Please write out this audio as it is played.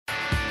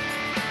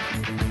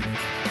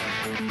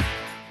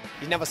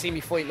never seen me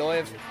fight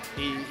live.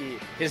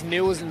 His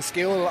news in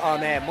school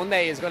on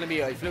Monday is going to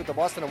be I flew to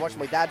Boston and watched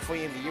my dad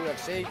fight in the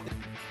UFC.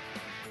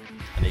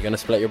 And you're going to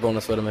split your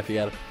bonus with him if you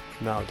get it?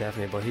 No,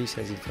 definitely, but he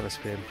says he's going to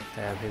split him.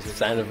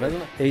 Sound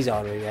isn't it? He's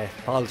alright, yeah.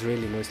 Paul's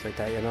really nice like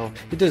that, you know.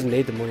 He doesn't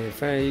need the money, in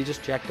fair. He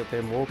just jacked up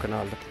him work and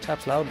all. The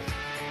chap's loud.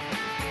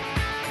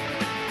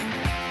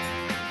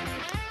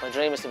 My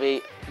dream is to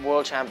be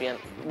world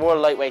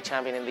lightweight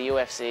champion in the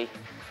UFC,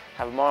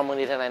 have more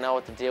money than I know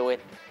what to do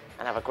with,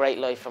 and have a great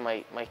life for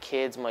my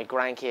kids, my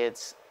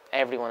grandkids,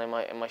 everyone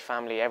in my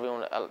family,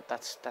 everyone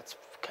that's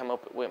come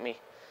up with me.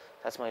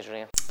 That's my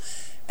dream.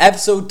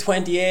 Episode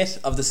 28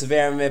 of the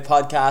Severe MMA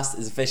podcast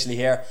is officially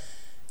here.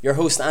 Your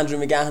host Andrew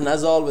McGahan,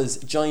 as always,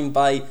 joined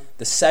by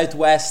the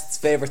Southwest's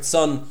favourite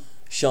son,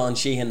 Sean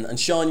Sheehan. And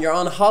Sean, you're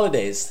on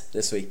holidays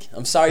this week.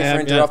 I'm sorry for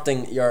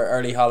interrupting your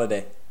early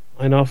holiday.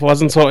 I know, if it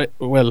wasn't so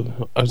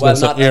well, I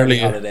was not early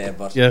holiday,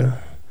 but yeah.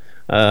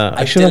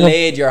 I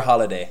delayed your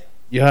holiday.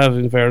 You have,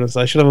 in fairness.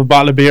 I should have a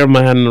bottle of beer in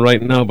my hand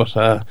right now, but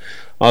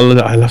I'll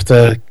have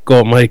to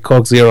go with my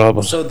Coke Zero.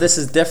 But. So this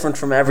is different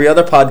from every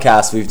other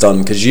podcast we've done,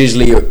 because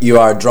usually you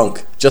are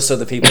drunk, just so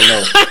the people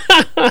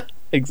know.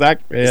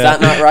 Exactly. Is that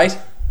not right?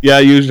 Yeah,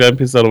 usually I'm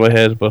pissed out of my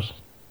head, but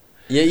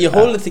you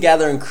hold it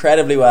together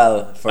incredibly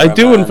well. For I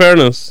do, in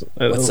fairness,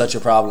 with such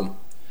a problem.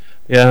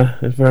 Yeah,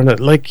 in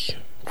fairness. Like,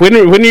 when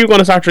are you going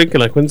to start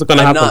drinking? Like, when's it going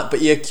to happen? I'm not, but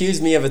you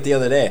accused me of it the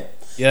other day.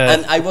 Yeah.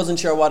 And I wasn't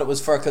sure what it was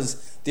for, because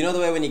do you know the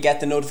way when you get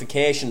the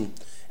notification,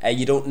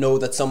 you don't know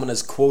that someone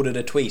has quoted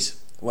a tweet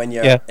when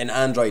you're in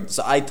Android?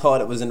 So I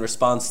thought it was in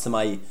response to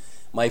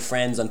my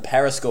friends on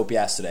Periscope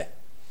yesterday.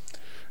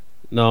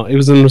 No, it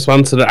was in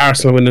response to the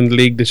Arsenal winning the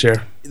league this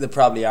year. They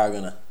probably are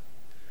gonna.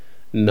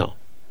 No,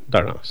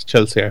 they're not.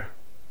 Chelsea are.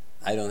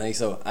 I don't think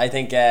so. I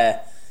think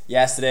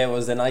yesterday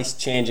was a nice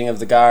changing of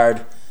the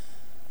guard.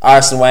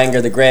 Arsene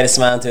Wenger, the greatest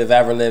man to have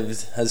ever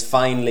lived, has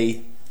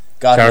finally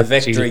gotten a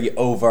victory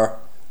over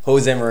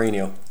Jose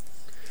Mourinho.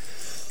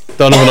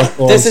 Don't have enough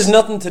goals. This is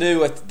nothing to do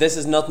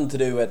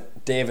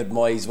with David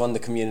Moyes won the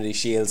Community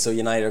Shield, so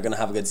United are going to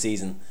have a good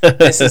season.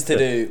 This is to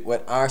do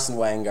with Arsene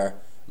Wenger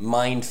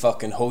mind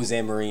fucking Jose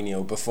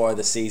Mourinho before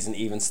the season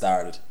even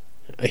started.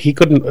 He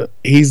couldn't.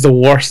 He's the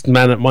worst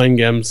man at mind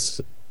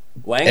games.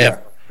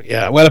 Wenger.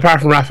 Yeah, well,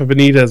 apart from Rafa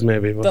Benitez,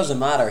 maybe. But doesn't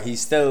matter.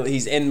 He's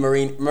in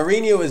Mourinho.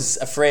 Mourinho is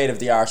afraid of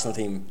the Arsenal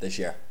team this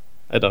year.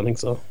 I don't think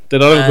so. They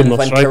don't have good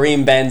enough strike. When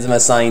Karim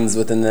Benzema signs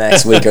within the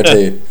next week or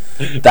two,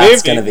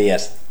 that's going to be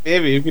it.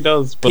 Maybe if he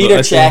does. But Peter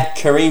Cech,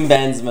 Karim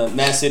Benzema,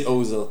 Mesut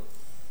Ozil,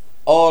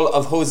 all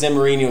of Jose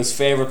Mourinho's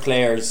favourite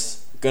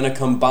players going to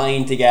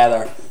combine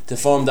together to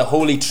form the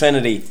Holy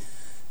Trinity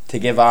to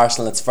give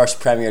Arsenal its first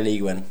Premier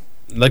League win.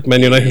 Like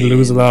Man United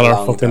losing all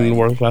our fucking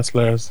world class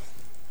players.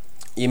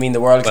 You mean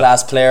the world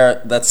class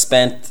player that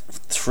spent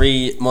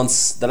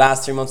the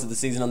last 3 months of the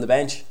season on the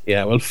bench?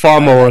 Yeah, well,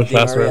 far more world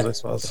class players, I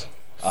suppose.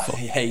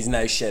 Yeah, he's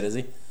now shit, is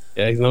he?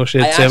 Yeah, he's no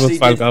shit. Same as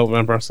Falcao,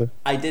 man, person.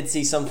 I did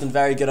see something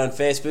very good on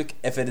Facebook.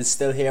 If it is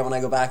still here when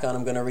I go back on,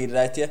 I'm going to read it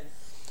out to you.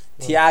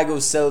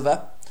 Thiago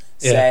Silva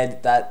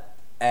said that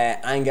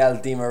Angel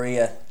Di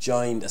Maria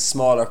joined a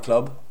smaller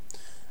club,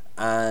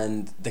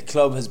 and the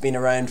club has been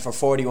around for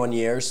 41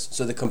 years,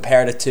 so they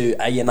compared it to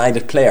a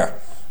United player,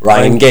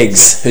 Ryan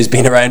Giggs, who's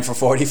been around for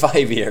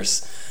 45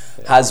 years,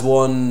 has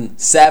won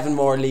 7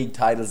 more league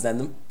titles than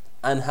them,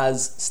 and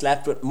has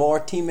slept with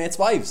more teammates'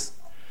 wives.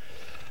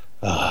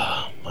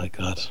 Oh my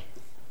god.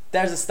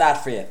 There's a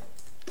stat for you.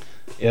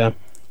 Yeah.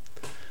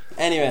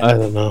 Anyway, I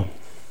don't know.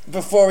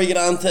 Before we get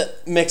on to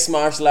mixed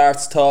martial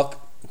arts talk,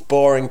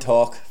 boring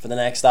talk for the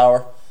next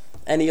hour,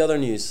 any other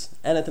news?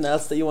 Anything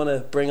else that you want to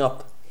bring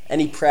up?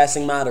 Any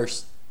pressing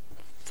matters?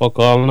 Fuck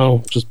all,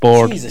 no. Just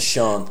bored. Jesus,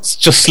 Sean. It's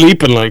just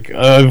sleeping. Like,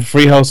 I have a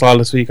free house all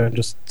this week. I'm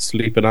just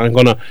sleeping. I'm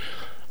going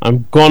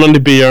on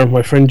the beer.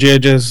 My friend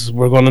JJ's,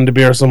 we're going on the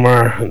beer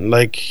somewhere,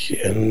 like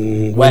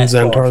in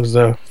Wednesday and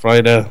Thursday,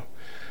 Friday.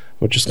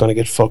 We're just going to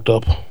get fucked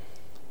up.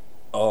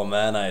 Oh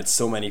man, I had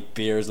so many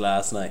beers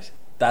last night.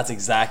 That's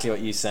exactly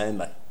what you sound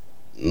like.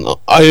 No,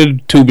 I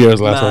had 2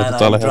 beers last night.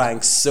 That's all I had. I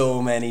drank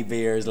so many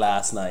beers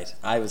last night.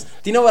 Do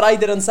you know what I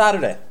did on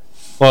Saturday?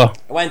 What?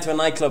 I went to a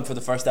nightclub for the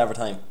first ever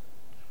time.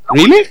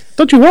 Really?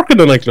 Don't you work in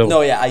a nightclub?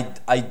 No, yeah,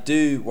 I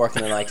do work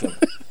in a nightclub.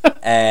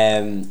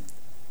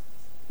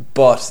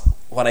 But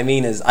what I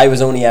mean is, I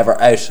was only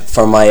ever out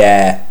for my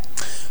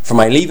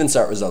Leaving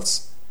Cert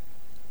results.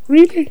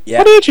 Really? Yeah.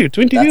 What age you?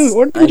 22?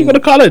 Or didn't you go to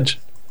college?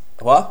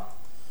 What?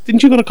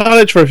 Didn't you go to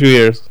college for a few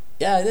years?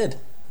 Yeah, I did.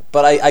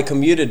 But I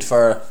commuted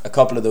for a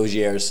couple of those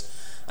years.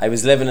 I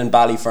was living in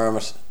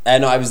Ballyfermot.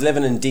 No, I was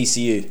living in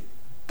DCU.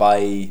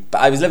 I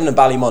was living in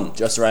Ballymun,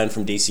 just around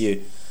from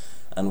DCU,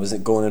 and was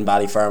going in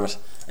Ballyfermot.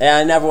 Yeah,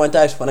 I never went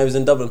out when I was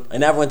in Dublin. I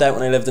never went out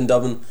when I lived in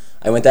Dublin.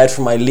 I went out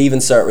for my Leaving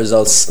Cert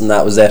results, and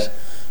that was it.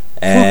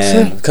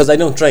 Because I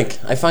don't drink.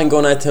 I find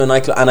going out to a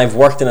nightclub, and I've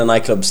worked in a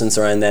nightclub since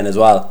around then as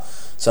well.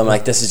 So I'm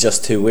like, this is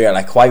just too weird.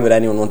 Like, why would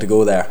anyone want to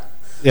go there?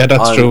 Yeah,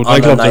 that's true.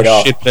 Nightclubs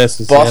are shit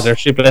places. Yeah, they're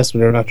shit places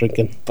when you're not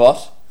drinking.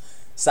 But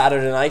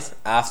Saturday night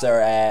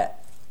after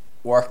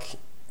work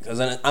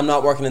because I'm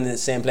not working in the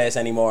same place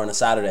anymore on a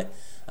Saturday.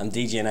 I'm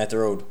DJing out the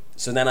road.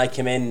 So then I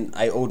came in,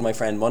 I owed my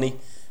friend money.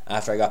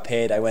 After I got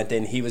paid, I went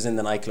in, he was in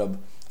the nightclub,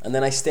 and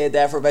then I stayed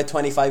there for about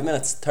 25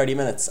 minutes, 30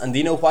 minutes. And do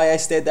you know why I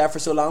stayed there for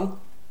so long?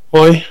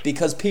 Why?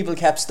 Because people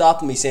kept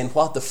stopping me saying,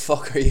 what the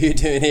fuck are you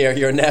doing here?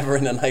 You're never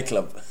in a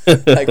nightclub.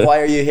 Like,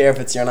 why are you here if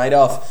it's your night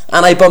off?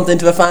 And I bumped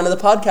into a fan of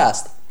the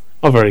podcast.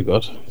 Oh, very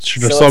good.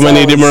 There's so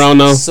many of them around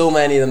now. So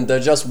many of them. They're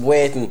just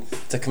waiting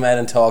to come out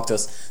and talk to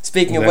us.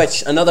 Speaking of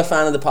which, another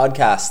fan of the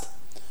podcast.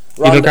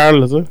 Peter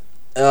Carroll, is it?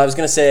 I was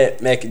going to say,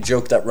 make a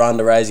joke that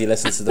Ronda Rousey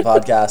listens to the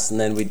podcast and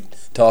then we'd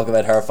talk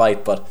about her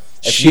fight, but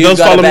if she does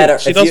follow me.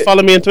 She does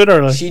follow me on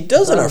Twitter. Like. She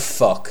doesn't, or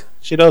fuck.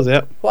 She does,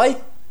 yeah. Why?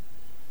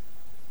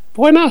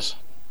 Why not?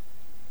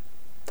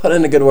 Put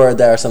in a good word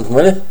there or something,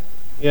 will you?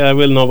 Yeah, I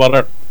will. No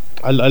bother.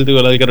 I'll do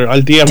it. I'll get her.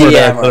 I'll DM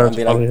her and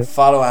be like,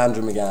 follow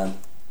Andrew McGann.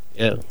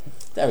 Yeah.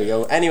 There we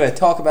go. Anyway,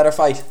 talk about her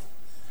fight.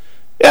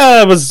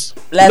 Yeah, it was.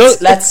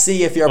 Let's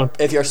see if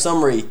your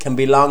summary can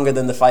be longer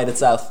than the fight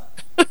itself.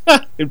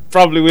 It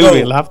probably will be.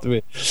 It'll have to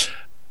be.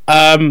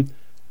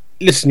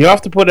 Listen, you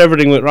have to put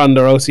everything with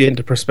Ronda Rousey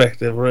into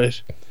perspective,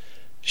 right?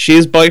 She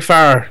is by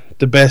far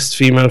the best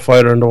female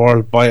fighter in the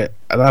world by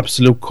an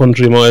absolute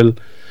country mile.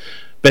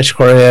 Bethe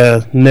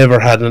Correia never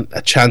had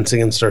a chance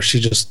against her. She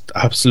just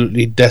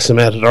absolutely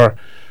decimated her.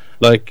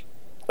 Like,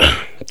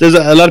 there's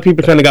a lot of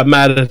people kind of got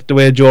mad at the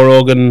way Joe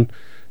Rogan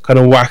kind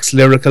of waxed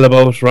lyrical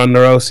about Ronda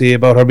Rousey,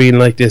 about her being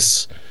like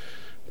this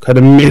kind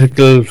of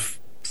mythical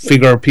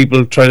figure.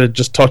 People try to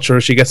just touch her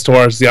as she gets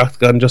towards the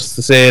octagon just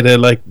to say that,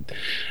 like,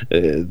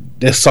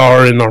 they saw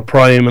her in her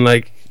prime, and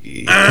like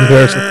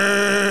comparison.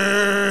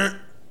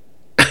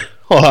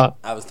 What?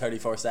 That was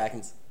 34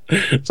 seconds.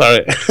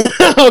 Sorry.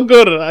 Oh,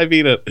 good, I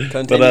beat it.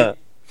 Continue. But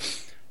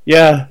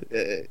yeah,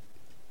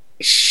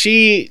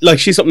 she's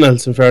something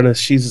else. In fairness,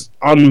 she's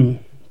an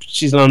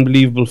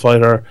unbelievable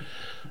fighter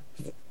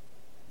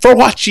for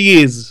what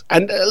she is,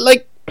 and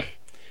like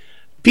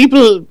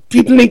people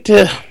need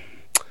to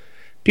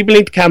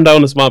calm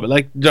down a small bit.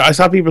 Like, I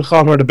saw people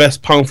calling her the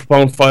best pound for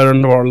pound fighter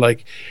in the world.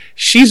 Like,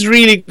 she's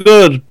really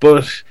good,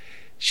 but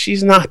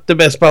she's not the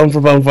best pound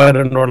for pound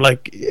fighter in the world.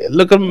 Like,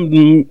 look at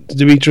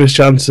Demetrius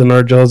Johnson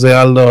or Jose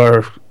Aldo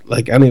or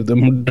like any of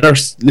them.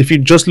 If you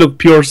just look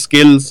pure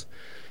skills,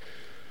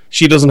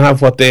 she doesn't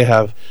have what they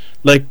have.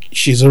 Like,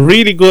 she's a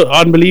really good,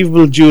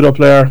 unbelievable judo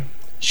player.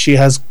 She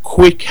has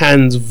quick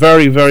hands,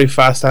 very, very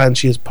fast hands.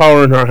 She has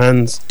power in her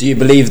hands. Do you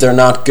believe they're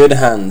not good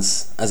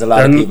hands, as a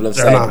lot of people have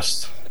said? They're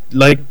not.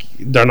 Like,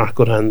 they're not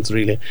good hands,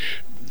 really.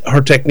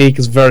 Her technique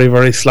is very,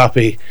 very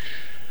sloppy.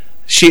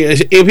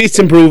 It's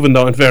improving,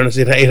 though, in fairness.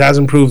 It has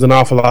improved an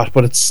awful lot,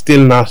 but it's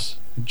still not,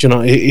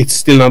 it's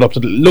still not up to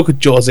look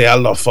at Jose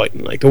Aldo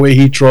fighting. Like, the way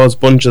he throws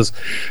punches,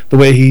 the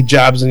way he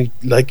jabs, and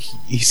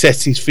he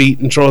sets his feet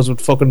and throws with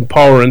fucking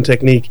power and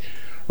technique.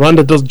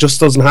 Ronda just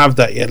doesn't have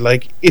that yet.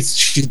 Like,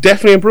 she's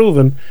definitely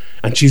improving,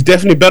 and she's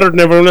definitely better than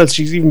everyone else.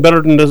 She's even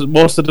better than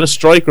most of the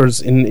strikers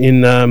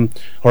in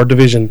her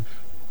division.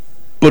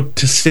 But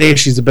to say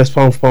she's the best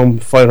pound for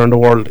pound fighter in the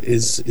world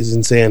is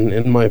insane,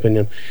 in my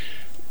opinion.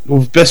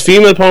 Best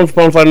female pound for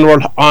pound fighter in the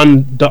world,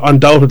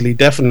 undoubtedly,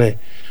 definitely.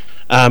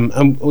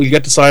 And we'll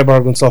get to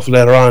Cyborg and stuff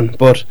later on.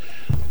 But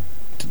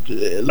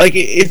like,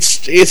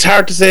 it's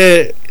hard to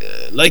say.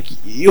 Like,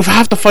 you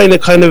have to find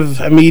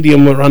a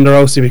medium with Ronda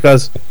Rousey,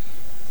 because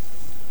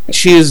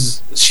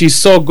she's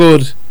so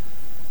good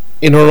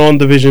in her own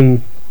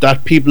division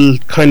that people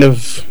kind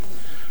of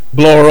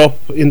blow her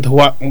up into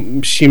what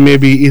she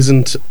maybe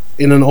isn't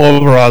in an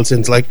overall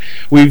sense. Like,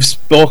 we've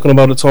spoken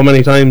about it so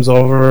many times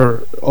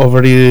over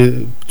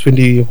the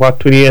 28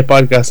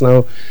 podcasts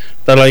now,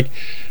 that like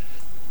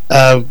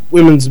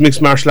women's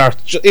mixed martial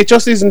arts, it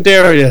just isn't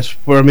there yet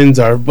where men's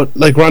are. But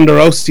like, Ronda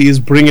Rousey is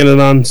bringing it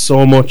on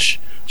so much.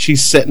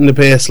 She's setting the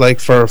pace, like,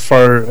 for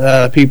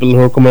people who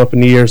are coming up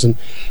in the years. And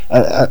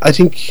I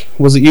think,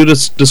 was it you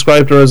that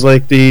described her as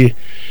like the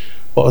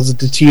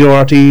Tito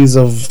Ortiz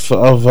of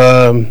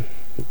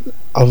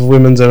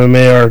women's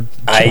MMA, or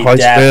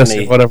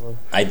or whatever?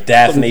 I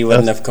definitely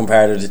wouldn't have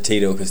compared her to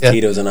Tito, because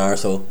Tito's an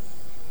arsehole.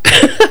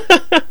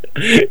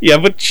 Yeah,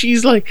 but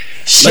she's like,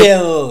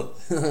 chill.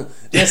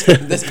 This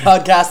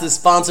podcast is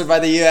sponsored by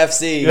the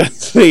UFC.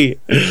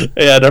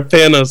 Yeah, they're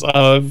paying us.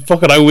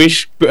 Fuck it, I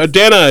wish.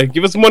 Dana,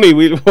 give us money.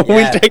 We'll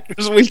take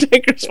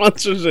your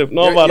sponsorship.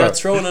 You're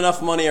throwing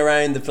enough money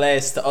around the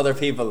place to other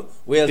people.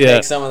 We'll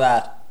take some of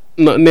that.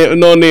 No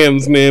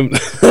names named.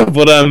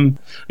 But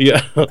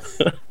yeah.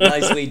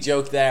 Nicely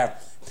joked there.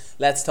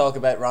 Let's talk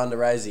about Ronda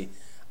Rousey.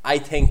 I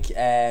think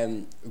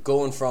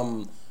going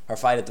from her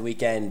fight at the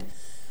weekend,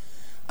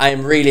 I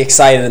am really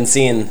excited in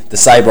seeing the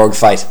Cyborg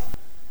fight.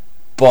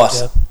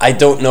 But I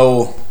don't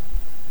know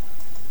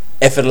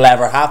if it'll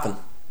ever happen.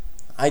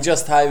 I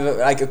just have,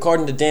 like,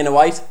 according to Dana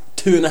White,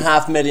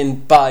 2.5 million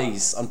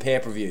buys on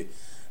pay-per-view.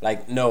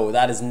 Like, no,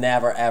 that is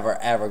never, ever,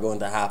 ever going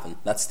to happen.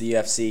 That's the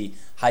UFC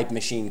hype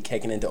machine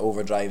kicking into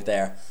overdrive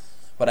there.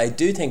 What I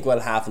do think will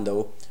happen,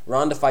 though,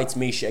 Ronda fights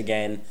Misha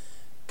again,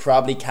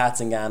 probably Kat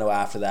Zingano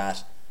after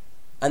that.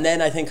 And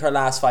then I think her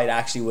last fight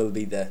actually will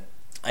be the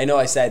I know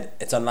I said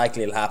it's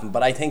unlikely it'll happen,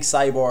 but I think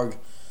Cyborg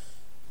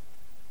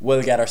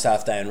will get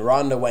herself down.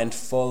 Ronda went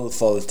full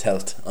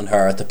tilt on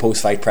her at the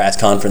post-fight press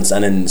conference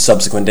and in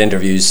subsequent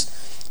interviews,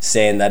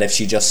 saying that if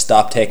she just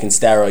stopped taking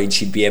steroids,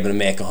 she'd be able to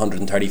make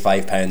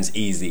 £135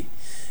 easy.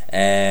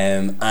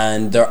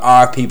 And there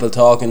are people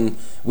talking,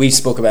 we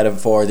spoke about it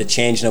before, the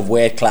changing of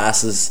weight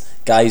classes,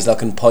 guys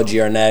looking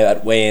pudgier now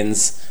at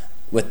weigh-ins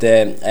with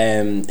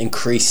the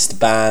increased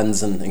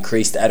bans and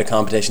increased out of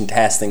competition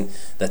testing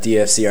that the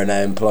UFC are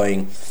now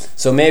employing.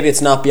 So maybe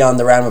it's not beyond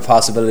the realm of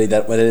possibility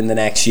that within the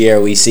next year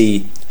we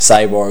see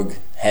Cyborg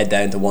head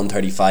down to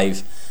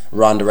 135,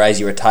 Ronda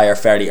Rousey retire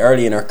fairly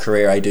early in her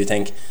career, I do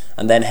think,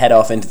 and then head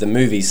off into the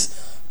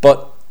movies.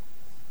 But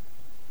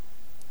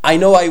I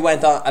know I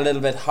went on a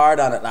little bit hard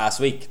on it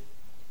last week,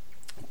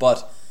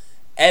 but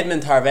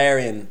Edmund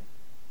Tarvarian,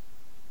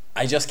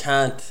 I just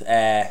can't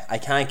I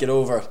can't get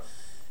over it.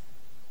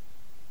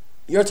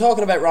 You're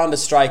talking about Ronda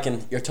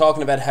striking, you're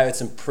talking about how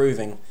it's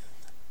improving.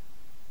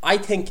 I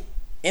think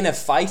in a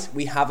fight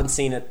we haven't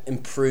seen it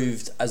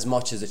improved as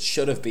much as it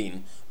should have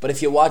been, but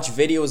if you watch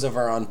videos of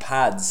her on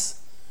pads,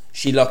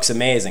 she looks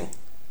amazing.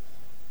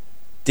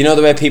 Do you know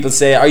the way people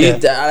say, are you,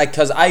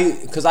 because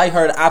I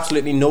heard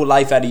absolutely no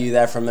life out of you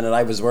there for a minute.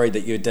 I was worried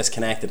that you had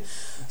disconnected.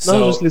 So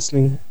no, just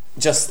listening.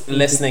 Just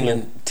listening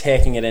and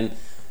taking it in.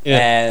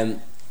 Yeah.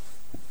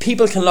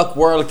 People can look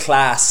world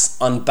class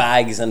on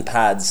bags and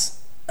pads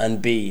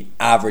and be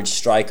average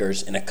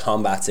strikers in a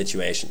combat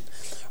situation.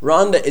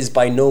 Ronda is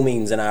by no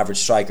means an average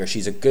striker.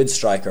 She's a good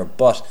striker,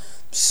 but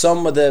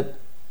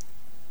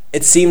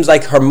it seems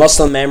like her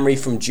muscle memory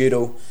from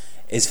judo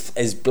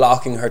is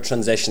blocking her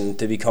transition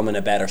to becoming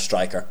a better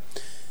striker.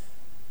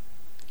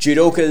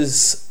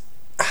 Judokas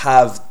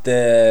have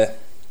the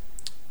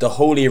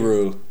holy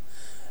rule,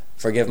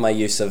 forgive my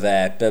use of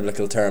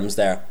biblical terms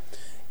there.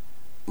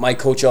 My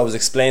coach always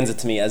explains it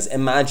to me as,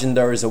 imagine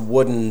there is a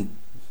wooden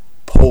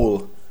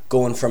pole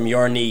going from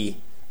your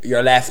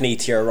left knee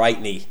to your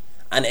right knee,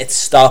 and it's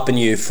stopping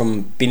you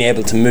from being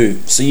able to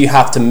move. So you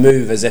have to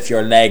move as if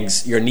your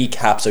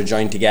kneecaps are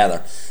joined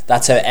together.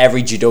 That's how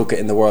every judoka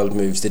in the world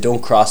moves. They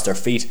don't cross their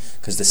feet,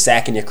 because the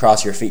second you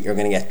cross your feet, you're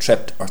going to get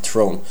tripped or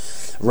thrown.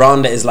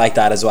 Ronda is like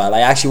that as well.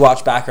 I actually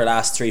watched back her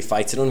last 3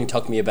 fights. It only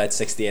took me about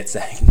 68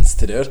 seconds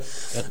to do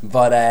it.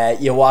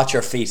 But you watch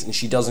her feet, and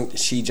she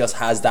just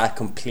has that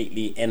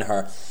completely in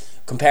her.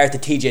 Compared to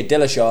TJ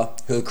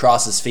Dillashaw, who'll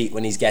cross his feet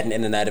when he's getting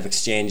in and out of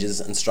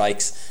exchanges and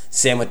strikes.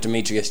 Same with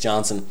Demetrius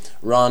Johnson.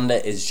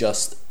 Ronda is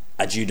just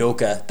a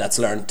judoka that's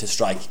learned to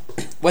strike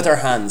with her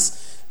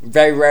hands.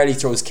 Very rarely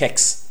throws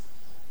kicks.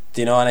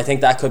 And I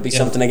think that could be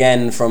something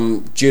again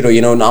from judo,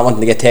 not wanting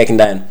to get taken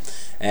down.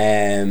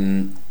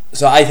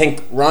 So I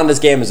think Ronda's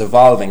game is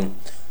evolving,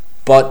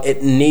 but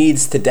it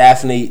needs to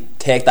definitely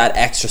take that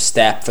extra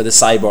step for the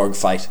Cyborg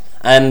fight.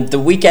 And the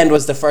weekend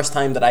was the first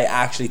time that I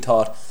actually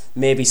thought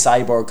maybe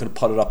Cyborg could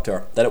put it up to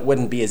her, that it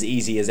wouldn't be as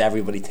easy as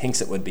everybody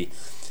thinks it would be,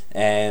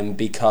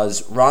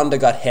 because Ronda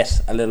got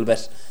hit a little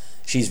bit.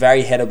 She's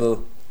very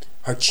hittable,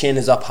 her chin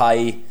is up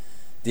high,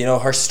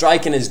 her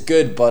striking is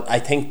good, but I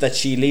think that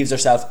she leaves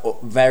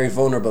herself very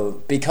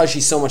vulnerable because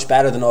she's so much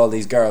better than all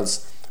these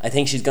girls. I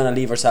think she's going to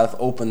leave herself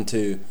open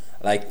to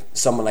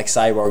someone like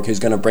Cyborg, who's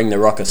going to bring the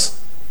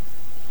ruckus.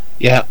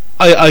 Yeah,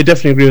 I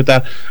definitely agree with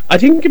that. I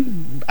think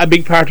a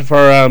big part of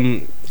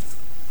her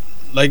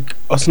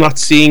us not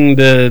seeing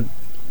the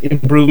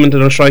improvement in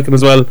her striking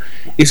as well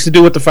is to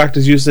do with the fact,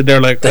 as you said there,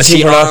 I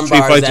think her last 3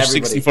 fights are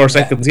 64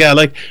 seconds. Yeah,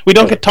 we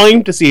don't get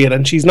time to see it,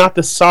 and she's not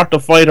the sort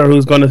of fighter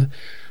who's gonna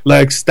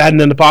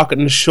stand in the pocket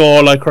and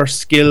show her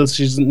skills.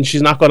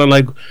 She's not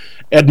gonna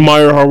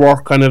admire her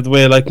work kind of the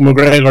way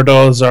McGregor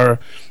does or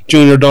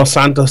Junior Dos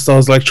Santos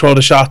does, throw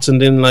the shots and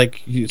then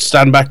you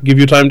stand back and give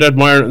you time to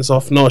admire it and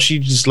stuff. No, she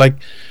just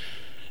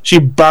she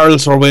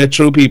barrels her way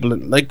through people,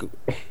 and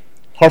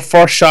her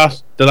first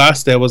shot the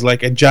last day was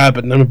a jab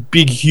and then a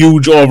big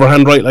huge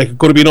overhand right, it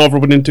could have been over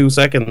within 2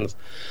 seconds.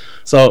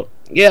 So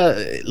yeah,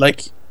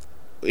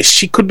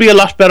 she could be a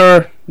lot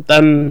better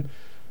than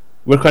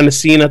we're kind of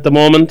seeing at the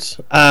moment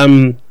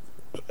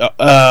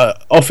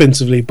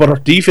offensively,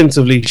 but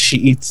defensively she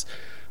eats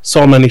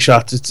so many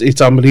shots,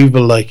 it's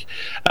unbelievable.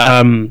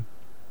 And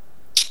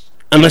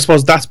I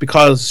suppose that's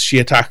because she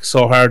attacks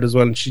so hard as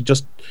well, and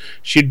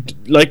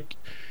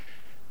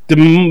the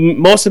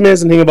most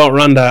amazing thing about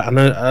Ronda, and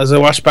as I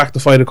watched back the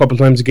fight a couple of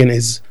times again,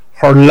 is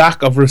her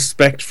lack of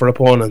respect for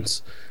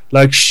opponents.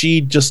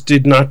 She just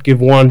did not give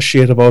one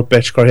shit about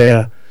Bethe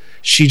Correia.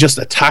 She just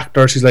attacked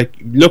her. She's like,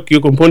 look, you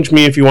can punch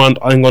me if you want,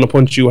 I'm going to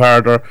punch you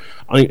harder.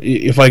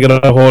 If I get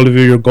a hold of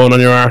you, you're going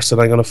on your arse,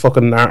 and I'm going to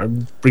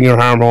fucking bring your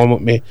arm home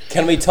with me.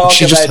 Can we talk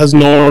She just has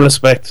no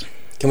respect.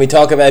 Can we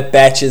talk about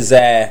Betch's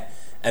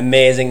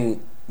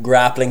amazing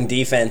grappling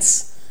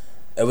defense?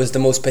 It was the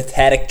most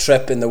pathetic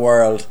trip in the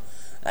world.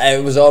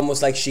 It was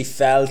almost like she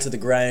fell to the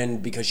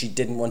ground because she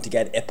didn't want to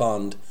get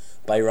ipped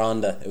by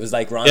Ronda. It was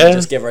like Ronda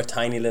just gave her a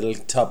tiny little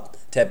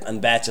tip and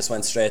Bethe just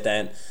went straight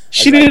down.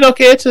 She did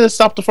okay to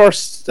stop the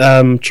first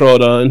throw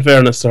though, in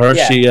fairness to her.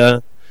 She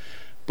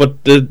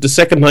but the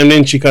second time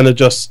in she kind of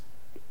just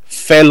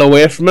fell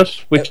away from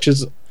it, which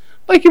is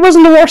like, it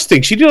wasn't the worst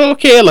thing. She did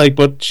okay, like,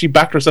 but she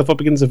backed herself up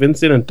against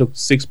Vincent and took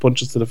 6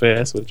 punches to the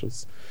face, which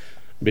was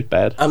a bit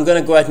bad. I'm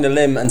going to go out on a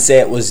limb and say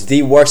it was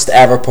the worst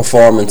ever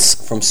performance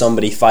from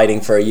somebody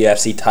fighting for a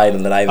UFC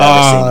title that I've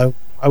ever seen.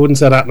 I wouldn't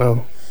say that,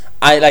 no.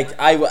 I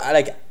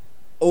like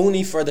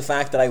only for the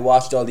fact that I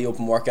watched all the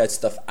open workout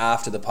stuff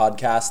after the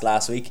podcast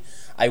last week.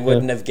 I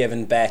wouldn't have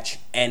given Betch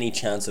any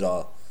chance at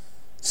all.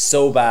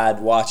 So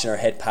bad watching her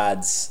hit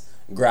pads,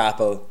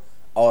 grapple,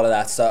 all of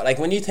that stuff. Like,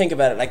 when you think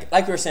about it,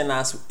 like we were saying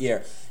last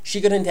year,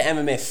 she got into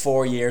MMA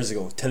 4 years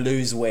ago to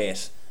lose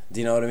weight. Do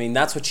you know what I mean?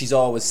 That's what she's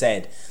always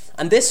said.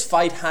 And this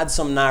fight had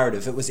some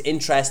narrative. It was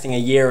interesting a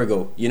year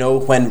ago, you know,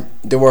 when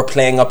they were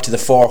playing up to the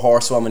 4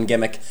 horsewoman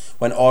gimmick,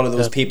 when all of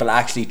those people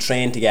actually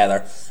trained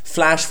together.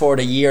 Flash forward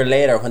a year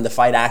later when the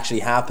fight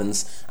actually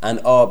happens,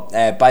 and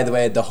by the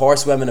way, the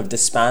horsewomen have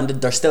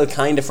disbanded. They're still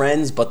kind of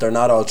friends, but they're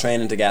not all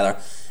training together.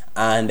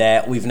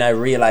 And we've now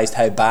realised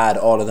how bad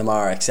all of them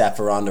are, except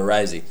for Ronda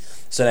Rousey.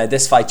 So now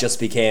this fight just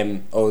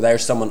became,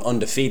 there's someone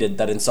undefeated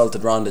that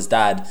insulted Ronda's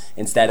dad,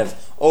 instead of,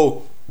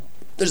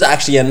 there's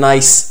actually a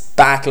nice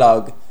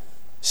backlog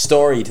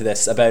story to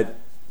this about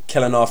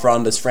killing off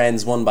Ronda's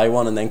friends one by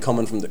one and then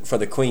coming for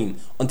the queen,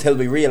 until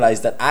we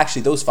realised that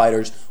actually those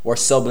fighters were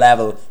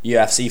sub-level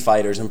UFC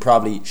fighters and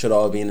probably should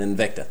all be in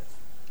Invicta.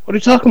 What are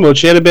you talking about?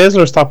 Shayna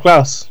Baszler's top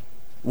class.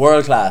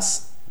 World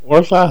class.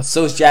 World class.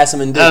 So is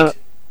Jessamine Duke.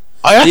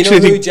 Do you know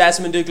who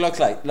Jessamine Duke looks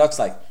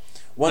like?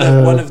 One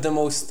of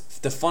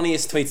the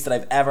funniest tweets that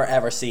I've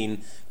ever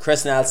seen.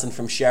 Chris Nelson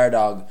from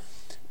Sherdog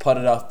put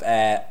it up.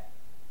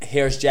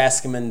 Here's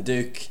Jessamine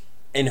Duke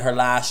in her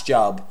last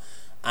job,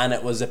 and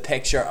it was a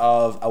picture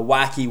of a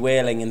wacky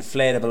wailing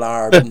inflatable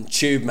arm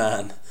tube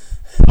man.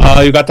 Oh,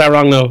 you got that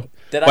wrong now.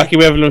 Wacky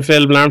waving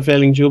inflatable arm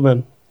flailing tube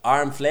man.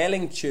 Arm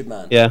flailing tube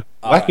man. Yeah.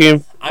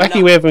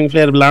 Wacky waving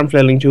inflatable arm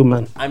flailing tube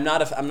man. I'm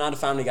not a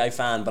Family Guy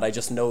fan, but I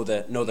just know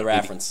the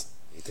reference.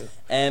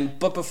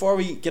 But before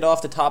we get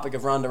off the topic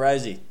of Ronda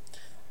Rousey,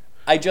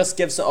 I just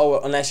give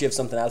unless you have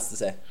something else to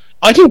say.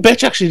 I think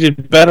Betch actually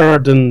did better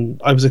than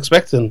I was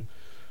expecting.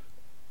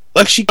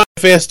 Like, she got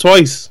face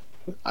twice.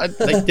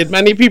 Did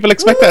many people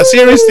expect that?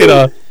 Seriously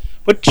though.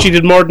 But she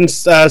did more than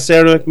Sarah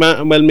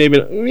McMahon. Well,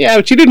 maybe,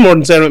 yeah, she did more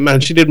than Sarah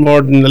McMahon. She did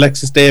more than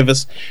Alexis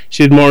Davis.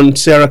 She did more than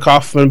Sarah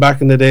Kaufman back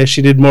in the day.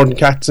 She did more than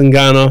Kat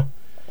Zingano.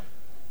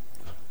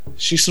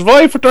 She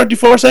survived for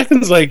 34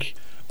 seconds. Like,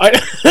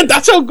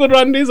 that's how good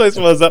Ronda is, I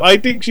suppose. That I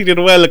think she did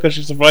well because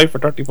she survived for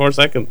 34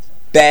 seconds.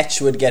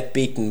 Betch would get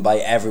beaten by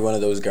every one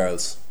of those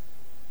girls.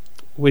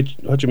 What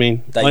do you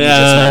mean? That you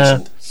just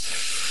mentioned.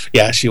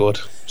 Yeah, she would.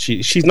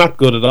 She's not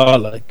good at all.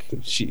 Like,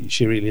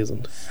 she really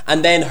isn't.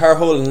 And then her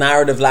whole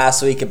narrative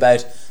last week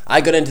about, I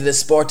got into this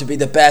sport to be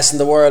the best in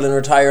the world and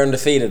retire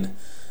undefeated.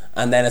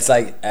 And then it's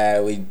like, I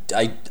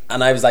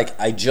was like,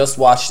 I just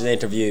watched an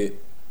interview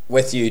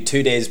with you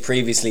 2 days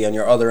previously on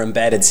your other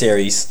Embedded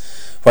series,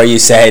 where you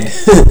said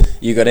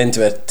you got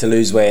into it to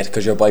lose weight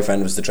because your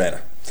boyfriend was the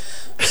trainer.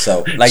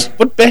 So, like,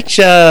 but Betch,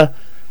 what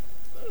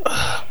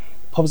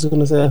was I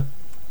going to say?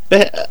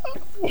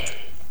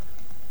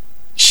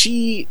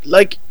 She,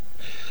 like,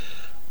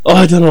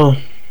 I don't know.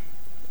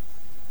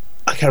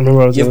 I can't remember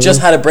what I was You've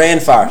just had a brain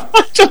fart.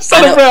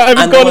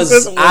 And it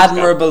was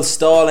admirable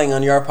stalling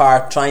on your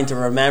part trying to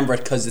remember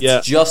it, because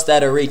it's just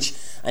out of reach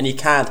and you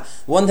can't.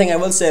 One thing I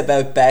will say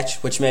about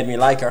Betch, which made me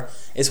like her,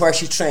 is where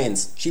she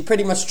trains. She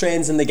pretty much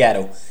trains in the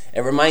ghetto.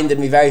 It reminded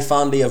me very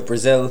fondly of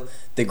Brazil,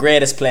 the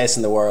greatest place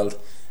in the world.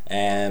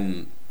 I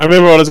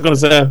remember what I was going to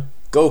say.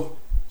 Go.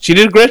 She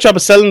did a great job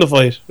of selling the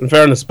fight, in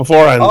fairness,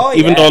 beforehand.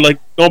 Even though, like,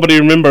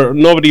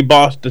 nobody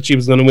bought that she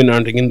was going to win or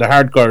anything in the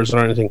hardcores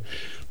or anything.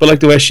 But, like,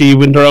 the way she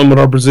went around with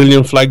her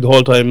Brazilian flag the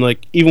whole time,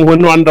 like, even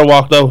when Ronda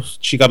walked out,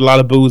 she got a lot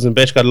of boos and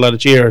Betch got a lot of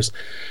cheers.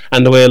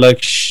 And the way,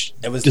 like,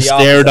 it was the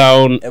stare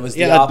down. It was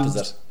the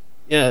opposite.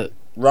 Yeah.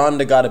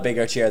 Ronda got a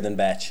bigger cheer than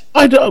Betch.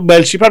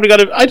 She probably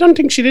got I don't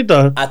think she did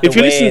though. At the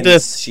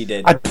weigh-ins, she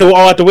did. At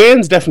the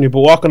weigh-ins, definitely. But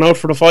walking out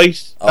for the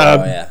fight,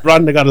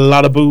 Ronda got a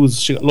lot of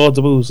boos. She got loads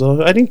of boos.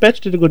 So I think Betch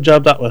did a good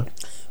job that way.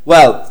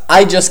 Well,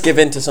 I just give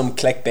in to some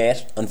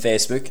clickbait on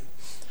Facebook.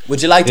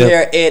 Would you like to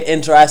hear 8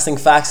 interesting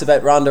facts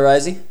about Ronda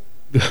Rousey?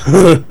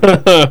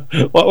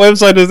 What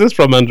website is this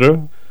from,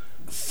 Andrew?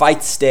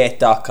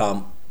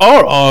 Fightstate.com.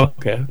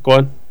 Okay, go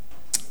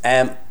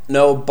on.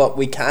 No, but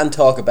we can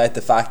talk about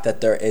the fact that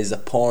there is a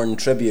porn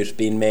tribute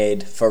being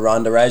made for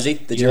Ronda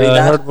Rousey. Did you read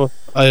that?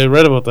 I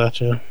read about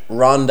that, yeah.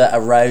 Ronda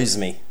Arouse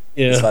Me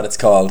is what it's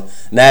called.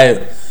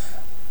 Now,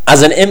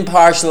 as an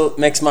impartial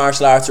mixed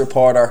martial arts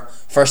reporter,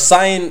 for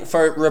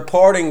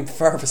reporting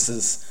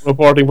purposes, I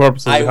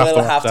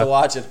will have to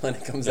watch it when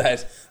it comes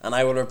out, and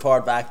I will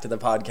report back to the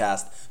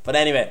podcast. But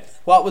anyway,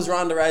 what was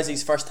Ronda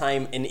Rousey's first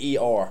time in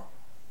ER?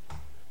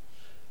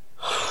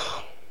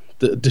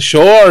 The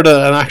show or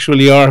an actual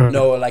ER?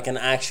 No, like an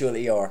actual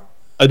ER.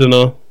 I don't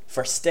know.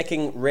 For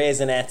sticking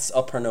raisinets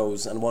up her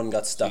nose and one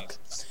got stuck.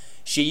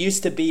 She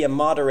used to be a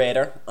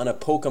moderator on a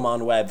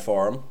Pokemon web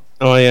forum.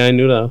 Oh yeah, I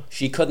knew that.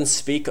 She couldn't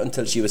speak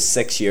until she was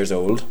 6 years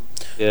old.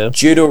 Yeah.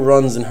 Judo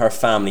runs in her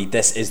family.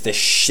 This is the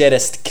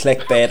shittest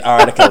clickbait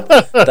article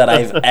that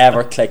I've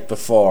ever clicked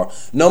before.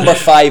 Number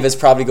 5 is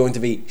probably going to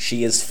be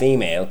she is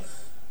female.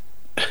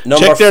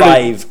 Number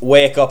 5,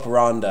 wake up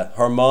Rhonda.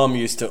 Her mom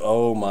used to.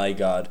 Oh my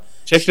god.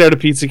 Check there the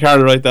pizza car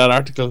to write that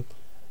article.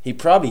 He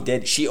probably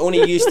did. She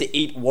only used to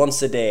eat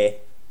once a day.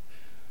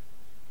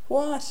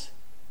 What?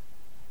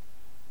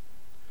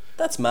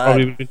 That's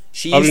mad.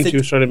 She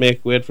was trying to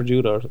make weight for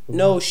judo or something.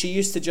 No, she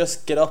used to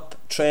just get up,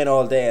 train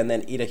all day, and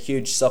then eat a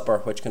huge supper,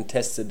 which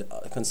consisted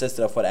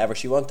of whatever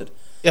she wanted.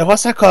 Yeah,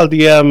 what's that called?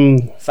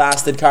 The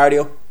fasted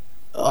cardio.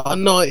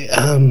 No,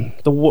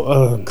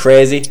 the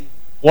crazy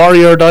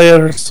warrior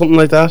diet or something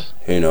like that.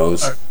 Who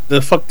knows? Or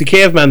the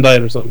caveman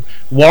diet or something.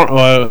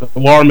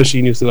 War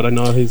Machine used to do it. I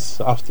know he's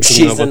often.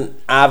 She's an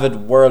avid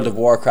World of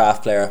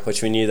Warcraft player,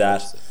 which we knew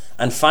that.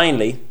 And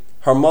finally,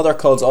 her mother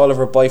calls all of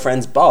her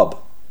boyfriends Bob.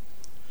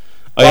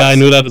 Oh yeah, I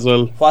knew that as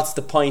well. What's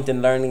the point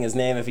in learning his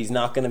name if he's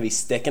not going to be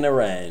sticking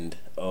around?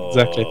 Oh.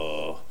 Exactly.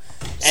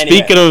 Anyway.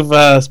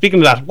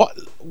 Speaking of that,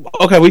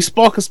 okay, we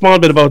spoke a small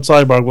bit about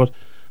Cyborg, but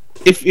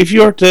if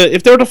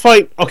they were to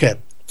fight, okay,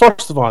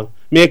 first of all,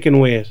 making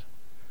weight,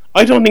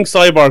 I don't think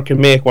Cyborg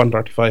can make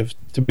 135,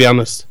 to be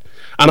honest,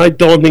 and I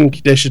don't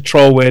think they should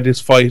throw away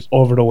this fight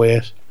over the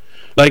weight.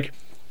 Like,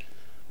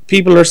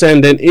 people are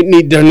saying that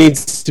there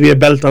needs to be a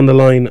belt on the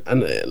line,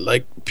 and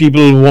like,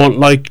 people won't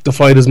like the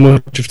fight as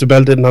much if the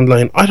belt isn't on the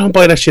line. I don't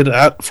buy that shit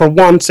for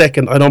 1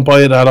 second. I don't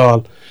buy it at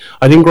all.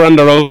 I think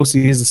Ronda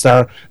Rousey is the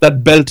star.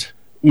 That belt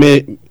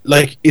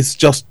it's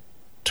just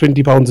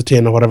 20 pounds a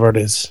tin or whatever it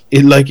is.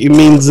 It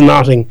means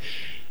nothing.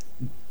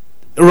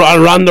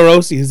 Ronda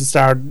Rousey is the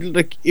star.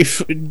 Like,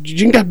 if do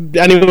you think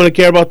that anyone would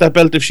care about that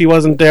belt if she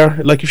wasn't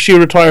there? Like, if she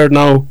retired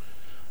now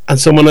and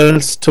someone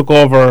else took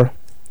over,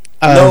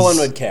 no one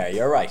would care.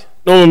 You're right.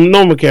 No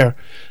one would care.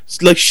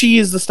 It's like, she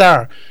is the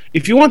star.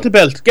 If you want the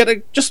belt,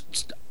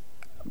 just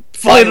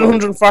fight at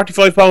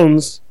 145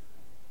 pounds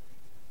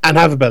and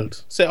have a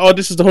belt. Say, oh,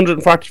 this is the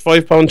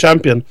 145 pound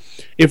champion.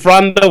 If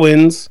Ronda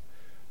wins,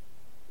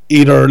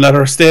 either let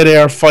her stay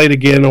there, fight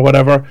again or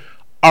whatever,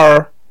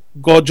 or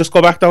go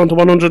back down to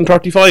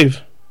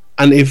 135.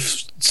 And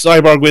if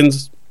Cyborg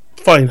wins,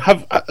 fine.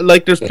 Have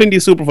there's plenty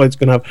of super fights you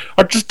can have,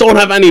 or just don't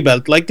have any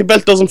belt. Like, the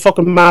belt doesn't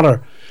fucking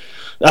matter.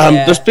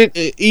 There's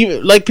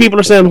people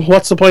are saying,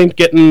 what's the point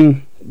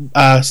getting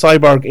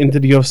Cyborg into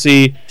the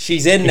UFC?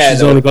 She's in there.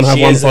 She's only going to have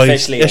one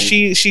fight. Yeah,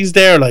 she's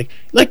there. Like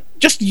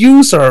just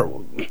use her.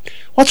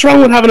 What's wrong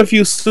with having a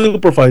few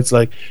super fights?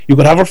 Like, you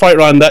could have her fight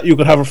Ronda, you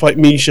could have her fight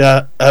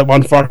Misha at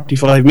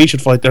 145. Misha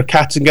would fight there.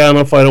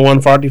 Katzengano fight at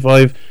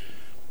 145.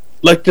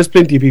 Like, there's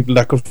plenty of people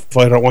that could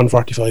fight her at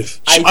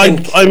 145.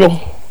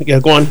 Yeah,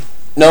 go on.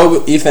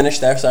 No, you finished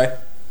there. Sorry.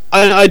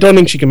 I don't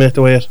think she can make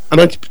the weight. And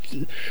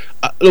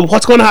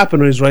what's going to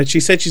happen is, right, she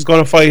said she's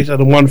going to fight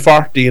at a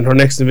 140 in her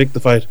next Invicta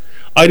fight.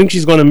 I think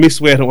she's going to miss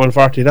weight at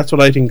 140. That's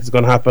what I think is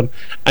going to happen.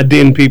 And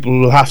then people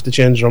will have to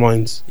change their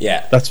minds.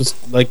 Yeah. That's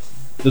what's, like,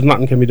 there's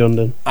nothing can be done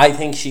then. I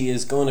think she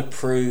is going to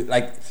prove,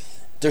 like,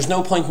 there's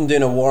no point in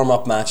doing a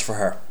warm-up match for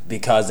her,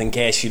 because in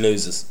case she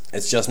loses,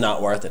 it's just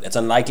not worth it. It's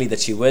unlikely that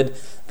she would,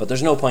 but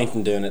there's no point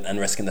in doing it and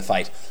risking the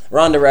fight.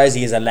 Ronda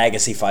Rousey is a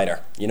legacy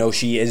fighter. You know,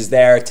 she is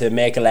there to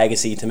make a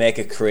legacy, to make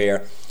a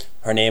career.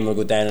 Her name will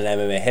go down in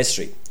MMA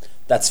history.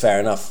 That's fair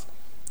enough.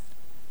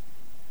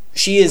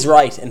 She is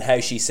right in how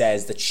she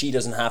says that she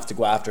doesn't have to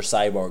go after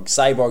Cyborg.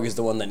 Cyborg is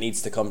the one that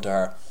needs to come to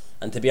her.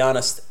 And to be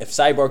honest, if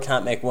Cyborg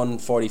can't make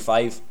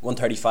 135,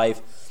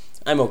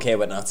 I'm okay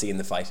with not seeing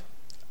the fight.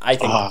 I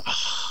think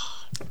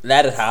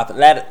let it happen.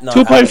 Let it not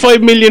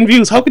 2.5 million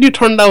views. How could you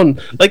turn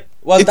down? Like,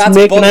 well, it's that's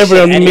making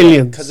everyone anyway,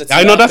 millions.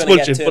 I know that's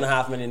bullshit.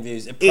 2.5 million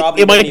views.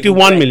 It might do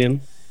 1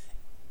 million.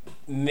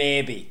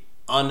 Maybe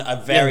on a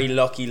very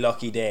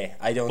lucky day.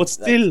 I don't. But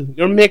still,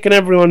 you're making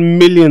everyone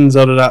millions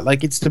out of that.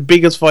 Like, it's the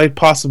biggest fight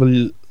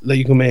possible that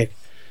you can make.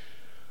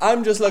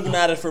 I'm just looking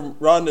at it from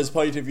Ronda's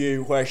point of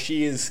view, where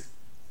she has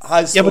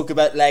spoke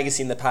about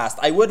legacy in the past.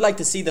 I would like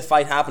to see the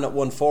fight happen at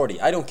 140.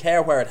 I don't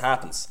care where it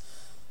happens.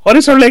 What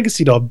is her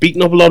legacy, though?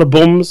 Beating up a lot of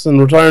bums and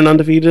retiring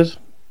undefeated?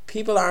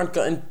 People aren't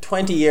going... In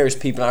 20 years,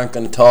 people aren't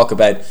going to talk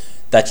about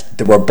that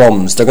there were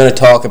bums. They're going to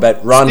talk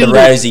about Ronda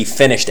Rousey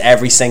finished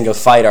every single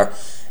fighter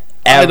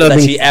that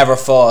she ever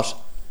fought.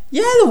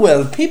 Yeah, they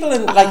will. Do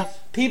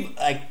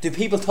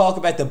people talk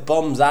about the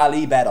bums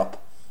Ali bet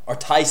up? Or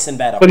Tyson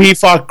bet up? But he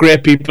fought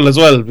great people as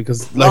well,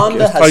 because...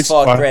 Ronda has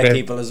fought great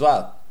people as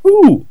well.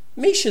 Who?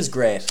 Misha's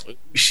great.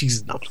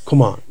 She's not.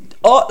 Come on.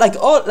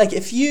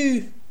 If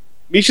you...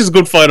 Misha's a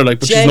good fighter,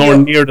 but she's nowhere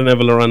near the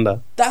level of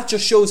Ronda. That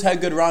just shows how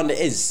good Ronda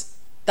is.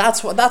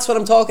 That's what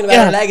I'm talking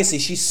about. Her legacy.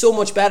 She's so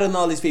much better than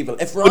all these people.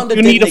 If Ronda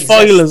you need a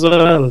foil as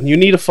well. You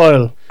need a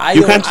foil.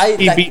 You can't just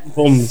be beating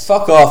bums.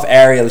 Fuck off,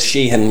 Ariel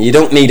Sheehan. You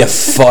don't need a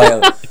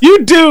foil.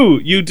 You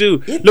do.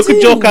 Look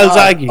at Joe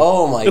Calzaghe.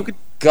 Oh my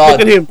God.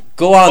 Look at him.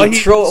 Go on.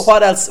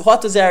 What else? What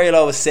does Ariel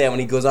always say when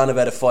he goes on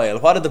about a foil?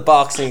 What are the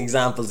boxing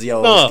examples he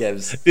always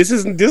gives? This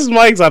is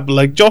my example.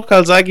 Like, Joe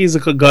Calzaghe is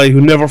a guy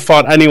who never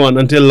fought anyone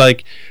until,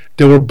 like,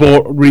 they were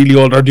both really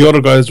old, or the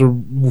other guys were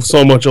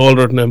so much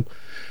older than him,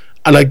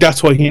 and like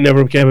that's why he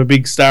never became a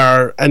big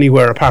star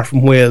anywhere apart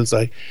from Wales.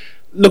 Like,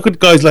 look at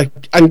guys like,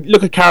 and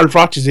look at Karl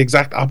Froch is the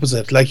exact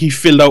opposite. Like, he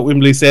filled out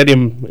Wembley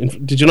Stadium.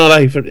 Did you know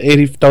that? He filled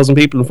 80,000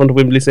 people in front of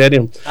Wembley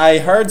Stadium. I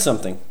heard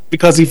something.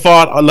 Because he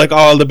fought like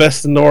all the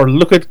best in the world.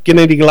 Look at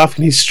Gennady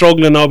Golovkin. He's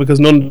struggling now because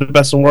none of the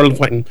best in the world are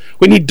fighting.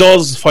 When he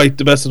does fight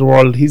the best of the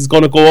world, he's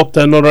going to go up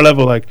to another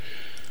level. Like,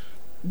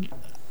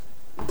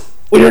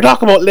 when you're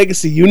talking about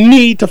legacy, you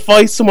need to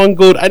fight someone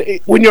good. And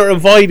when you're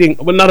avoiding,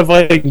 well, not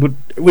avoiding, but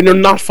when you're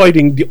not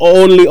fighting the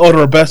only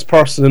other best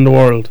person in the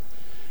world,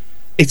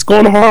 it's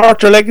going to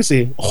hurt her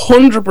legacy.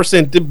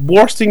 100%. The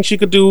worst thing she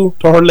could do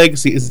to her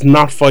legacy is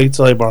not fight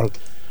Cyborg,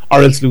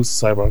 or else lose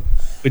to Cyborg.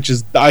 Which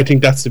is, I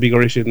think that's the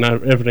bigger issue than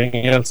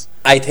everything else.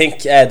 I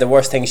think the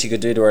worst thing she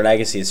could do to her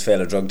legacy is fail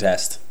a drug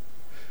test.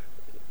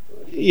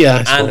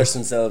 Yeah,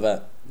 Anderson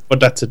Silva. But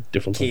that's a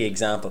different key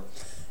example.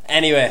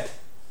 Anyway,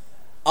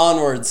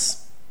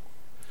 onwards.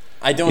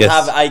 I don't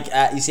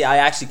have. You see, I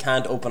actually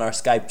can't open our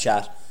Skype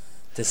chat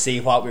to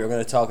see what we were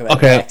going to talk about.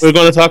 Okay, next. We're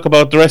going to talk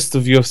about the rest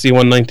of UFC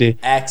 190.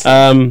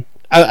 Excellent.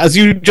 As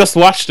you just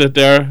watched it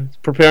there,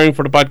 preparing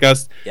for the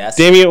podcast. Yes.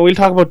 We'll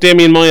talk about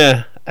Damian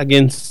Maia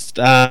against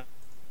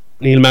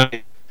Neil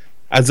Magny.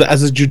 As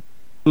a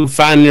jiu-jitsu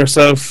fan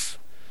yourself,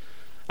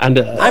 and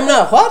I'm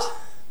not what?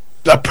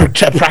 A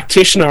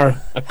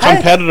practitioner, a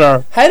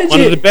competitor. How did one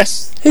you? Of the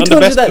best, who one of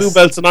the best this? blue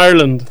belts in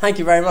Ireland. Thank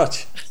you very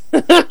much.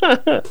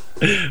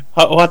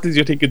 What did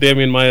you think of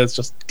Damian Maia's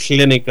just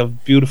clinic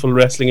of beautiful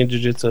wrestling and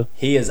jiu-jitsu?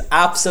 He is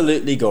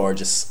absolutely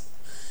gorgeous,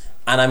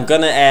 and I'm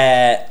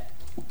gonna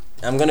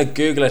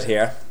Google it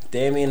here.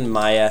 Damian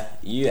Maia,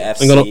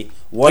 UFC. I'm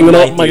gonna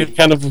open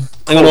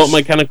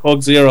my can of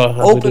Coke Zero.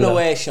 Open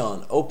away,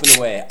 Sean. Open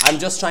away. I'm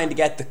just trying to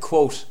get the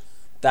quote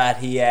that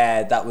he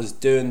that was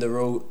doing the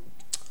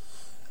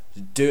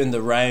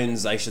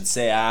rounds, I should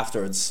say,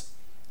 afterwards.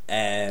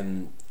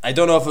 I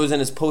don't know if it was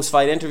in his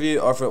post-fight interview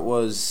or if it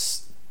was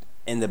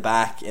in the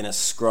back in a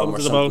scrum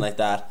or something like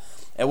that.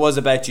 It was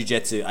about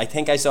jiu-jitsu. I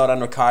think I saw it on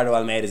Ricardo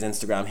Almeida's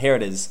Instagram. Here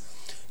it is.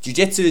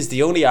 Jiu-jitsu is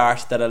the only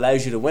art that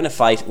allows you to win a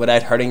fight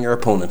without hurting your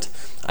opponent.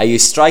 I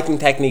use striking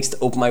techniques to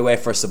open my way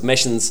for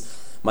submissions.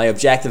 My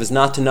objective is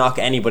not to knock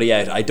anybody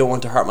out. I don't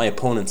want to hurt my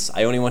opponents.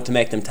 I only want to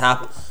make them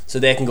tap so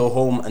they can go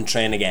home and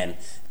train again.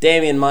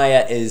 Damian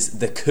Maia is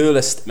the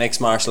coolest mixed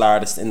martial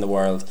artist in the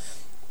world.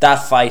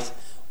 That fight,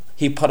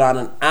 he put on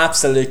an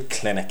absolute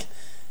clinic.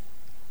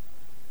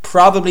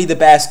 Probably the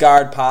best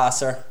guard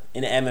passer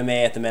in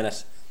MMA at the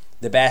minute.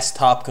 The best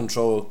top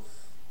control.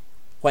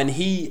 When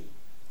he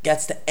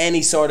gets to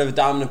any sort of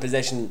dominant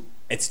position,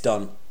 it's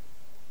done.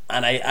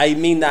 And I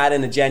mean that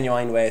in a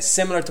genuine way.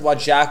 Similar to what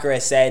Jacare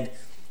said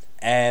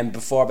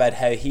before about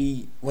how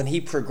when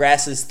he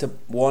progresses to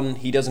 1,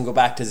 he doesn't go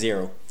back to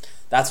 0.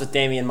 That's what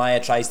Damian Maia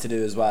tries to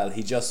do as well.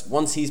 He just,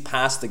 once he's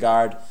past the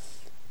guard,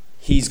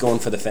 he's going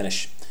for the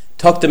finish.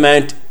 Tucked him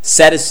out,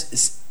 set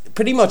his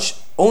pretty much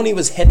only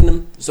was hitting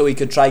him so he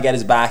could try get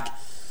his back.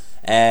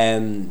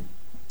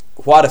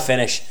 What a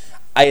finish.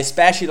 I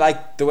especially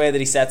like the way that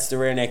he sets the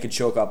rear naked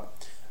choke up.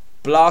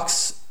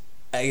 Blocks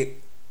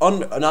underhook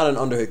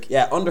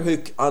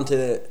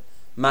onto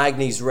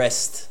Magny's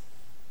wrist,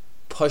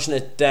 pushing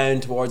it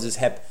down towards his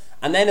hip,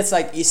 and then it's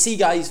like you see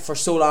guys for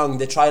so long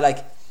they try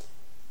like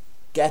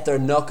get their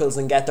knuckles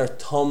and get their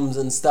thumbs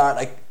and start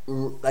like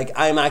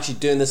I'm actually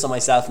doing this on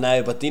myself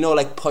now, but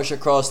like push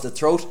across the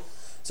throat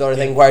sort of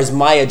thing, whereas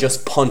Maia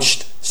just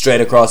punched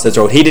straight across the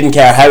throat. He didn't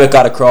care how it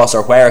got across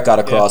or where it got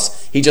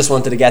across. He just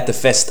wanted to get the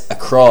fist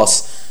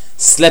across,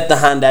 slipped the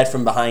hand out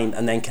from behind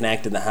and then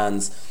connected the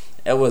hands.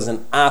 It was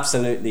an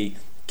absolutely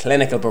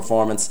clinical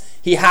performance.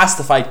 He has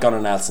to fight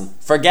Gunnar Nelson.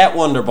 Forget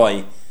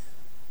Wonderboy.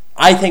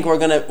 I think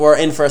we're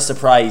in for a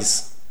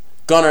surprise.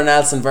 Gunnar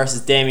Nelson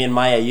versus Damian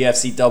Maia,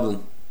 UFC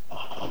Dublin.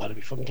 Oh, that'd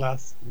be fucking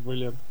class.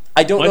 Brilliant.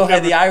 I don't know how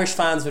the Irish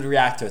fans would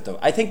react to it though.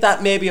 I think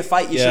that may be a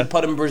fight you should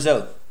put in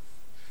Brazil.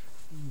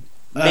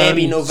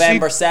 Maybe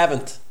November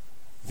 7th.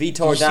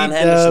 Vitor Dan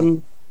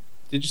Henderson.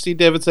 Did you see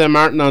David St.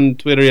 Martin on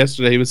Twitter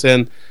yesterday? He was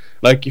saying,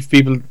 like, if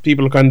people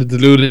are kind of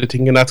deluded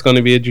thinking that's going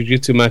to be a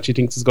jiu-jitsu match, he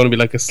thinks it's going to be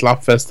like a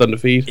slap fest on the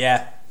feet.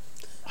 Yeah.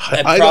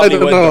 I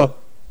don't know.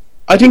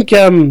 I think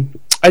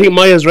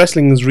Maia's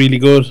wrestling is really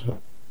good.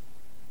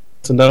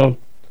 And down.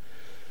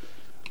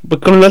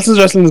 But Gunnar Nelson's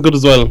wrestling is good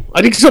as well.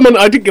 I think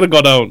it'll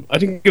go down. I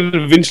think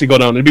it'll eventually go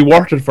down. It'd be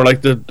worth it for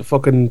like the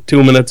fucking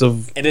 2 minutes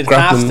of it'd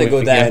have to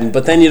go down,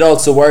 but then you'd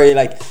also worry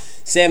like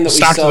same that we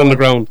saw on the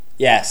ground.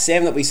 Yeah,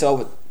 same that we saw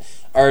with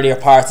earlier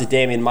parts of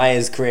Damian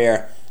Maia's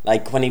career,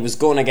 like when he was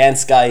going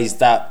against guys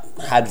that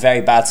had very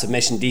bad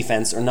submission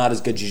defense or not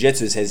as good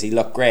jiu-jitsu as his, he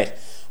looked great.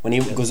 When he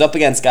goes up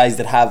against guys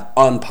that have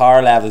on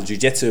par level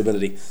jiu-jitsu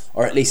ability,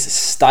 or at least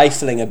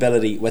stifling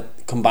ability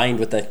combined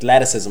with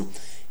athleticism,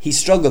 he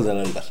struggled a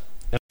little bit.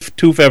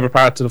 2 favourite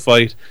parts of the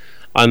fight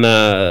on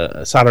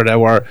Saturday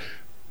were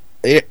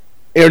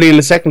early in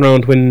the second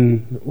round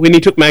when he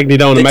took Magny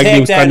down and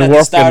Magny was kind of working.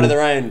 The start of the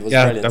round was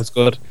brilliant. That was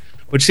good.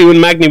 But see, when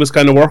Magny was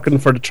kind of working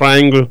for the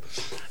triangle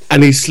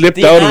and he slipped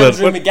The out of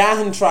Andrew it.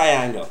 McGahan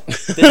triangle.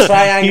 The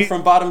triangle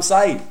from bottom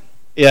side.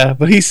 Yeah,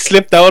 but he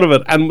slipped out of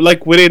it, and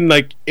like within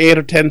like 8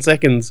 or 10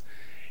 seconds,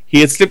 he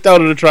had slipped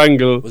out of the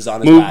triangle, Was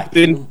on his back.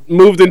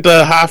 moved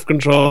into half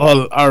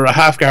control or a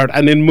half guard,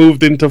 and then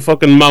moved into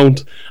fucking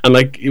mount, and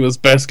like he was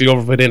basically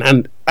over within.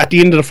 And at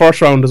the end of the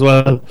first round as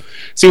well,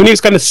 see when he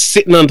was kind of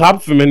sitting on top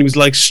of him and he was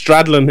like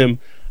straddling him,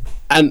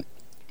 and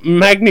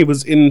Magny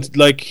was in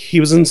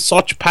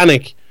such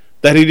panic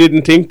that he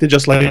didn't think to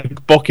just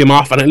like buck him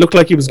off, and it looked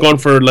like he was going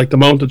for like the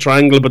mounted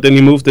triangle, but then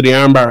he moved to the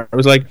armbar.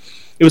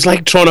 It was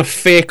like throwing a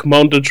fake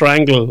mounted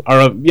triangle,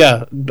 and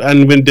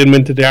then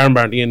went to the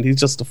armbar at the end. He's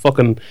just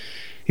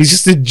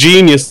a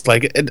genius,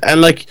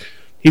 and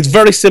he's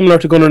very similar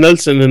to Gunnar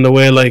Nelson in the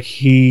way like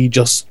he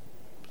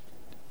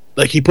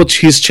puts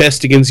his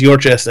chest against your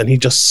chest, and he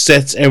just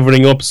sets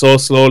everything up so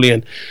slowly,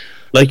 and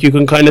like you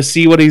can kind of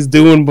see what he's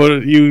doing,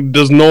 but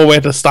there's no way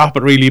to stop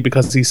it really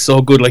because he's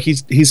so good. Like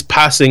he's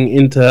passing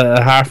into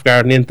a half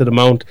guard and into the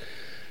mount,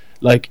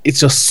 like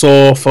it's just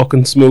so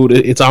fucking smooth.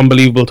 It's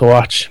unbelievable to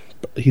watch.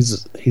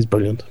 He's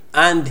brilliant.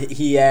 And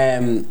he,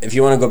 if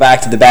you want to go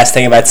back to the best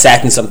thing about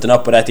setting something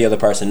up without the other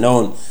person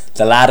knowing,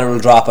 the lateral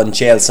drop on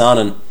Chael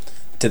Sonnen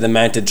to the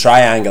mounted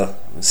triangle,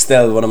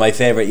 still one of my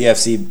favourite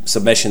UFC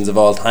submissions of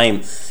all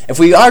time. If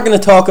we are going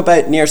to talk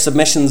about near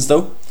submissions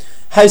though,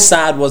 how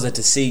sad was it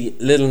to see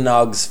Little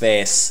Nog's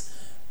face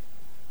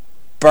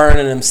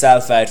burning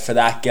himself out for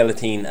that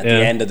guillotine at the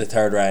end of the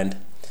third round?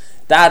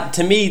 That,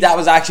 to me, that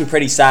was actually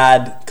pretty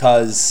sad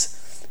because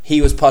he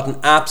was putting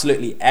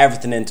absolutely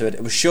everything into it.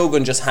 It was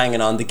Shogun just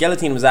hanging on. The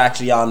guillotine was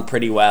actually on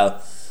pretty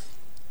well.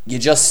 You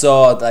just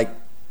saw, like,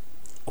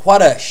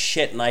 what a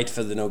shit night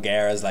for the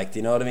Nogueiras. Like, do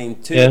you know what I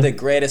mean? Two of the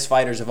greatest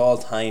fighters of all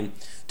time.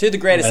 Two of the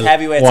greatest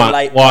heavyweights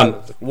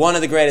one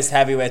of the greatest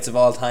heavyweights of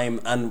all time,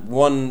 and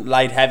one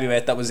light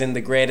heavyweight that was in the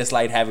greatest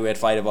light heavyweight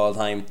fight of all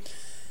time.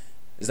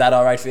 Is that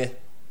alright for you?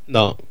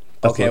 No.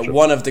 Okay,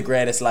 one of the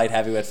greatest light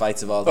heavyweight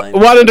fights of all time.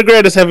 One of the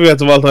greatest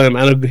heavyweights of all time,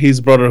 and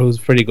his brother who's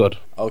pretty good.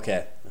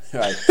 Okay.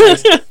 Right,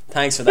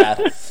 thanks for that.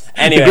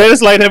 Anyway, the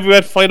greatest light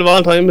heavyweight fight of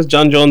all time is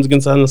John Jones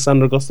against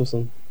Alexander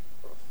Gustafsson.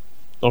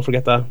 Don't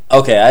forget that.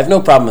 Okay, I have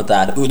no problem with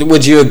that.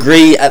 Would you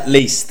agree at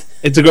least?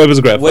 It was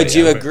a great fight. Would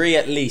you agree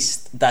at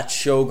least that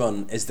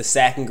Shogun is the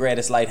second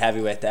greatest light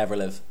heavyweight to ever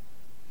live?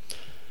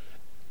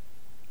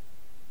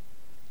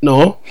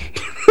 No.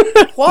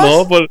 What?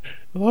 No, but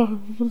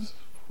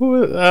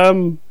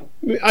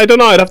I don't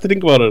know. I'd have to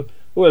think about it.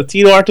 Well,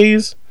 Tito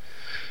Ortiz?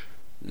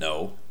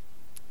 No.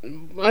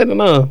 I don't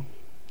know.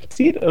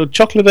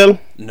 Chuck Liddell?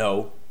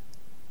 No.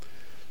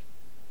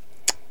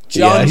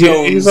 John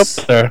Jones. He's up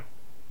there.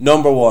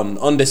 Number one,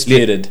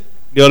 undisputed.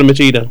 Lyoto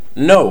Machida?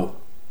 No.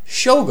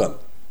 Shogun.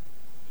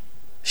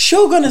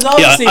 Shogun is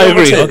obviously I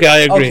agree. Two. Okay, I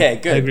agree. Okay,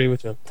 good. I agree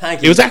with you.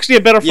 Thank you. It was actually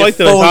a better fight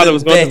than I thought it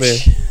was going to be.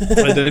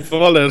 I did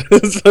fall it.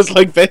 It was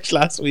like bitch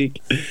last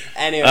week.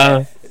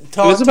 Anyway, it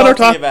was a better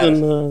fight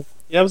than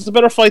it was a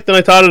better fight than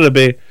I thought it'd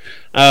be.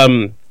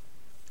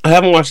 I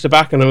haven't watched it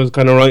back, and I was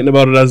kind of writing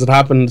about it as it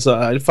happened. So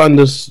I found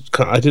this.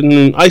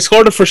 I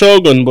scored it for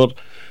Shogun, but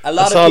a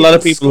lot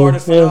of people scored it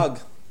for Nog.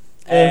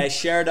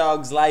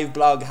 Sherdog's live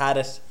blog had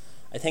it.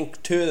 I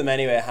think two of them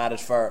anyway had it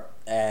for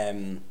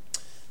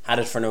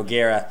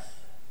Nogueira.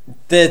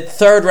 The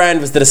third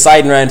round was the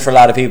deciding round for a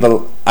lot of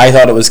people. I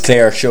thought it was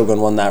clear Shogun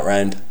won that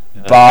round.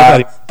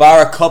 Bar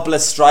a couple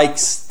of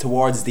strikes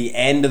towards the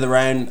end of the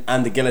round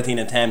and the guillotine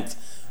attempt,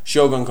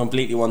 Shogun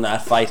completely won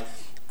that fight.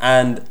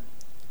 And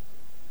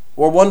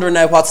we're wondering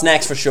now what's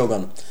next for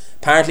Shogun.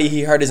 Apparently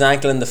he hurt his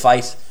ankle in the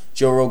fight.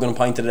 Joe Rogan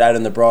pointed it out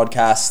in the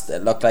broadcast.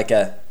 It looked like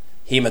a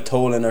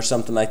hematolin or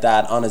something like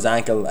that on his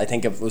ankle. I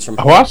think it was from...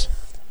 What?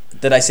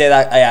 Did I say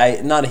that?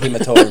 I not a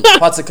hematolin.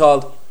 What's it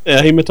called?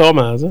 Yeah,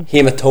 hematoma, is it?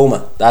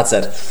 Hematoma, that's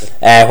it.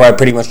 Where it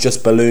pretty much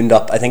just ballooned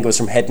up. I think it was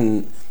from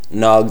hitting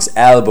Nog's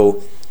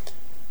elbow.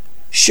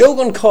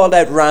 Shogun called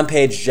out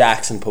Rampage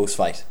Jackson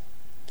post-fight.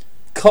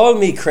 Call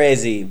me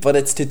crazy, but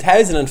it's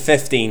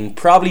 2015,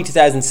 probably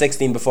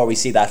 2016 before we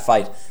see that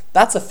fight.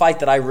 That's a fight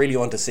that I really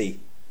want to see.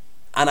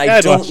 And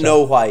I don't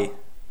know why.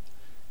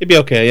 It'd be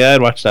okay, yeah,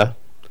 I'd watch that.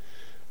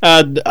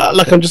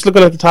 Look, I'm just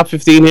looking at the top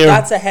 15 here.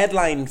 That's a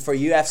headline for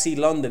UFC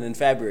London in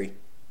February.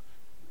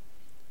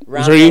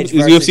 Is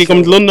UFC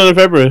coming to London in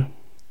February?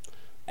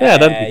 Yeah,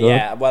 that'd be good.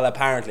 Yeah, well,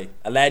 apparently.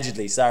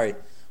 Allegedly, sorry.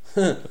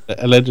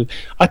 Alleged.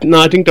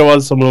 I think there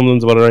was some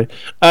rumblings about it,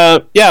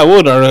 right? Yeah, I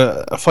would,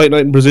 or a fight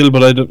night in Brazil,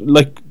 but I don't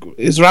like.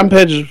 Is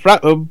Rampage?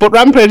 But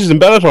Rampage is in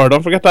Bellator.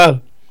 Don't forget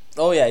that.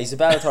 Oh yeah, he's a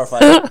Bellator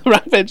fighter.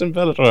 Rampage in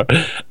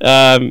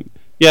Bellator.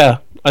 Yeah,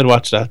 I'd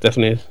watch that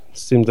definitely.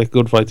 Seems like a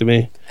good fight to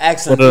me.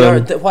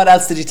 Excellent. What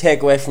else did you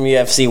take away from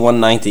UFC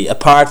 190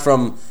 apart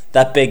from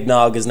that Big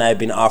Nog has now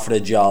been offered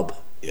a job?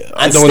 Yeah,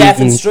 and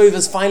Stefan Struve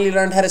has finally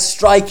learned how to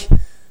strike.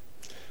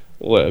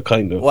 Well,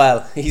 kind of.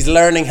 Well, he's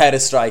learning how to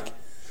strike.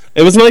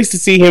 It was nice to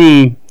see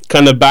him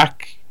kind of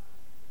back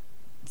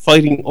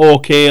fighting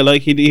okay.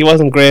 Like he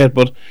wasn't great,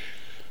 but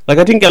like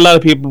I think a lot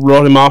of people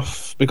wrote him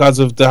off because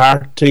of the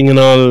heart thing and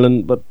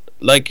all. But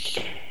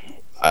like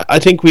I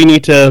think we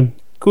need to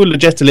cool the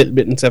jets a little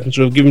bit in seventh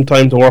round, give him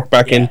time to work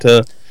back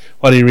into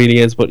what he really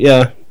is. But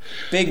yeah,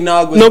 Big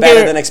Nog was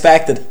better than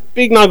expected.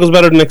 Big Nog was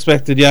better than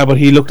expected, yeah, but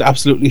he looked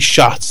absolutely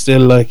shot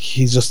still. Like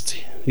he's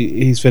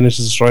finished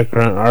as a striker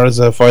or as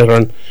a fighter,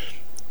 and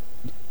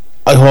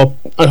I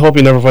hope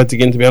he never fights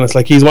again, to be honest.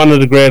 Like, he's one of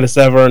the greatest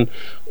ever.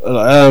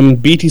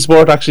 And BT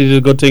Sport actually did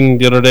a good thing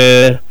the other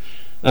day.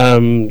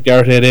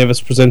 Gareth A. Davis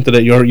presented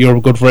it,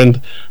 your good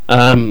friend,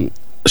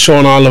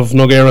 showing all of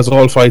Nogueira's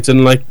all fights,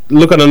 and like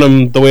looking at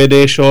him the way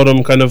they showed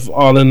him kind of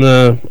all in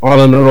a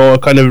row,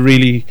 kind of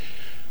really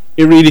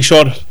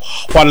showed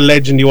what a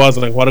legend he was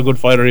and like what a good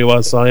fighter he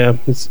was. So yeah,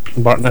 it's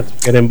important not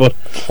to get him. But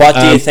what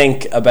do you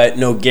think about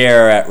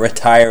Nogueira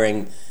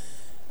retiring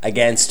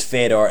against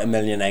Fedor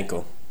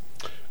Emelianenko?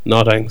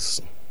 No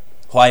thanks.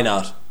 Why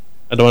not?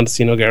 I don't want to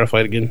see Nogueira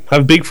fight again.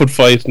 Have Bigfoot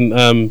fight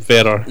and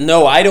Fedor.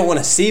 No, I don't want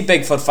to see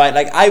Bigfoot fight.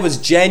 Like, I was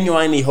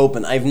genuinely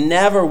hoping. I've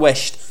never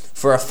wished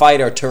for a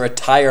fighter to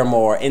retire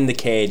more in the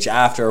cage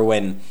after a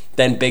win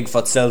than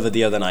Bigfoot Silva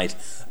the other night.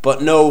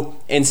 But no,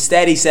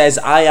 instead he says,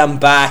 I am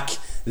back,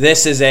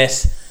 this is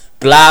it,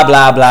 blah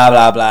blah blah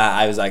blah blah.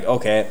 I was like,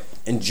 okay,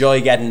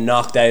 enjoy getting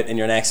knocked out in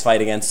your next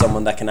fight against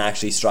someone that can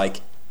actually strike.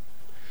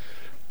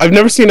 I've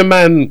never seen a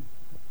man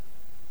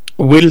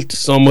wilt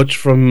so much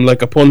from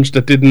like a punch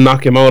that didn't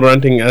knock him out or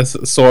anything as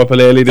Soa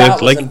Paleli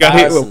did. Like, he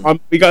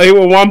got hit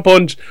with one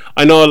punch.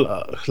 I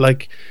know,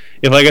 like,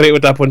 if I get hit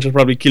with that punch, it'll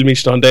probably kill me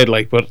stone dead.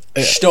 Like, but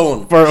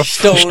stone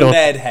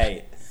dead.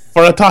 Hey,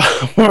 for a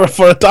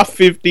top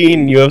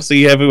 15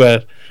 UFC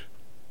heavyweight,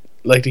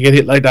 like, to get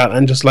hit like that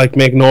and just like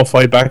make no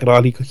fight back at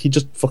all, he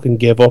just fucking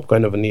gave up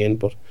kind of in the end.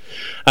 But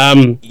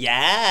other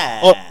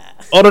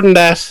than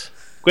that,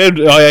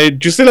 do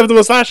you still have the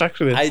moustache?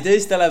 Actually, I do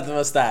still have the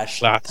moustache.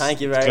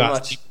 Thank you very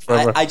much.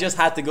 I just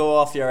had to go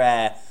off your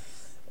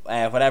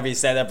whatever you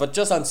said there, but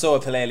just on Soa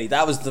Paleli,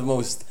 that was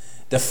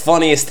the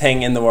funniest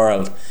thing in the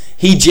world.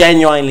 He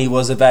genuinely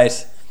was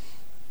about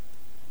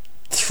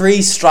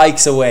 3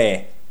 strikes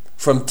away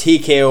from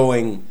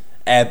TKOing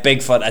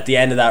Bigfoot at the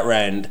end of that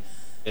round.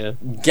 Yeah.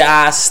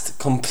 Gassed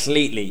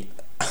completely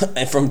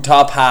from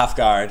top half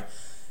guard,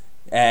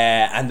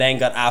 and then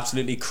got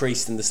absolutely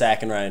creased in the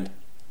second round.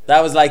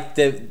 That was like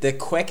the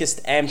quickest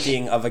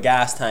emptying of a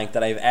gas tank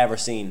that I've ever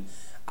seen.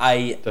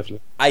 I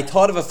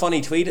thought of a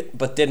funny tweet,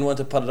 but didn't want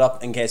to put it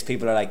up in case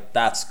people are like,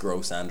 that's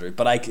gross, Andrew.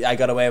 But I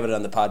got away with it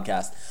on the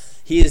podcast.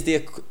 He is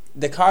the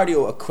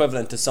cardio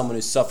equivalent to someone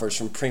who suffers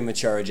from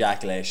premature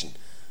ejaculation.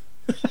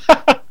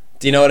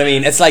 Do you know what I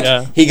mean? It's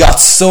like he got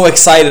so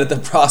excited at the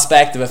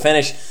prospect of a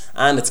finish,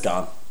 and it's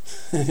gone.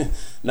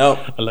 No,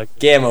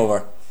 game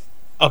over.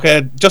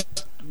 Okay,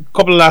 just a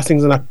couple of last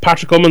things on that.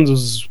 Patrick Cummins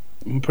was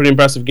pretty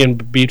impressive again,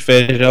 beat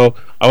Fedor.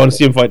 I want to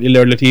see him fight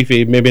Ilir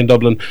Latifi maybe in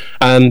Dublin.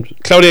 And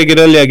Claudia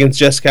Gadelha against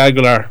Jessica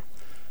Aguilar.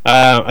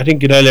 I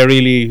think Gadelha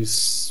really,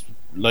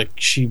 like,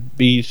 she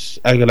beat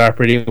Aguilar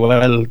pretty well.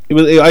 I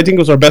think it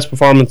was her best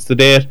performance to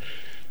date.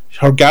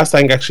 Her gas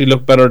tank actually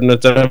looked better than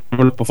it's ever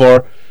looked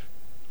before,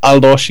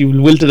 although she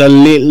wilted a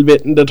little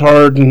bit in the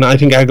third, and I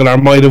think Aguilar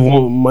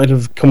might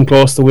have come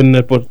close to winning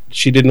it, but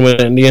she didn't win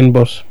it in the end.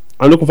 But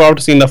I'm looking forward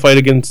to seeing that fight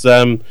against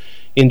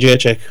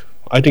Jędrzejczyk.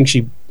 I think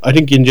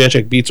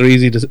Jędrzejczyk beats her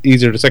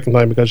easier the second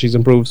time because she's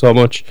improved so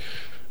much.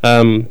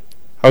 How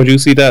would you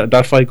see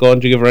that fight going?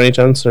 Do you give her any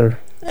chance, or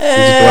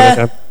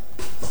I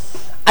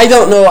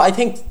don't know. I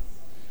think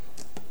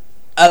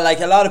like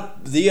a lot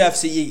of the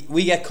UFC,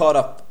 we get caught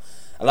up.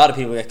 A lot of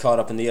people get caught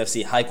up in the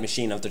UFC hype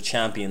machine of their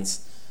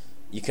champions.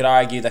 You could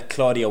argue that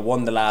Claudia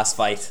won the last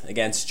fight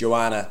against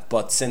Joanna,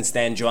 but since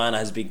then Joanna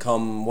has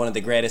become one of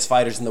the greatest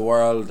fighters in the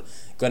world,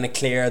 going to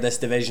clear this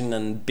division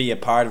and be a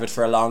part of it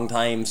for a long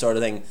time, sort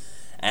of thing.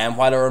 And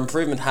while her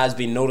improvement has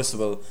been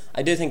noticeable,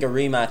 I do think a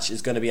rematch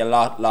is going to be a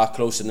lot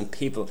closer than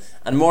people,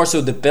 and more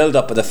so the build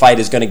up of the fight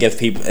is going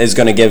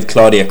to give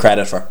Claudia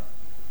credit for.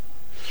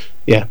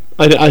 Yeah,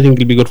 I think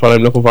it'll be good fun.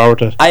 I'm looking forward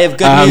to it. I have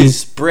good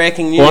news.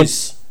 Breaking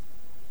news.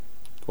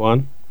 Go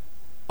on.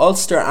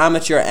 Ulster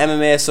Amateur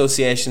MMA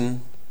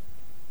Association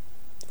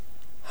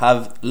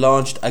have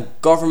launched a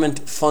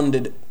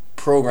government-funded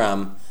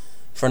programme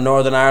for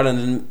Northern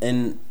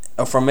Ireland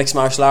for mixed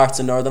martial arts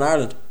in Northern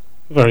Ireland.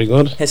 Very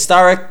good.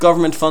 Historic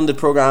government-funded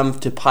programme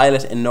to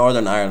pilot in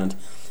Northern Ireland.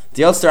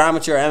 The Ulster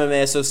Amateur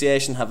MMA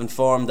Association have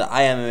informed the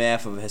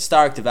IMMAF of a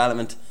historic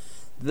development.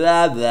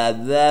 Blah blah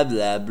blah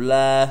blah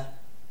blah.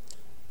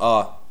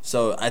 Oh,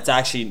 so it's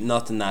actually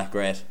nothing that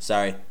great.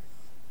 Sorry.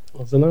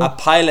 A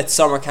pilot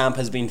summer camp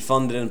has been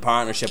funded in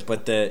partnership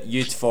with the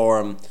Youth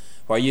Forum,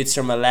 where youths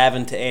from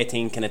 11 to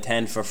 18 can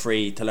attend for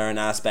free to learn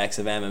aspects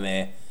of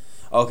MMA.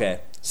 Okay,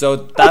 so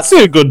that's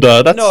a good.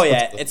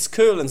 It's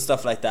cool and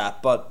stuff like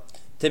that. But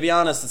to be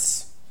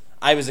honest,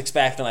 I was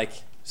expecting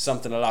like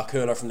something a lot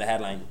cooler from the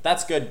headline.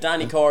 That's good.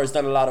 Danny Core has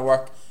done a lot of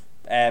work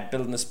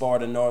building the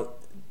sport in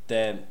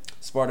the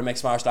sport of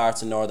mixed martial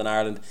arts in Northern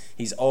Ireland.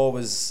 He's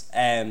always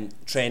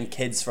trained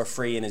kids for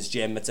free in his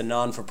gym. It's a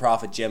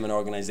non-for-profit gym and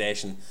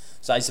organisation,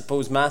 so I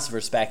suppose massive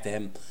respect to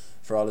him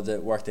for all of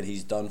the work that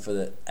he's done for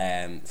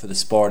the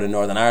sport in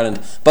Northern Ireland.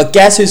 But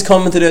guess who's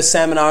coming to this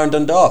seminar in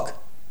Dundalk?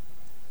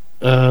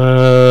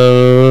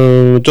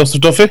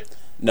 Joseph Duffy?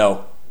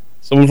 No.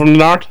 Someone from the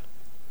north?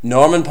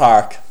 Norman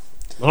Park.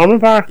 Norman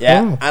Park?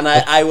 Yeah, Oh. and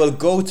I will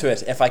go to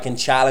it if I can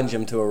challenge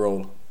him to a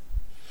roll.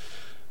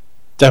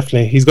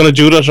 Definitely. He's going to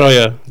judo show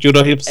you.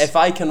 Judo hips. If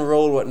I can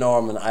roll with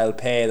Norman, I'll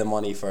pay the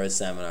money for his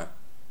seminar.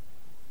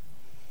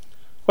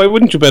 Why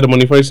wouldn't you pay the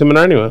money for his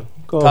seminar anyway?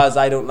 Go on. Because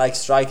I don't like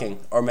striking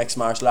or mixed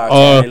martial arts. Oh,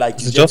 I only like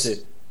is it jiu-jitsu.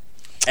 just-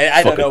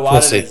 I don't know Fucking what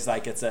pussy. it is.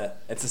 Like it's a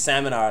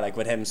seminar like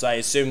with him, so I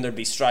assume there'd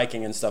be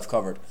striking and stuff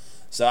covered.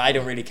 So I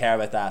don't really care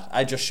about that.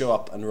 I just show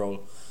up and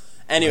roll.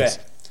 Anyway, Nice.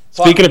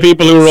 Speaking of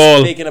people who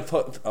roll, Speaking of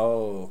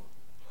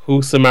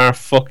Husamar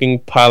fucking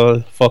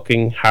Pal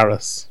fucking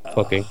Harris.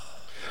 Fucking.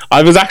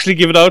 I was actually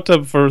giving out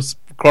to for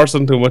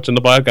cursing too much in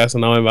the podcast,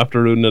 and now I'm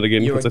after ruining it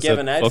again. you were 'cause I said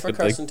given out for fucking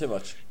thing. cursing too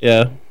much.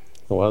 Yeah, it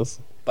was.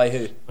 By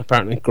who?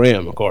 Apparently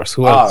Graham, of course.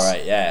 Who Oh, else?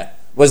 right, yeah.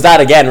 Was that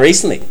again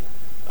recently?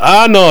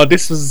 No,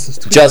 this was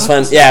Just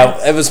when,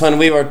 yeah, it was when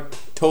we were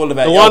told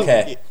about the it. one.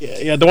 Okay.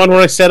 Yeah, the one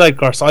where I said I'd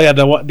curse. Oh yeah,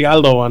 the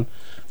Aldo one.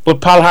 But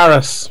Pal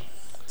Harris.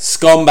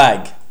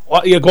 Scumbag.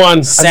 What? Yeah, go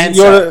on.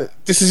 Censor.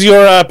 This is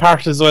your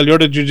part as well. You're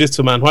the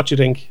jiu-jitsu man. What do you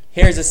think?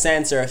 Here's a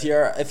censor. If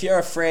you're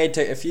afraid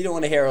to, if you don't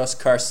want to hear us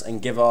curse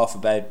and give off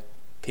about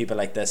people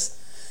like this,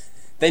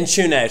 then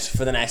tune out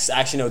for the next.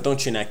 Actually, no, don't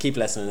tune out. Keep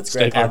listening. It's a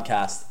great Stay tuned.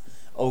 podcast.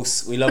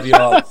 We love you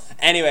all.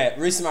 Anyway,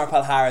 Husamar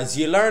Palhares,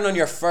 you learn on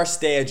your first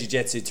day of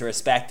jiu-jitsu to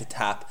respect the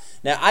tap.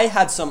 Now, I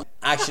had some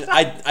action.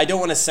 I don't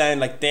want to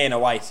sound like Dana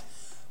White,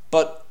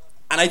 but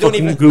and I don't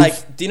Fucking even goof.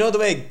 like. Do you know the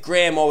way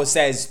Graham always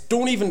says?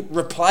 Don't even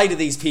reply to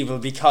these people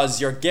because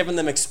you're giving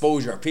them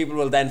exposure. People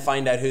will then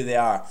find out who they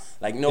are.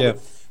 Like no. Yeah.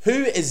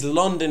 Who is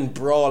London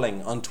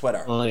Brawling on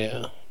Twitter? Oh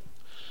yeah.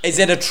 Is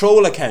it a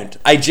troll account?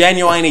 I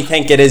genuinely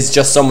think it is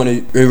just someone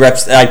who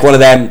reps like one of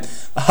them.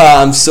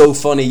 I'm so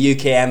funny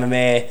UK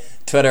MMA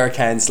Twitter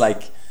accounts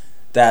like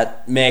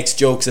that makes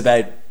jokes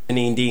about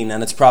Ian Dean,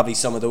 and it's probably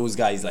some of those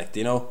guys. Like, do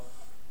you know?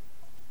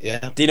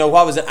 Yeah. Do you know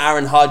what was it?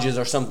 Aaron Hodges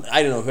or something?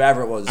 I don't know.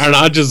 Whoever it was. Aaron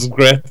Hodges is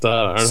great.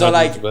 Aaron So Hodges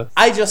like is great.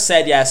 I just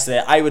said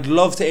yesterday, I would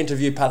love to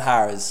interview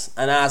Palhares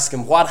and ask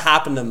him what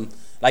happened to him.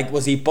 Like,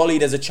 was he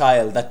bullied as a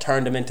child that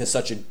turned him into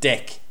such a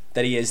dick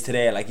that he is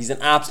today? Like, he's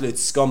an absolute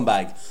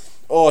scumbag.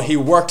 Oh, he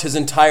worked his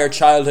entire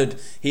childhood.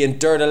 He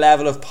endured a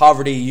level of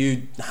poverty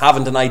you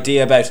haven't an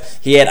idea about.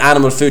 He ate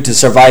animal food to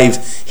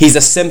survive. He's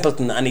a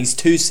simpleton, and it's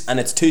too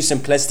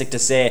simplistic to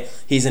say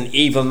he's an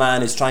evil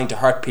man who's trying to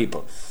hurt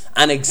people.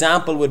 An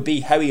example would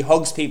be how he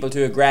hugs people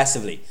too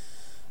aggressively.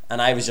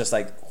 And I was just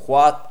like,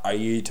 what are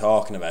you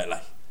talking about?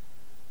 Like,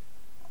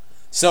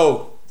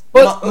 so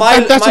Well,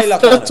 that's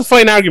a a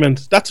fine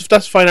argument. That's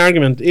a fine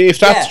argument. If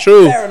that's Yeah,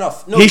 true, fair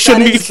enough. No, he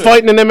shouldn't that be is true.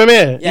 fighting in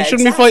MMA. Yeah, he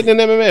shouldn't exactly. be fighting in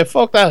MMA.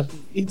 Fuck that.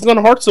 He's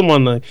gonna hurt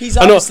someone. Like. He's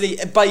I know- obviously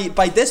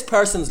by this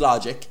person's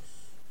logic,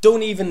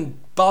 don't even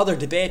bother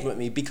debating with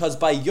me because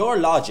by your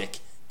logic,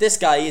 this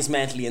guy is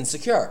mentally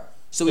insecure.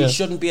 So he Yeah.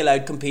 shouldn't be allowed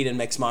to compete in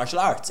mixed martial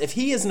arts. If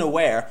he isn't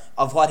aware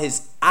of what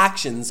his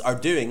actions are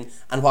doing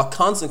and what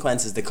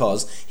consequences they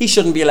cause, he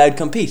shouldn't be allowed to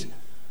compete.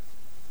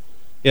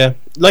 Yeah,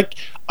 like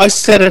I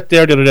said it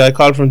there the other day. I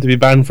called for him to be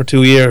banned for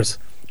 2 years.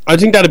 I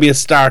think that'd be a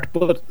start.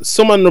 But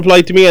someone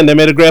replied to me and they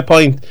made a great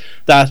point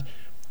that,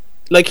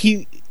 like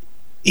he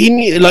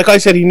like I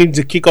said, he needs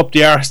to kick up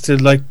the arse to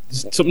like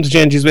something to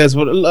change his ways.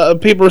 But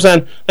people were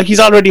saying like he's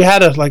already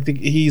had it. Like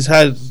he's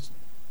had,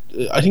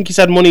 I think he's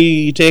had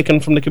money taken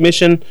from the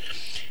commission.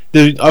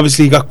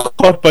 Obviously, he got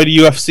cut by the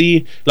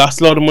UFC, lost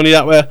a lot of money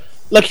that way.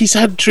 Like he's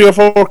had 3 or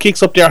 4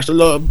 kicks up the arse. A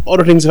lot of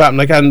other things have happened.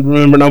 I can't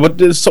remember now, but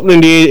there's something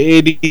in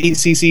the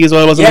ADCC as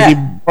well. Wasn't Yeah. it?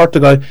 He hurt the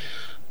guy.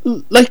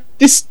 Like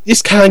this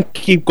can't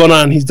keep going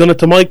on. He's done it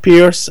to Mike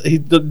Pierce. He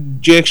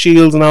did Jake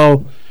Shields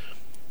now.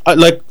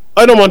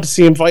 I don't want to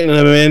see him fighting in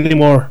MMA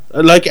anymore.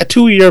 Like a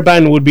 2-year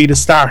ban would be the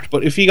start,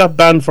 but if he got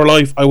banned for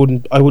life, I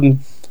wouldn't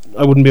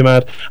be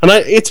mad. And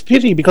it's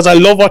pity because I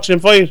love watching him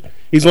fight.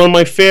 He's one of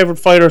my favorite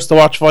fighters to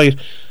watch fight.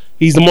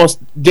 He's the most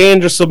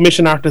dangerous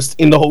submission artist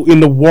in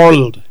the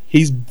world.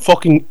 He's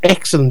fucking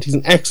excellent. He's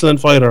an excellent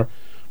fighter.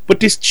 But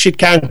this shit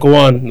can't go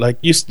on. Like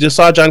you just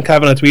saw John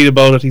Kavanagh tweet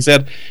about it. He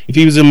said if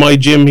he was in my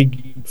gym,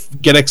 he'd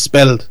get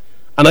expelled,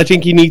 and I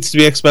think he needs to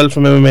be expelled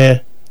from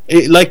MMA.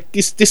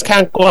 This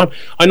can't go on.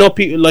 I know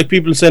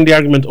people send the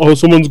argument, oh,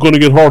 someone's going to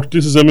get hurt.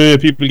 This is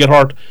MMA. People get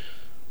hurt.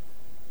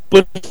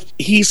 But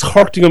he's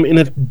hurting them in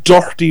a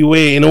dirty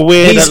way, in a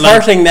way He's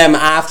that hurting them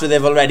after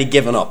they've already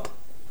given up.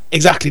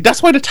 exactly.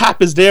 That's why the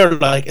tap is there.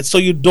 Like it's so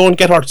you don't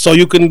get hurt, so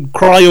you can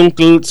cry,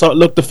 uncle. So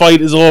look, the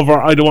fight is over.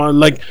 I don't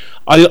want.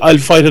 I'll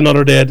fight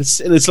another day.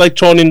 It's like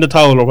throwing in the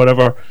towel or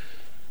whatever.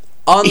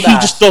 On He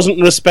that, just doesn't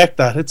respect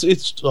that.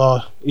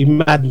 He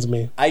maddens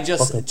me. I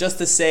just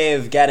to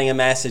save getting a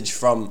message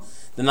from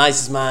the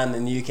nicest man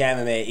in UK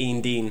MMA,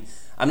 Ian Dean.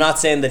 I'm not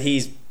saying that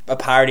he's a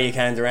parody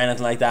account or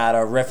anything like that,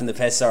 or riffing the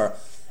piss, or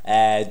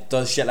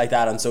does shit like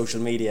that on social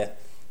media.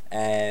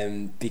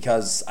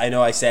 Because I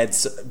know I said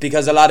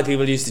because a lot of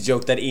people used to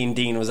joke that Ian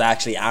Dean was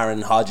actually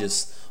Aaron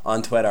Hodges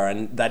on Twitter,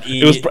 and that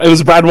It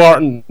was Brad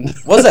Wharton.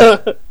 was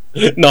it?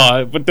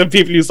 No, but the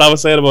people used to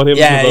always say it about him.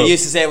 Yeah, he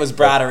used to say it was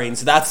Brad Areen,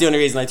 so that's the only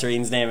reason I threw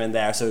Ian's name in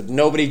there. So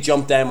nobody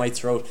jumped down my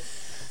throat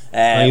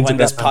when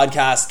this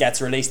podcast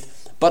gets released.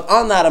 But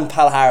on that, and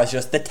Pal Harris,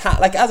 just the tap.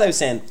 Like as I was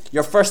saying,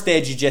 your first day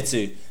of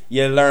jiu-jitsu,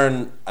 you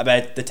learn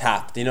about the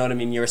tap. Do you know what I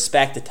mean? You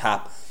respect the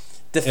tap.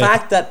 The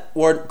fact that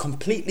we're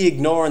completely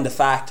ignoring the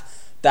fact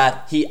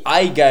that he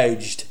eye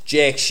gouged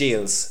Jake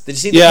Shields. Did you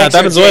see the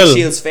picture of Jake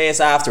Shields' face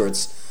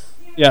afterwards?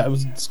 Yeah, it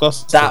was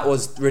disgusting. That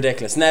was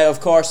ridiculous. Now, of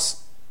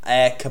course,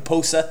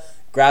 Kaposa,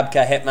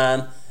 Grabka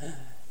Hitman,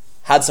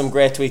 had some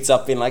great tweets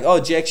up being like, oh,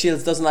 Jake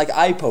Shields doesn't like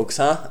eye pokes,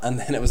 huh? And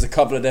then it was a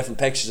couple of different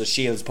pictures of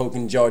Shields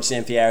poking George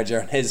St. Pierre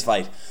during his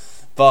fight.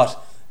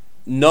 But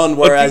none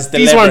were as deliberate.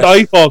 These weren't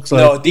eye pokes.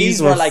 No,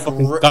 these were like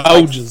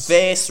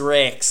face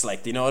rakes.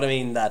 Like, do you know what I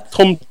mean? That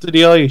thumb to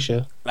the eye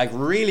shit. Like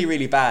really,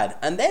 really bad.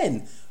 And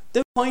then,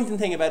 the pointing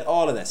thing about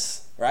all of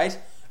this, right?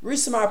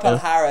 Rousimar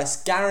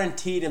Palhares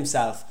guaranteed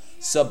himself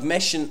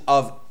submission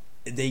of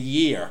the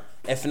year,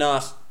 if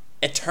not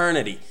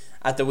eternity,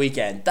 at the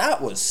weekend.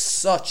 That was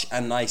such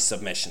a nice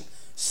submission.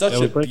 Such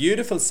a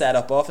beautiful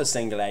setup off a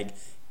single leg.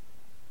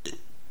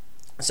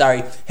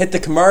 Hit the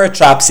Kimura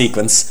trap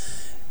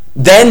sequence,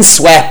 then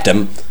swept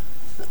him,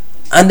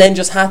 and then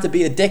just had to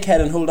be a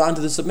dickhead and hold on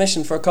to the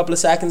submission for a couple of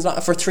seconds,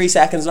 for 3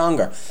 seconds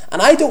longer.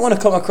 And I don't want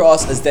to come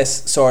across as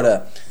this sort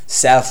of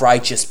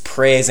self-righteous,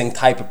 praising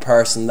type of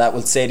person that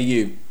will say to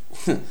you,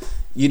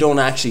 you don't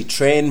actually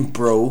train,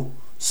 bro,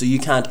 so you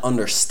can't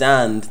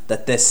understand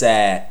that this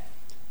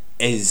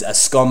is a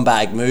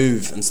scumbag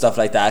move and stuff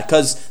like that.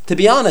 Because, to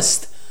be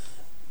honest,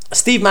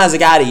 Steve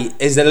Mazzagatti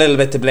is a little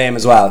bit to blame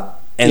as well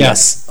in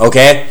this,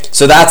 okay?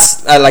 So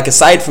that's, like,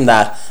 aside from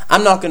that,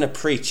 I'm not going to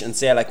preach and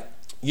say, like,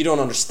 you don't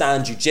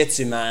understand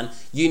jiu-jitsu, man.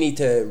 You need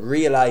to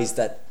realise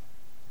that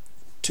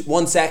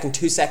 1 second,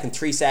 2 second,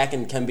 3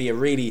 second can be a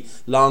really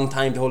long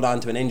time to hold on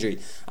to an injury.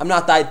 I'm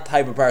not that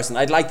type of person.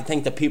 I'd like to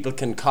think that people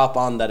can cop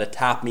on that a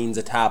tap means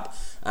a tap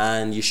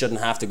and you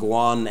shouldn't have to go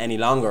on any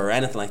longer or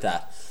anything like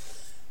that.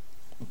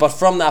 But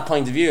from that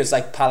point of view, it's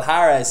like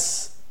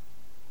Palhares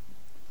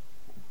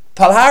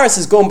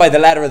is going by the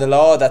letter of the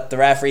law that the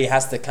referee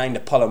has to kind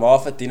of pull him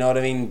off it, do you know what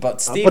I mean?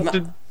 But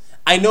Steve...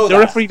 I know the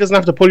referee doesn't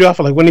have to pull you off.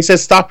 Like when he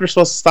says stop, you're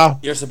supposed to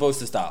stop. You're supposed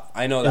to stop.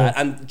 I know that.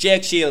 And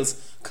Jake Shields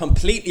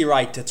completely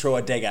right to throw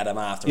a dig at him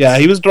afterwards. Yeah,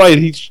 he was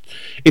right.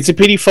 It's a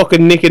pity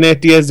fucking Nick and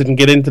Nate Diaz didn't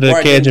get into the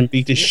cage and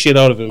beat the shit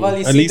out of him. Well,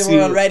 you see, they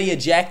were already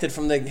ejected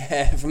from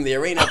the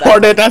arena.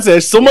 That's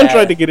it. Someone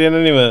tried to get in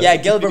anyway. Yeah,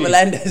 Gilbert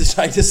Melendez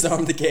tried to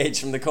storm the cage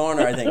from the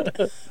corner, I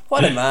think.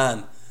 What a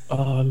man.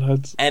 Oh,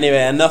 lads.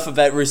 Anyway, enough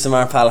about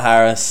Rousimar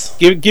Palhares.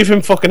 Give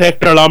him fucking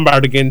Hector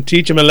Lombard again.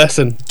 Teach him a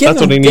lesson. That's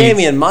what he needs.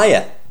 Damian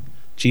Maia.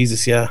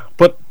 Jesus, yeah.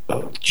 But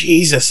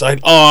Jesus,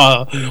 why'd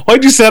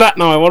you say that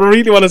now? I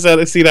really want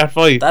to see that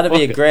fight. That'd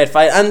be a great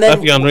fight. And then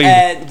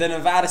the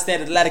Nevada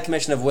State Athletic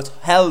Commission have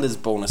withheld his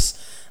bonus,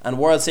 and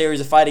World Series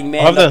of Fighting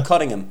may end up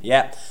cutting him.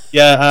 Yeah.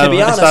 To be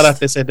honest, I saw that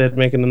they said they'd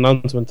make an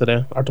announcement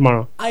today or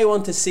tomorrow. I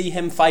want to see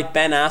him fight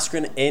Ben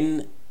Askren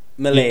in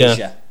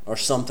Malaysia or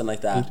something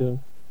like that. Me too.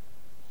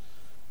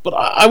 But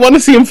I want to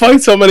see him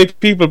fight so many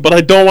people, but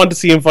I don't want to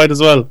see him fight as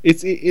well.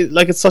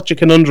 It's such a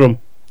conundrum.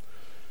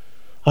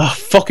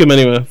 Fuck him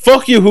anyway.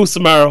 Fuck you,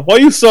 Rousimar. Why are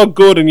you so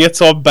good and yet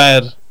so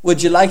bad?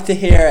 Would you like to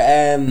hear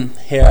an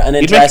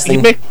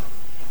interesting...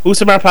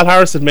 Rousimar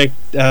Palhares would make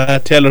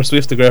Taylor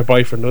Swift a great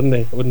boyfriend, wouldn't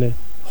he?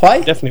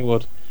 Why? Definitely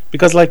would.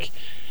 Because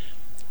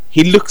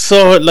he looks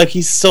so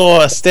he's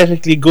so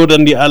aesthetically good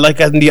on the on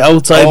the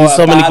outside and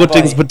so many good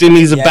things, but then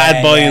he's a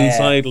bad boy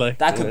inside. Like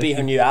that could be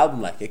her new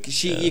album.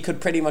 You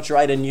could pretty much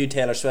write a new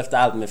Taylor Swift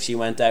album if she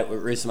went out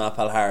with Rousimar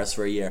Palhares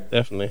for a year.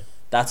 Definitely.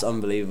 That's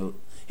unbelievable.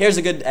 Here's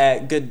a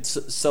good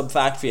sub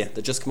fact for you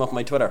that just come up on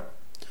my Twitter.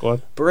 Go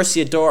on.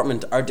 Borussia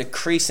Dortmund are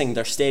decreasing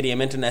their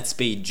stadium internet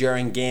speed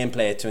during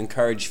gameplay to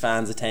encourage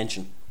fans'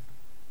 attention.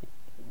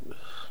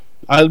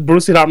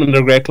 Borussia Dortmund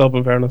are a great club,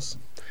 in fairness.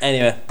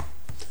 Anyway,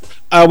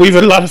 we've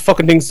a lot of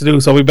fucking things to do,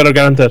 so we better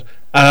get on to it.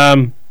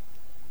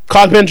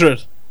 Carl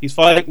Pintred, he's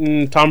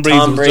fighting Tom Breeze.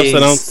 Was just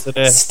announced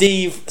today.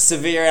 Steve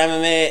Severe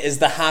MMA is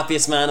the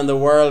happiest man in the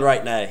world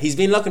right now. He's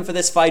been looking for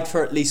this fight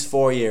for at least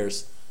 4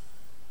 years.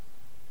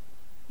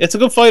 It's a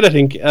good fight, I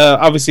think.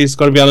 Obviously, it's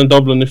going to be on in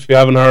Dublin if you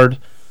haven't heard.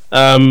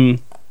 There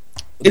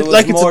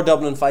was more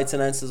Dublin fights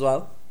announced as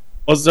well.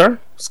 Was there?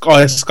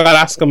 Scott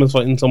Askham is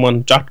fighting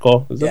someone.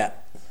 Jatko, is it?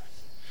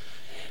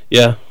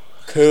 Yeah.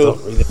 Cool.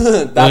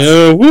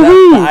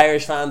 The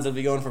Irish fans will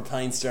be going for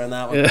pints during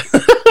that one.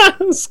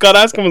 Yeah. Scott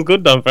Askham is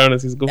good, in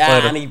fairness. He's a good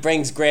fighter. And he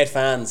brings great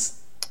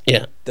fans.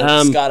 Yeah.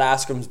 Scott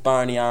Askram's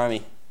Barney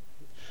Army.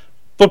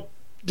 But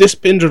this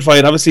Pintred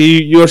fight, obviously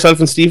you yourself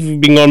and Steve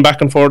have been going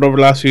back and forth over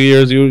the last few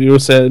years. You were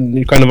saying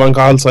you're kind of on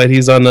Carl's side.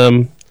 He's on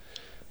are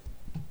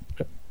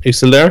you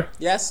still there?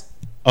 Yes.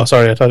 Oh,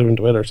 sorry, I thought you were in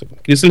the weather. Can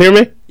you still hear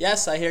me?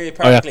 Yes, I hear you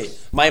perfectly.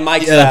 My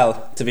mic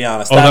fell, to be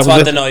honest. That's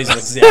what the noise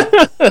was,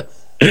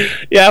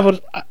 Yeah,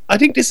 but I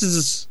think this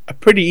is a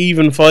pretty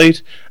even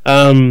fight.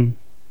 I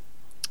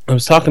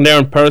was talking there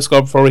on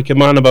Periscope before we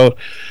came on about,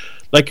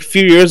 like, a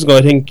few years ago,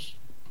 I think,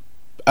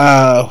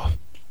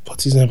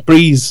 what's his name,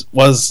 Breeze,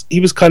 he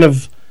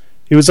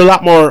was a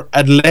lot more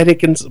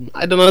athletic, and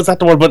I don't know, is that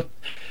the word, but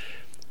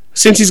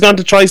since he's gone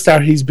to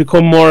TriStar, he's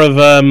become more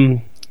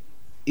of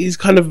he's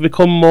kind of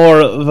become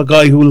more of a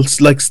guy who will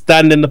like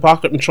stand in the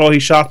pocket and throw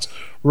his shots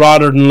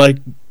rather than like,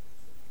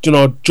 you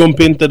know, jump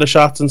into the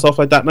shots and stuff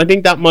like that. And I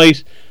think that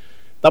might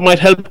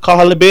help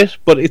Cahill a bit,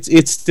 but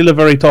it's still a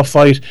very tough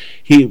fight.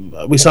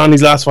 We saw in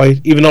his last fight,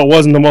 even though it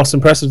wasn't the most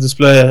impressive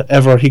display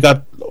ever, he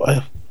got,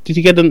 did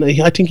he get in,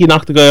 I think he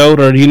knocked the guy out,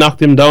 or he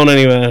knocked him down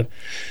anyway.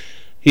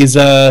 He's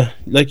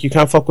like, you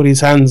can't fuck with his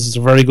hands, it's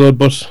very good,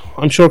 but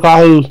I'm sure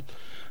Cahill,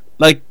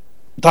 like,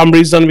 Tom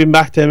Breeze has only been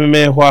back to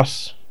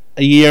MMA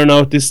a year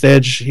now at this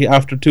stage.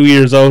 After 2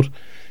 years out,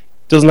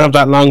 doesn't have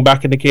that long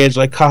back in the cage.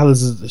 Like, Cahill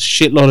has a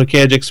shitload of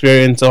cage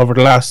experience over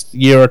the last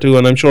year or two,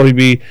 and I'm sure he'd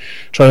be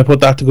trying to put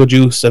that to good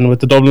use, and with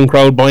the Dublin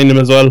crowd behind him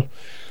as well.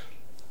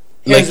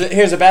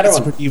 Here's a better one.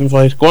 It's a pretty even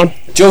fight. Go on.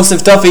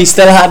 Joseph Duffy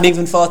still hadn't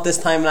even fought this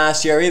time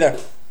last year either.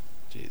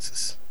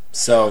 Jesus.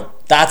 So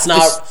that's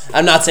not.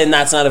 I'm not saying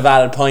that's not a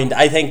valid point.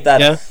 I think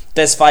that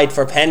this fight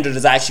for Pendred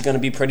is actually going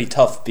to be pretty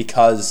tough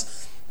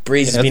because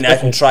Breeze has been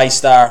out in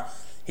TriStar.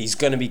 He's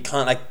going to be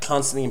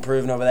constantly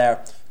improving over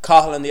there.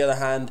 Cahill, on the other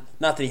hand,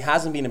 not that he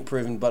hasn't been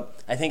improving, but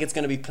I think it's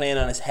going to be playing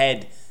on his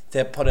head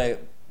to put a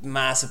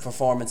massive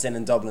performance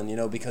in Dublin, you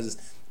know, because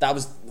that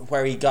was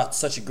where he got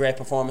such a great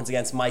performance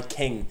against Mike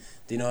King.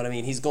 Do you know what I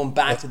mean? He's going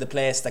back to the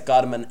place that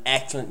got him an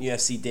excellent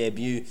UFC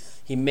debut.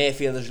 He may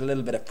feel there's a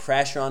little bit of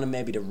pressure on him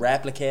maybe to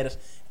replicate it,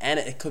 and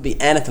it could be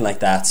anything like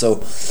that.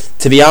 So,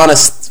 to be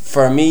honest,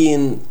 for me,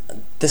 in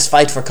this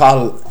fight for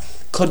Cahill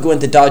could go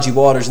into dodgy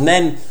waters, and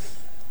then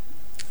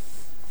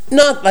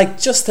not like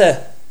just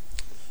to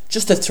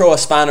throw a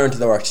spanner into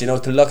the works, you know,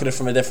 to look at it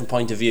from a different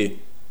point of view.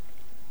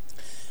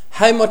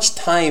 How much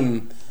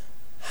time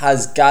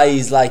has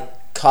guys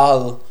like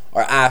Cahill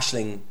or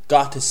Aisling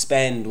got to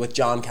spend with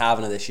John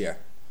Kavanagh this year?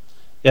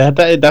 Yeah,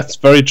 that's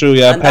very true.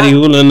 Yeah, and Paddy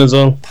Ulan as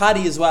well.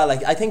 Paddy as well.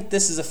 Like, I think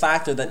this is a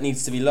factor that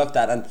needs to be looked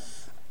at, and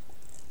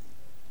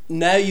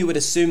now you would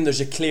assume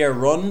there's a clear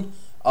run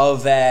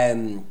of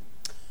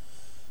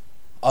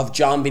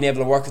John being able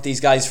to work with these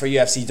guys for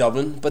UFC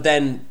Dublin, but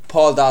then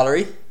Paul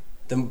Dollery,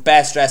 the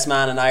best dressed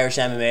man in Irish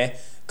MMA,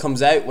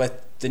 comes out with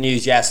the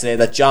news yesterday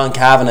that John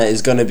Kavanagh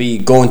is going to be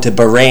going to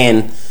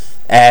Bahrain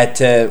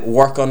to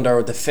work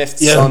under the fifth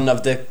son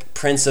of the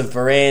Prince of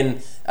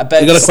Bahrain. You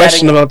got a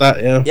question about that,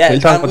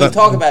 we'll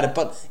talk about it,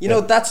 but you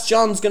know, that's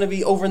John's going to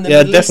be over in the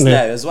Middle East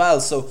now as well,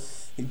 so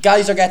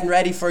guys are getting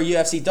ready for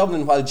UFC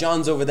Dublin while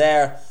John's over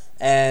there.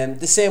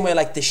 The same way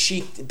like the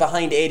Sheik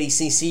behind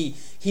ADCC,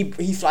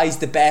 he flies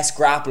the best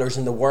grapplers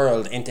in the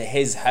world into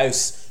his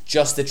house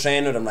just to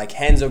train with him, like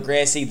Henzo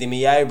Gracie, the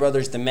Miyai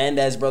brothers, the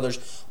Mendez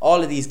brothers.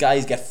 All of these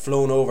guys get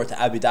flown over to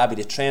Abu Dhabi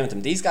to train with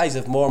him. These guys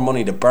have more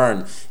money to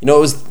burn. You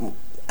know,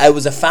 it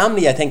was a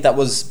family, I think, that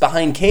was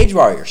behind Cage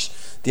Warriors.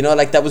 You know,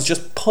 like, that was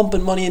just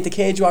pumping money into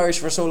Cage Warriors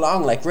for so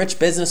long, like rich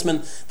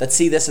businessmen that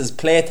see this as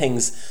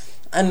playthings.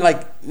 And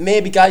like,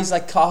 maybe guys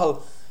like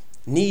Cahill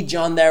need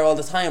John there all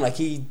the time. Like,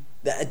 he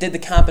did the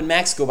camp in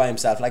Mexico by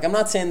himself. Like, I'm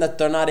not saying that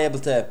they're not able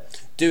to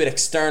do it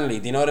externally,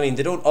 do you know what I mean?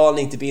 They don't all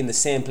need to be in the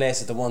same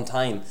place at the one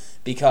time,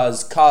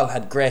 because Cahill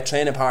had great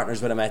training partners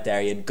with him out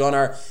there. He had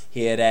Gunnar,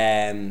 he had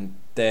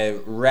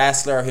the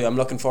wrestler who I'm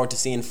looking forward to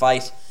seeing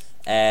fight,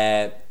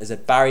 is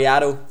it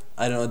Barriado?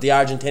 I don't know, the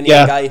Argentinian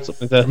guy. Like he's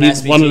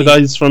SPG. One of the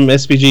guys from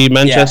SPG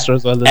Manchester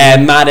as well.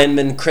 Matt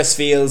Inman, Chris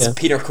Fields,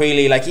 Peter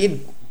Queally. Like, he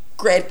had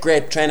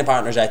great training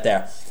partners out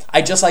there.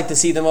 I'd just like to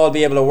see them all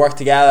be able to work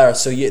together.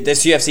 So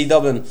this UFC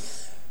Dublin,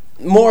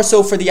 more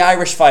so for the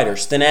Irish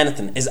fighters than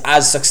anything, is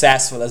as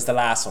successful as the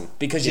last one,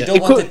 because you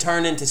don't want to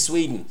turn into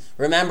Sweden.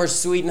 Remember,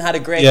 Sweden had a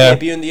great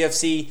debut in the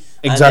UFC,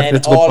 and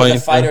then all of the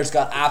fighters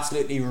got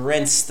absolutely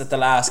rinsed at the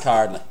last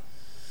card.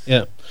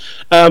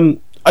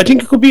 I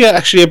think it could be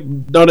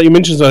now that you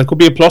mentioned that, it could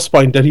be a plus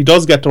point that he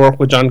does get to work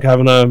with John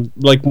Kavanagh,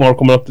 like, more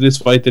coming up to this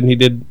fight than he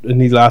did in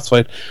his last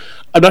fight.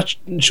 I'm not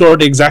sure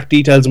the exact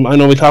details. I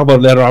know we'll talk about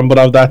it later on, but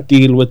of that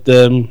deal with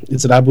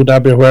is it Abu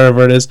Dhabi or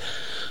wherever it is.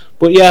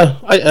 But yeah,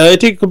 I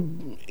think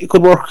it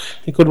could work.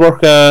 It could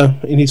work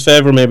in his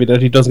favour, maybe,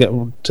 that he does get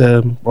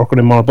to work with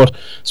him more. But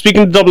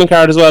speaking of the Dublin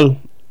card as well,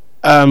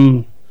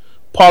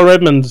 Paul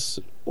Redmond,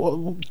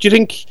 do you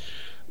think,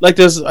 like,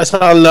 I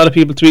saw a lot of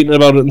people tweeting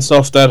about it and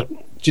stuff, that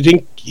do you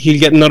think he'll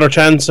get another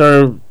chance?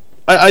 Or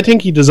I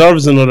think he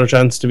deserves another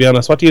chance, to be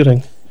honest. What do you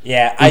think?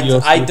 Yeah,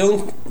 I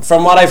don't.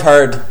 From what I've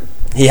heard,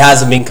 he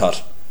hasn't been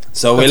cut.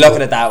 So we look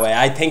at it that way.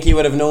 I think he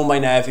would have known by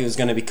now if he was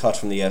going to be cut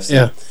from the UFC.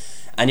 Yeah.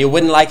 And you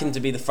wouldn't like him to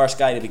be the first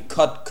guy to be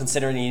cut,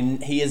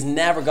 considering he has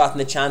never gotten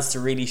the chance to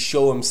really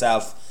show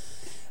himself.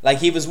 Like,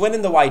 he was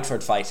winning the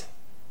Whiteford fight.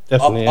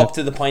 Up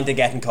to the point of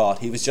getting caught.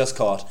 He was just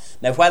caught.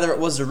 Now, whether it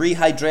was a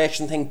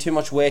rehydration thing, too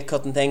much weight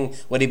cutting thing,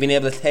 would he been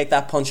able to take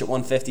that punch at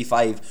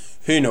 155?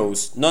 Who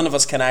knows? None of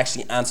us can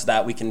actually answer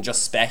that. We can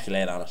just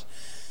speculate on it.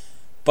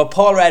 But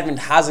Paul Redmond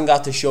hasn't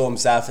got to show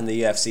himself in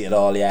the UFC at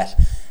all yet.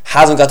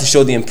 Hasn't got to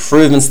show the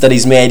improvements that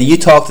he's made. You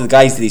talk to the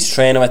guys that he's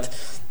training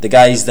with, the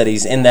guys that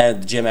he's in there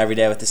at the gym every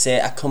day with, to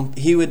say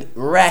he would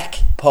wreck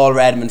Paul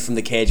Redmond from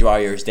the Cage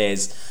Warriors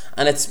days.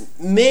 And it's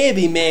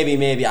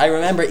maybe, I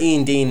remember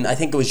Ian Dean, I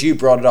think it was you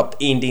brought it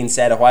up, Ian Dean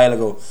said a while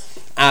ago,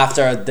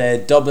 after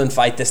the Dublin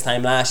fight this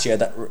time last year,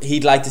 that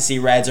he'd like to see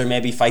Redzer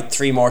maybe fight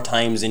 3 more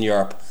times in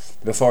Europe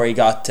before he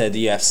got to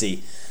the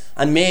UFC.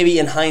 And maybe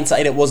in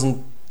hindsight it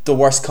wasn't the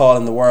worst call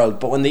in the world,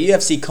 but when the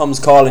UFC comes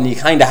calling, you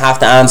kind of have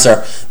to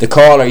answer the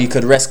call, or you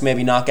could risk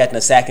maybe not getting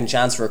a second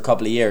chance for a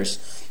couple of years.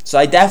 So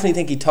I definitely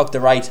think he took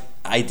the right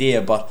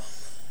idea, but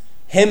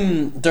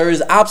there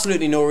is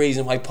absolutely no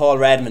reason why Paul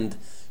Redmond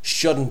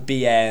shouldn't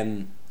be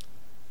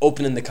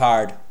opening the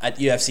card at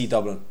UFC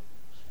Dublin.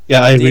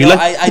 Yeah, I agree.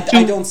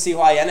 I don't see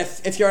why. And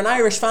if you're an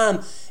Irish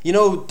fan,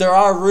 there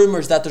are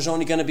rumours that there's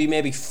only going to be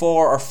maybe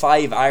 4 or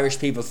 5 Irish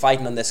people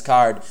fighting on this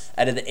card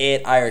out of the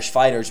 8 Irish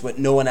fighters, with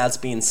no one else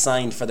being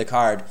signed for the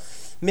card.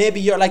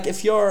 Maybe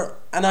if you're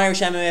an Irish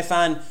MMA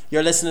fan,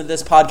 you're listening to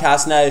this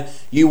podcast now,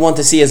 you want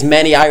to see as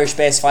many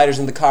Irish-based fighters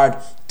on the card,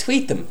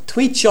 tweet them.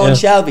 Tweet Sean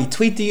Shelby,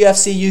 tweet the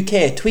UFC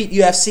UK, tweet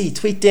UFC,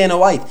 tweet Dana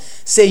White.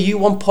 Say you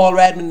want Paul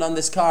Redmond on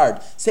this card.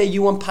 Say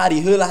you want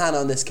Paddy Houlihan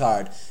on this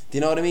card. Do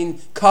you know what I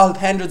mean? Carl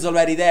Pendred's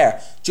already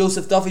there.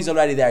 Joseph Duffy's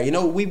already there.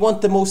 We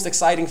want the most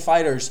exciting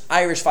fighters,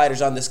 Irish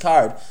fighters, on this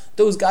card.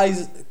 Those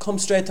guys come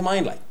straight to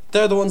mind.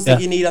 They're the ones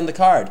that you need on the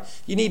card.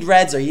 You need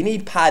Redzer, you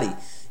need Paddy.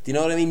 Do you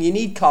know what I mean? You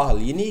need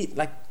Cahill. You need,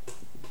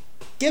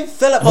 give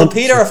Philip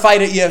Mulpeter a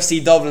fight at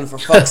UFC Dublin, for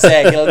fuck's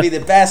sake. It'll be the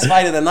best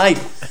fight of the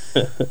night.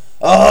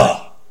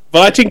 Oh.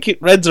 But I think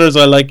Redzer as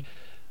well,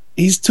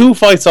 he's 2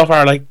 fights so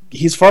far.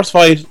 His first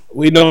fight,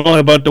 we know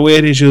about the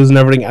weight issues and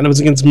everything, and it was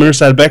against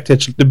Mirsad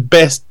Bektic, the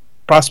best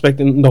prospect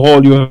in the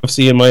whole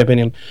UFC, in my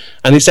opinion.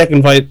 And his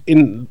second fight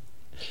in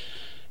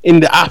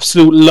the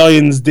absolute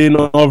lion's den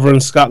over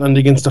in Scotland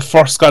against the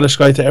first Scottish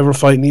guy to ever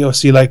fight in the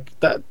UFC.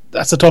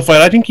 That's a tough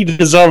fight. I think he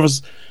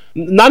deserves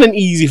not an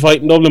easy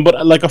fight in Dublin, but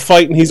a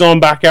fight in his own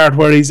backyard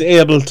where he's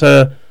able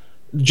to,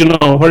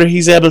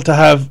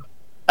 have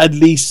at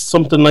least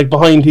something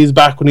behind his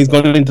back when he's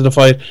going into the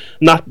fight,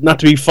 not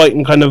to be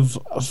fighting kind of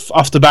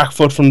off the back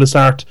foot from the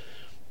start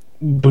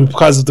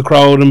because of the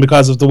crowd and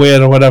because of the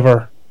weight or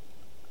whatever.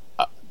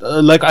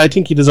 I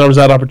think he deserves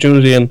that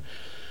opportunity, and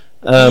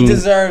he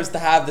deserves to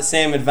have the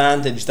same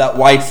advantage that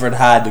Whiteford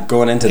had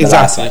going into the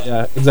last fight.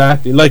 Yeah,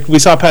 exactly. We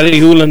saw Paddy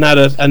Houlihan had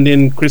it, and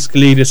then Chris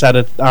Kalidis had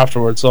it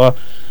afterwards. So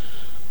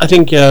I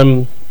think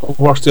it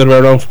works the other way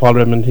around for Paul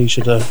Redmond. He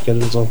should get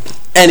it as well.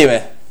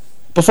 Anyway,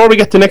 before we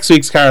get to next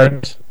week's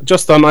card,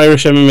 just on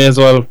Irish MMA as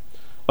well,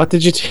 what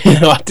did you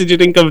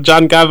think of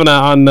John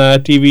Kavanagh on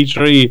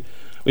TV3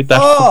 with that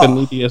fucking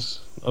idiot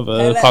of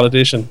a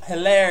politician?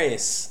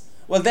 Hilarious.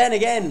 Well, then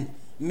again,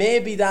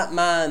 maybe that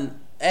man,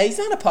 he's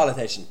not a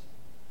politician.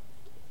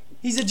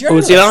 He's a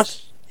journalist. Was he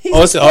not?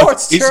 He's a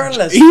sports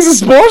journalist. He's a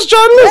sports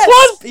journalist? Yes,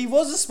 what? He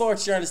was a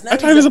sports journalist. I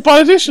thought he was a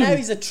politician. Now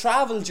he's a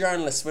travel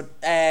journalist with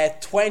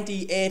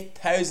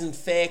 28,000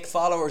 fake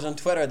followers on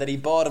Twitter that he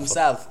bought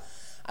himself.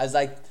 I was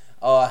like,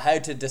 how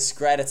to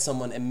discredit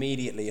someone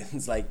immediately. And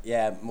it's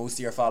yeah, most of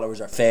your followers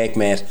are fake,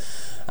 mate.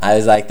 I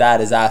was like,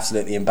 that is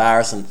absolutely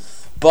embarrassing.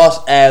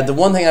 But the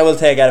one thing I will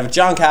take out of it,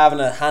 John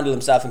Kavanagh handled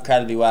himself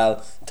incredibly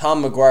well.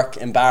 Tom McGuirk,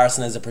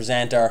 embarrassing as a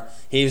presenter.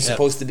 He was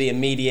supposed to be a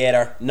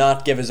mediator,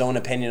 not give his own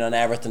opinion on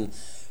everything.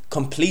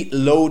 Complete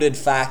loaded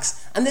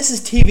facts. And this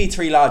is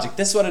TV3 logic.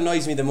 This is what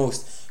annoys me the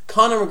most.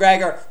 Conor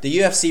McGregor, the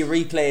UFC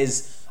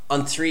replays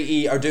on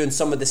 3E are doing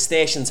some of the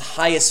station's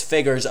highest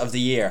figures of the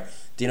year.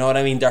 Do you know what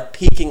I mean? They're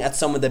peaking at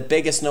some of the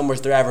biggest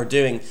numbers they're ever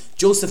doing.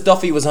 Joseph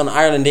Duffy was on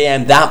Ireland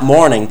AM that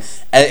morning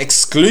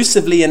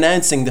exclusively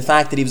announcing the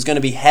fact that he was going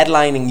to be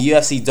headlining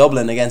UFC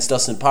Dublin against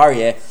Dustin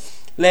Poirier.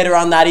 Later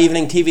on that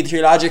evening,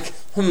 TV3 Logic,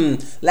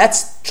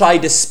 let's try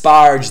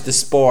disparage the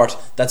sport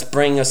that's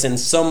bringing us in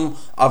some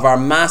of our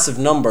massive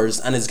numbers,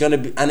 and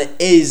it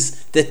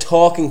is the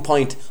talking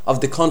point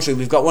of the country.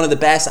 We've got one of the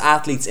best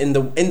athletes in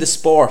the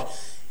sport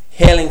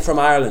hailing from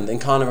Ireland in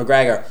Conor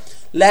McGregor.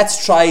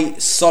 Let's try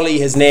sully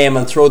his name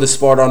and throw the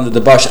sport under the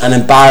bush and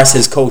embarrass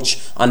his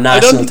coach on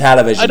national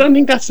television. I don't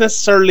think that's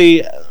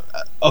necessarily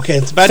okay.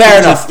 It's bad. Fair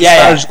enough.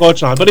 Yeah.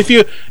 Coach on, but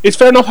it's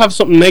fair enough to have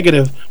something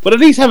negative, but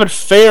at least have it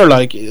fair.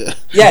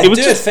 It was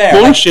just fair.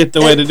 Bullshit the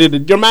way they did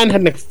it. Your man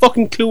hadn't a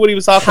fucking clue what he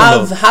was talking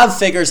about. Have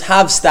figures,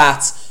 have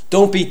stats.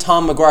 Don't be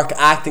Tom McGuirk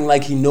acting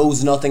like he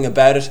knows nothing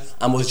about it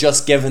and was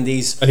just given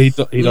these. He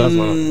does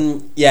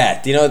not.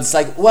 Yeah. Do you know? It's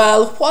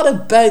what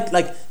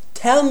about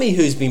tell me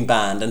who's been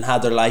banned and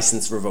had their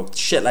license revoked.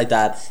 Shit like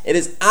that.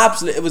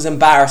 It was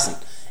embarrassing.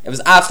 It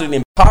was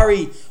absolutely.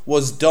 Parry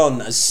was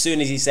done as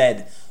soon as he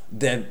said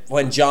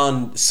when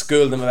John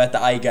schooled him about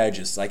the eye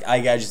gouges.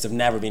 Eye gouges have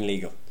never been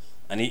legal,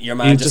 and your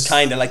man just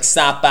kind of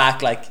sat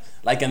back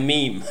like a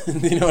meme.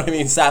 You know what I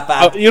mean? Sat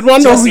back. You'd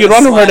wonder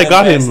where they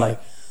got him.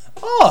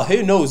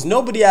 Who knows?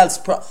 Nobody else.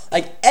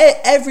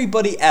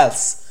 Everybody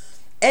else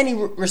any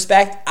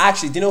respect.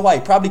 Actually, do you know why?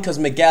 Probably because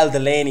Miguel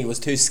Delaney was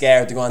too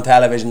scared to go on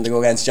television to go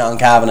against John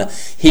Kavanagh.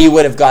 He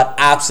would have got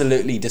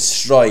absolutely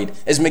destroyed.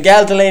 Is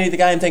Miguel Delaney the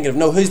guy I'm thinking of?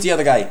 No, who's the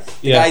other guy?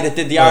 The guy that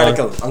did the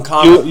article on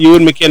Conor.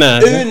 Ewan McKenna.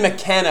 Ewan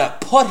McKenna.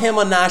 Put him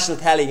on national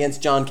telly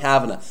against John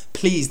Kavanagh.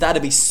 Please,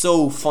 that'd be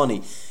so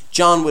funny.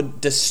 John would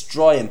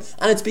destroy him.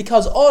 And it's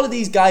because all of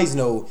these guys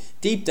know,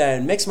 deep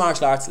down, mixed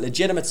martial arts,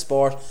 legitimate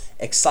sport,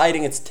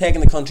 exciting, it's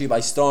taking the country by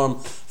storm.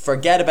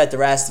 Forget about the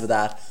rest of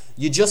that.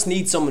 You just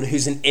need someone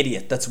who's an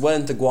idiot that's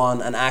willing to go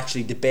on and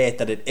actually debate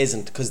that it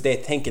isn't because they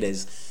think it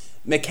is.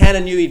 McKenna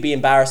knew he'd be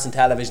embarrassed on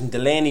television.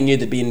 Delaney knew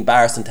they'd be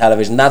embarrassed on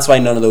television. That's why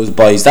none of those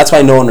boys, that's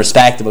why no one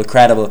respectable,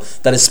 credible,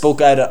 that has spoke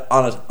out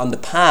on it on the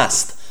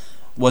past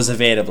was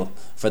available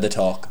for the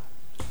talk.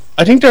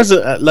 I think there's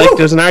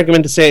an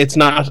argument to say it's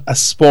not a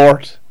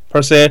sport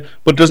per se,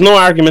 but there's no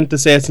argument to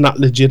say it's not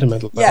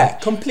legitimate. Yeah,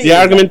 completely. The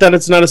argument that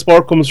it's not a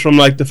sport comes from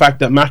like the fact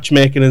that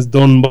matchmaking is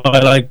done by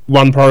like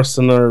one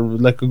person or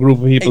like a group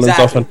of people and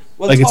stuff, and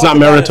well, like it's not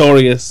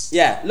meritorious.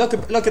 Yeah, look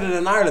at it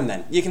in Ireland.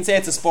 Then you can say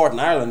it's a sport in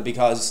Ireland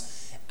because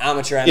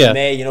amateur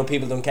MMA, you know,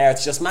 people don't care.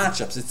 It's just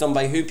matchups. It's done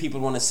by who people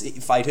want to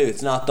fight who.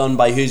 It's not done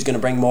by who's going to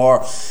bring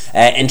more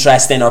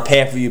interest in or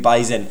pay-per-view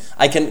buys in.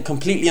 I can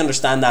completely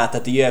understand that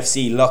the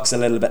UFC looks a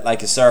little bit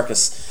like a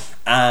circus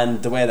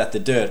and the way that they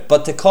do it,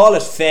 but to call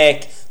it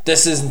fake,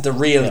 this isn't the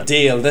real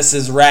deal, this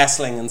is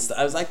wrestling and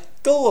I was like,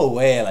 go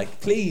away,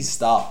 like, please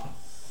stop.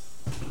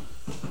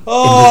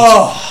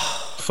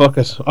 Fuck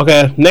it.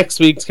 Okay, next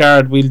week's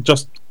card we'll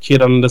just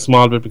kid on the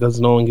small bit because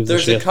no one gives a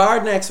shit. There's a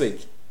card next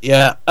week.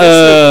 Yeah.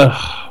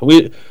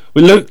 We'll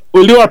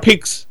do our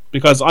picks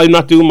because I'm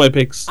not doing my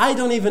picks. I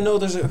don't even know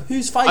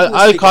who's fighting.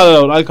 I'll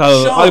call it out.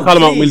 Sean, I'll call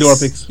them out and we'll do our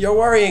picks. You're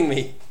worrying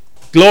me.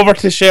 Glover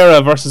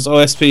Teixeira versus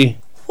OSP.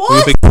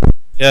 What?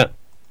 Yeah.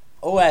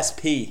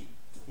 OSP.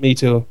 Me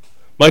too.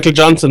 Michael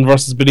Johnson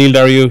versus Beneil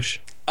Dariush.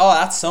 Oh,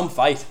 that's some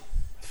fight.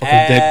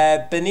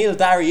 Beneil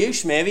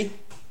Dariush, maybe.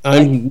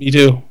 Me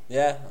too.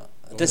 Yeah.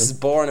 This is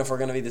boring if we're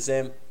going to be the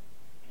same.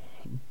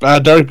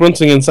 Derek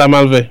Brunson and Sam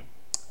Alvey.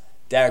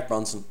 Derek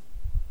Brunson.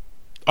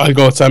 I'll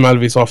go with Sam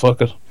Alvey, so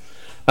fuck it.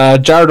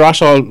 Jared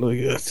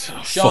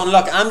Rashall. Sean,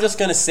 look, I'm just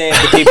going to say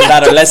to the people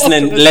that are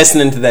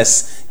listening to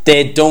this,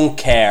 they don't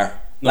care.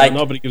 No,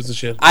 nobody gives a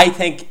shit. I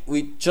think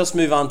we just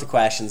move on to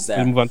questions there.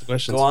 We move on to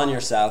questions. Go on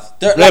yourself.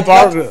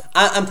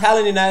 I'm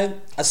telling you now,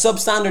 a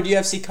substandard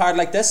UFC card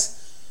like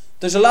this,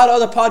 there's a lot of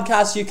other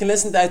podcasts you can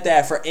listen to out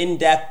there for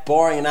in-depth,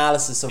 boring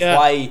analysis of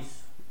why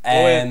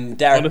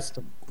Derek.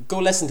 Go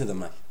listen to them,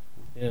 Mike.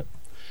 Yeah.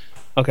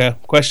 Okay,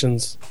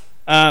 questions.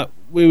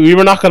 We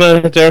were not going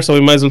to hit there, so we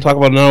might as well talk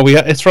about it now.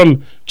 It's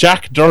from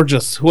Jack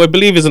Durgis, who I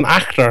believe is an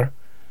actor.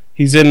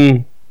 He's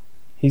in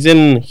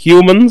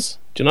Humans.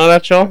 Do you know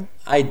that show?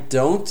 I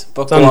don't,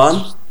 but go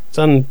on. It's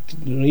on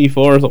E4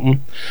 or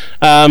something.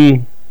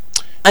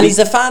 And he's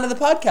a fan of the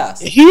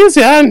podcast. He is,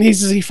 yeah, and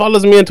he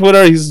follows me on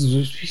Twitter.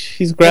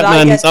 He's a great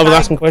man. He's always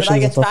asking questions.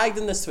 Did I get tagged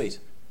in this tweet?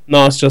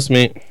 No, it's just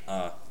me.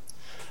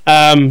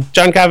 John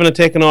Kavanagh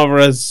taking over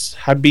as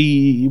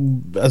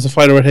Habib, as a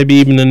fighter with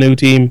Habib in a new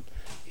team.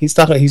 He's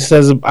talking. He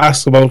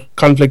asks about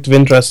conflict of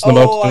interest.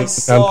 I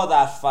saw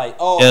that fight.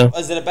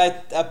 Is it about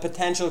a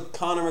potential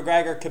Conor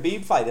McGregor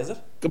Khabib fight? Is it?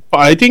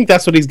 I think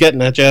that's what he's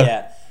getting at.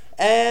 Yeah.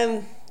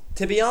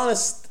 To be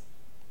honest,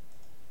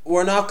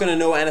 we're not going to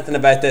know anything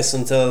about this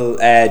until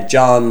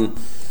John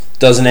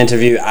does an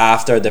interview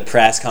after the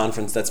press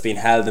conference that's been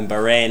held in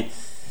Bahrain.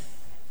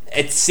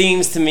 It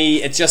seems to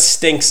me it just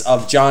stinks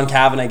of John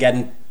Kavanagh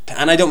getting,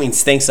 and I don't mean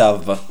stinks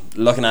of, but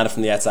looking at it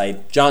from the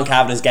outside, John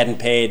Kavanagh's getting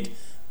paid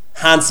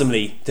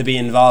handsomely to be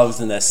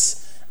involved in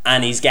this,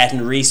 and he's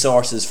getting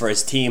resources for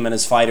his team and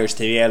his fighters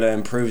to be able to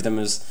improve them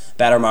as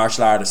better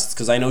martial artists,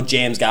 because I know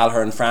James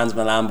Gallagher and Franz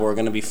Malambo are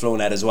going to be flown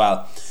out as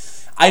well.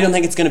 I don't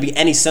think it's going to be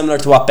any similar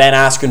to what Ben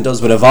Askren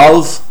does with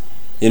Evolve.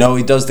 You know,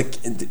 he does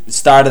the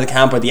start of the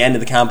camp or the end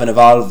of the camp in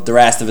Evolve. The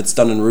rest of it's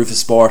done in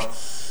Rufus Sport,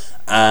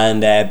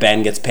 and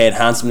Ben gets paid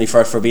handsomely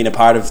for being a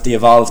part of the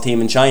Evolve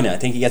team in China. I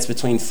think he gets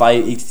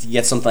he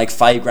gets something like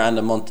 $5,000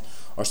 a month,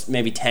 or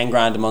maybe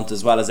 $10,000 a month,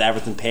 as well as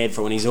everything paid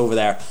for when he's over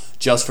there,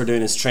 just for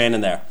doing his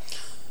training there.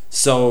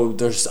 So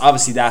there's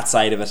obviously that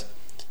side of it.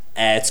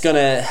 It's going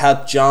to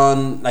help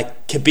John,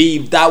 like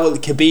Khabib.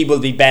 Khabib will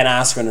be Ben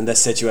Askren in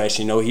this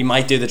situation. You know, he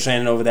might do the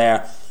training over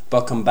there,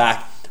 but come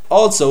back.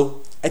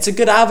 Also, it's a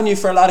good avenue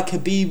for a lot of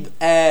Khabib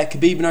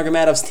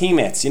Nurmagomedov's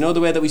teammates. You know, the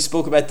way that we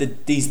spoke about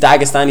these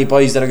Dagestani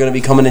boys that are going to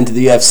be coming into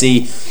the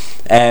UFC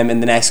in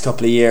the next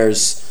couple of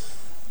years.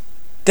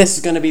 This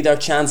is going to be their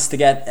chance to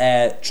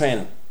get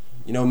training.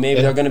 You know,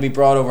 maybe they're going to be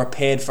brought over,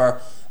 paid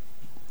for,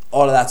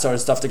 all of that sort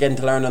of stuff. They're getting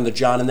to learn under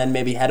John, and then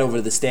maybe head over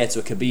to the States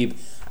with Khabib.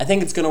 I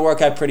think it's going to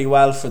work out pretty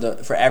well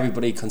for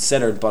everybody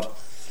considered, but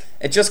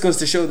it just goes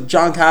to show that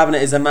John Kavanagh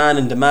is a man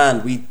in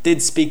demand. We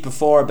did speak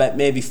before about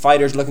maybe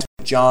fighters looking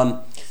at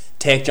John,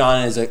 take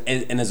John as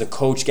a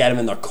coach, get him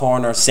in their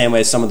corner, same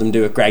way as some of them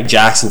do with Greg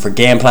Jackson for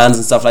game plans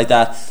and stuff like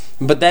that.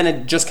 But then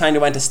it just kind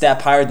of went a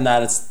step higher than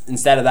that.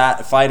 Instead of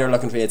that, a fighter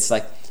looking for you, it's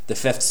like the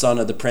fifth son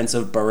of the Prince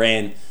of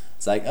Bahrain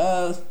It's like,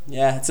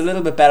 yeah, it's a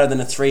little bit better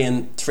than a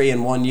 3-1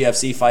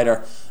 UFC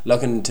fighter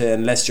looking to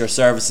enlist your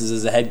services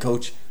as a head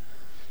coach.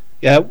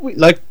 Yeah,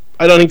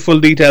 I don't think full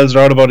details are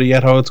out about it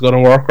yet, how it's going to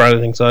work or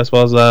anything. So I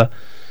suppose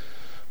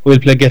we'll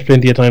get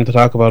plenty of time to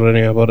talk about it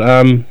anyway.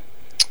 But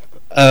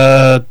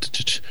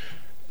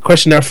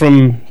question there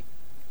from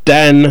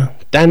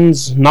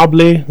Dan's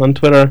Nobly on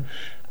Twitter.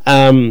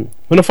 When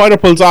a fighter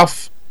pulls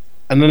off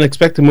an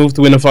unexpected move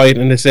to win a fight,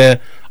 and they say,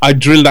 "I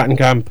drilled that in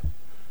camp,"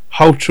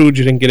 how true do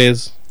you think it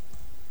is?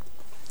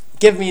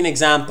 Give me an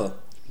example,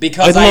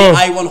 because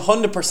I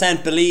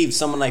 100% believe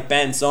someone like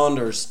Ben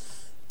Saunders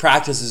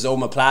practices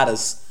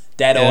omoplatas,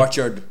 Dead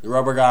Orchard,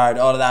 Rubber Guard,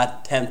 all of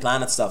that 10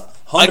 Planet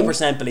stuff.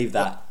 100% believe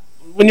that.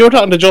 When you were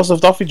talking to Joseph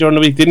Duffy during the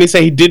week, didn't he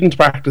say he didn't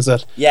practice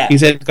it? Yeah. He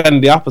said kind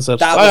of the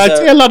opposite. I'd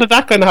say a lot of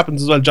that kind of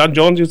happens as well. John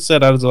Jones used to say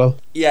that as well.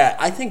 Yeah,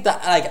 I think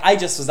that, I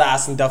just was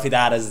asking Duffy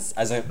that as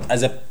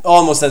a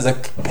almost as a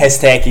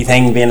piss takey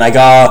thing, being like,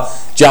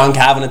 oh, John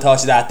Kavanagh taught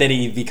you that, did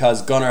he?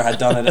 Because Gunnar had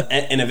done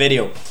it in a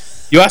video.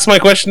 You asked my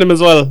question to him as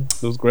well.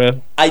 It was great.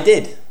 I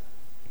did.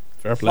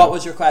 Fair play. What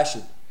was your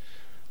question?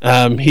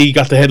 He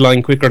got the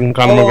headline quicker than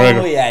Conor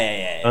McGregor. Oh,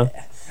 yeah.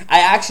 I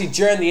actually,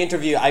 during the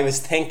interview, I was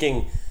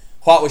thinking,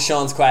 what was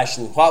Sean's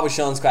question?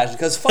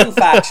 Because fun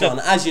fact, Sean,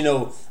 as you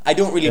know, I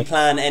don't really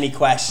plan any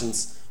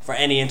questions for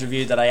any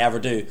interview that I ever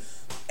do.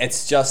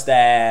 It's just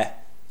I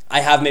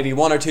have maybe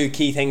one or two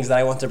key things that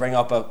I want to bring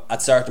up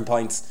at certain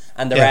points,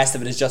 and the rest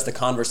of it is just a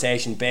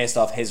conversation based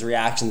off his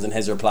reactions and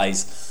his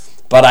replies.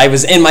 But I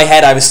was in my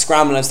head, I was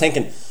scrambling, I was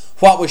thinking,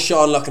 what was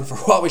Sean looking for?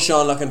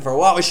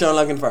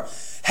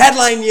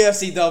 Headline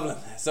UFC Dublin.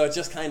 So it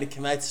just kind of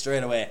came out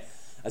straight away.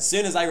 As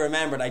soon as I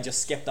remembered, I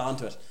just skipped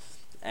onto it,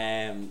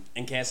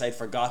 in case I'd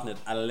forgotten it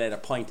at a later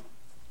point.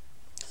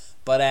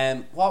 But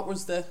what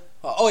was the...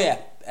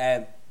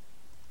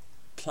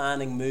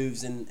 planning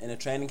moves in a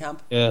training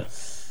camp? Yeah.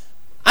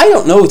 I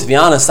don't know, to be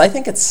honest. I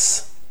think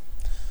it's...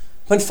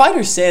 When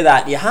fighters say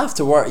that, you have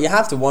to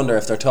wonder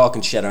if they're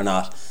talking shit or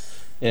not.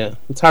 Yeah,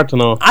 it's hard to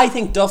know. I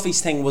think Duffy's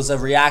thing was a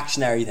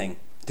reactionary thing.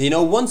 You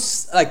know,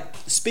 once,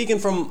 speaking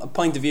from a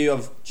point of view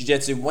of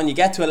jiu-jitsu, when you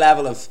get to a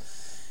level of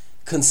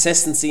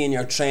consistency in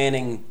your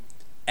training,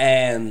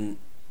 that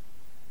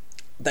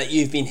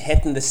you've been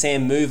hitting the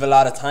same move a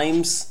lot of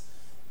times,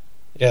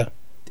 it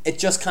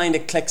just kind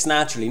of clicks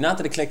naturally. Not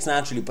that it clicks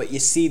naturally, but you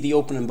see the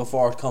opening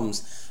before it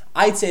comes.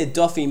 I'd say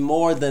Duffy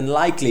more than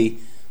likely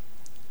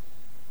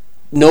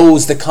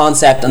knows the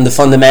concept and the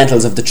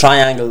fundamentals of the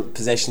triangle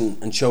position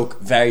and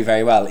choke very,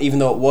 very well, even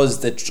though it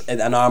was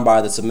an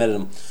armbar that submitted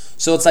him.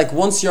 So it's like,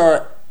 once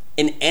you're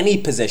in any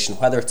position,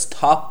 whether it's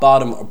top,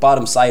 bottom, or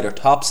bottom side or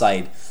top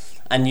side,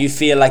 and you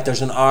feel like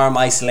there's an arm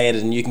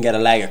isolated and you can get a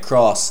leg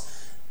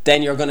across,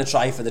 then you're going to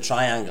try for the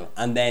triangle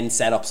and then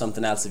set up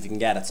something else if you can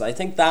get it. So I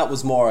think that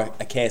was more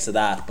a case of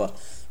that. But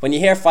when you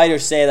hear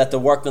fighters say that they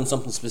worked on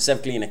something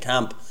specifically in a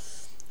camp,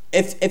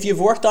 if you've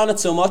worked on it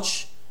so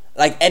much,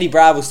 like Eddie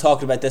Bravo's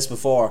talked about this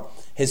before,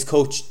 his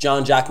coach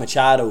John Jack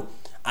Machado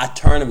at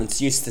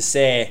tournaments used to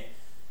say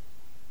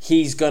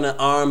he's going to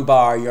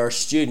armbar your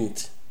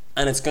student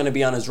and it's going to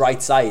be on his right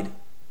side,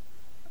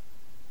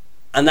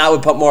 and that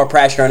would put more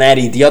pressure on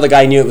Eddie. The other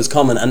guy knew it was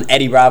coming and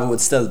Eddie Bravo would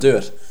still do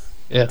it.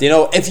 Yeah. You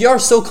know, if you're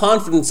so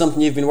confident in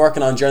something you've been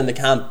working on during the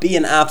camp, be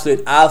an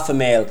absolute alpha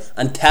male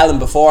and tell him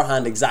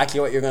beforehand exactly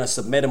what you're going to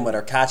submit him with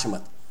or catch him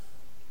with.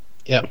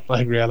 Yeah,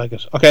 I agree. I like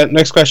it. Okay,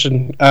 next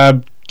question.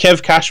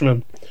 Kev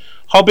Cashman.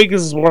 How big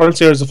is World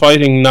Series of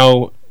Fighting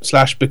now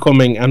 /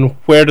 becoming, and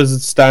where does it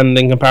stand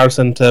in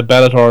comparison to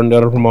Bellator and the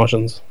other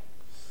promotions?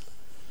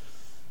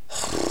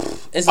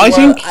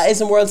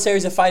 Isn't World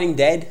Series of Fighting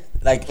dead?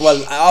 Like,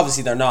 well,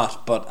 obviously they're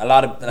not, but a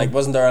lot of,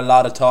 wasn't there a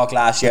lot of talk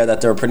last year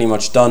that they were pretty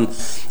much done?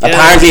 Yeah.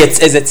 Apparently,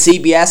 is it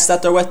CBS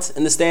that they're with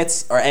in the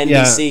States or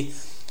NBC?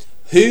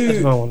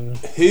 Yeah.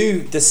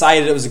 Who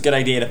decided it was a good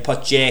idea to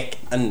put Jake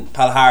and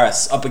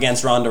Palhares up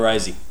against Ronda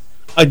Rousey?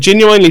 I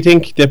genuinely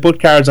think they put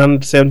cards on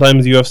at the same time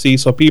as UFC,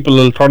 so people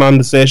will turn on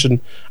the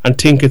station and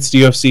think it's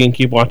the UFC and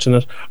keep watching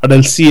it, or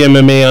they'll see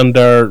MMA on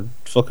their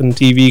fucking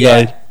TV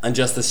guide and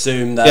just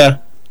assume that. Yeah,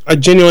 I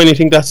genuinely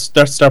think that's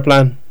their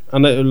plan,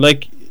 and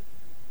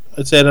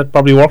I'd say that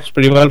probably works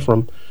pretty well for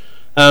them.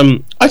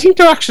 I think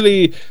they're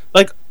actually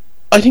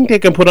I think they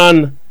can put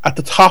on at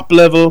the top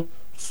level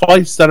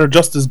fights that are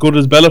just as good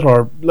as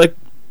Bellator. Like,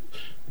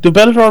 do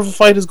Bellator have a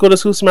fight as good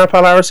as Husamar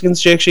Palhares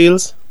against Jake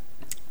Shields?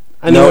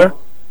 Anywhere?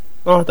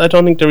 No, I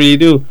don't think they really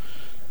do.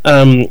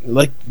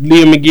 Like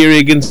Liam McGeary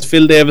against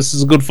Phil Davis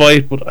is a good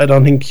fight, but I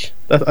don't think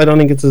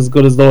it's as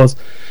good as those.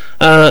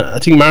 I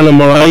think Marlon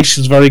Moraes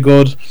is very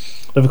good.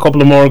 They have a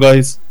couple of more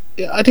guys.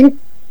 Yeah, I think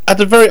at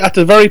the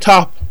very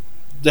top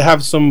they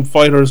have some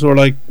fighters who are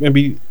like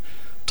maybe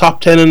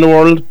top 10 in the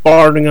world,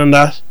 bordering on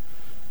that.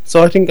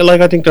 So I think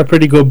they're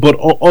pretty good, but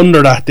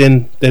under that,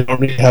 then they don't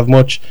really have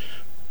much.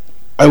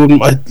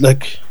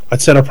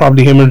 I'd say they're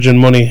probably hemorrhaging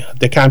money.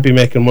 They can't be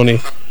making money.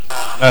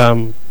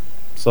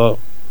 So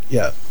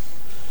yeah,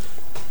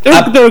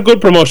 they're a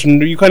good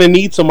promotion. You kind of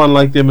need someone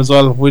like them as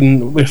well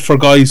for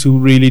guys who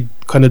really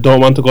kind of don't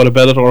want to go to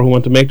Bellator, who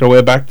want to make their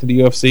way back to the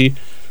UFC.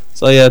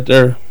 So yeah,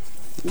 they're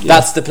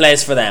That's the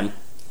place for them.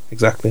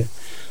 exactly.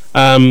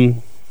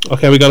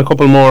 Okay, we got a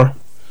couple more.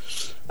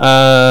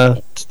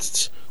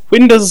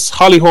 When does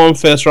Holly Holm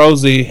face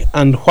Rousey,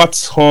 and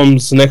what's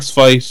Holm's next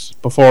fight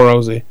before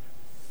Rousey?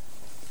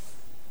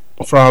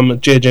 From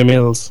JJ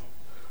Mills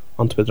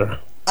on Twitter.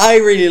 I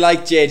really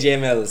like JJ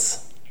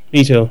Mills.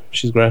 Me too.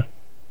 She's great.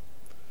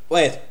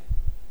 Wait.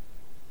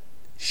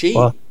 She?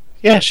 What?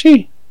 Yeah,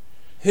 she.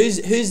 Who's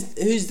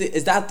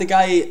is that the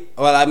guy?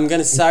 Well, I'm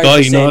gonna sorry Guy,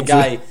 for saying not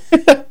guy.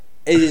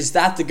 Is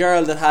that the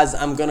girl that has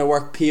I'm gonna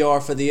work PR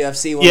for the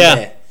UFC one Yeah,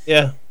 day?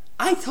 yeah.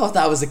 I thought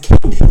that was a kid.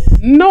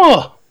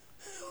 No.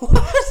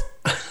 What?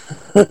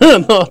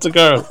 No, it's a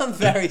girl. I'm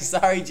very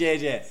sorry,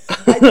 JJ.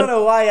 I don't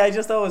know why. I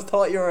just always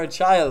thought you were a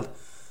child.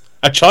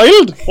 A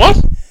child?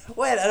 What?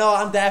 Wait, no,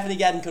 I'm definitely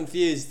getting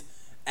confused.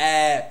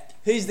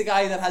 Who's the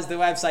guy that has the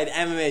website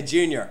MMA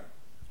Junior?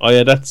 Oh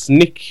yeah, that's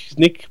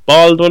Nick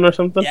Baldwin or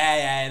something.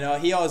 Yeah, no,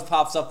 he always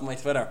pops up on my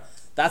Twitter.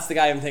 That's the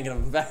guy I'm thinking of.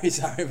 I'm very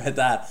sorry about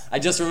that.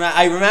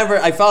 I remember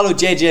I followed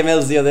JJ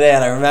Mills the other day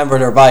and I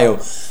remembered her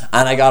bio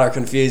and I got her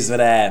confused with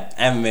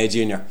MMA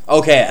Junior.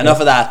 Okay, enough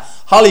of that.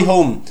 Holly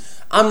Holm,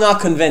 I'm not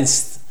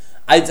convinced.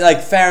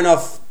 Fair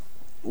enough,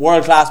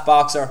 world class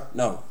boxer.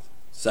 No,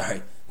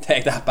 sorry,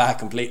 take that back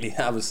completely.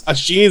 That was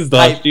She is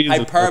though.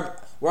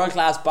 world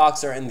class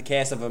boxer in the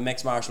case of a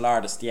mixed martial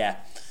artist. Yeah,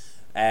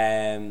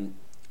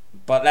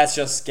 but let's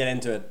just get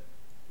into it.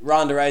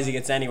 Ronda Rousey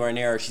gets anywhere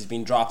near her, she's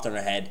been dropped on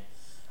her head.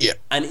 Yeah.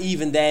 And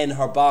even then,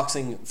 her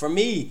boxing, for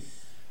me,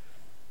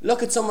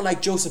 look at someone like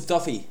Joseph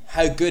Duffy,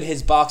 how good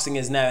his boxing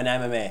is now in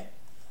MMA.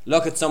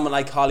 Look at someone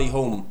like Holly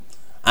Holm,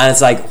 and it's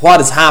like, what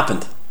has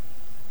happened?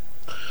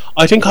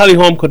 I think Holly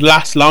Holm could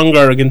last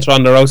longer against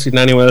Ronda Rousey than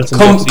anyone else in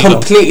the UFC.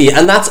 Completely,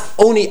 and that's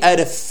only out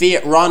of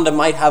fear. Ronda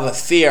might have a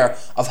fear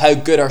of how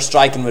good her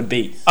striking would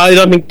be. I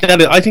don't think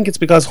that. I think it's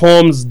because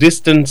Holm's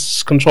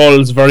distance control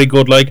is very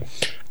good.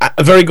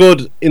 Very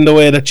good in the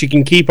way that she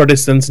can keep her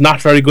distance. Not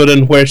very good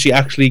in where she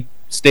actually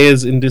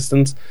stays in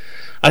distance.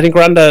 I think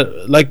Ronda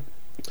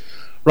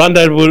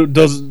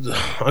does.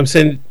 I'm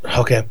saying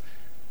okay.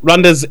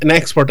 Ronda's an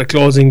expert at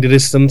closing the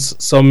distance,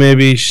 so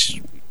maybe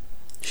she'd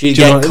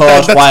get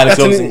caught while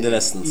closing the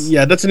distance.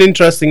 Yeah, that's an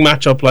interesting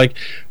matchup. Like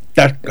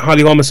that,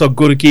 Holly Holm is so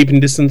good at keeping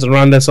distance, and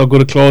Ronda is so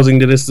good at closing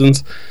the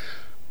distance.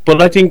 But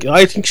I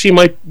think she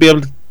might be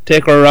able to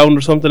take her around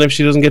or something if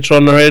she doesn't get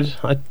thrown in her head.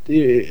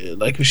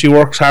 If she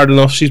works hard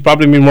enough, she's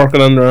probably been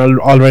working on her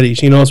already.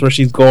 She knows where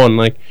she's going.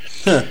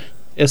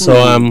 Yeah,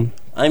 so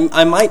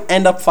I might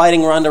end up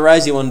fighting Ronda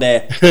Rousey one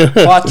day.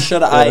 What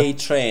should I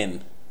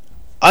train?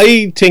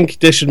 I think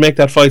they should make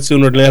that fight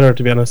sooner or later.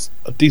 To be honest,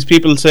 these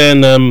people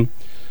saying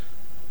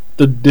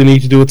that they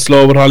need to do it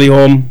slow with Holly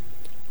Holm,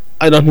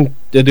 I don't think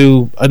they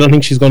do. I don't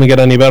think she's going to get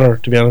any better.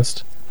 To be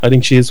honest, I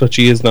think she is what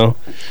she is now.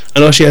 I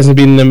know she hasn't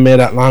been in MMA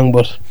that long,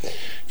 but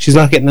she's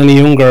not getting any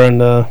younger.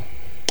 And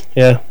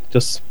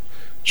just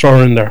throw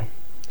her in there.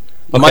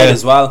 Okay. Might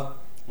as well.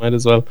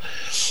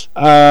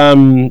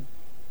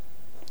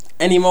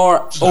 Any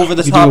more over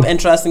the top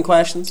interesting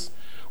questions?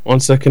 1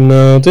 second.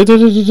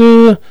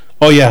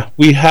 Oh yeah,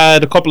 we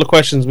had a couple of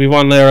questions. We've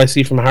on there. I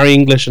see from Harry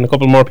English, and a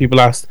couple more people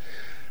asked.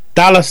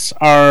 Dallas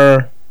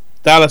or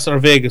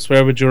Vegas?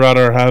 Where would you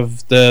rather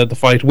have the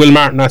fight? Will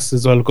Martin asks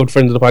as well, a good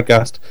friend of the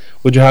podcast.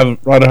 Would you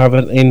rather have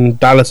it in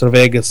Dallas or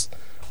Vegas,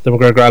 the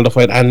McGregor-Aldo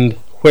fight? And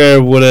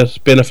where would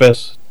it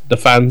benefit the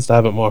fans to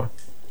have it more?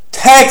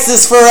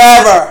 Texas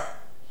forever.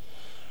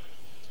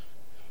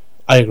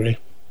 I agree.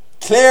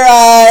 Clear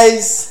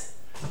eyes.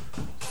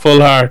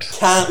 Full heart.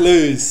 Can't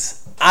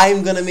lose.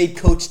 I'm gonna meet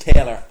Coach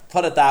Taylor.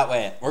 Put it that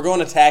way. We're going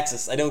to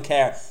Texas. I don't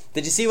care.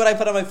 Did you see what I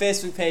put on my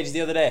Facebook page the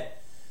other day?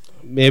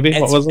 Maybe.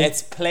 What was it?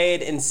 It's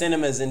played in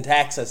cinemas in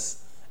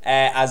Texas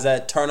as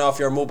a turn off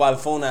your mobile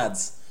phone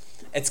ads.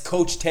 It's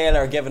Coach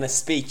Taylor giving a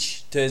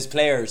speech to his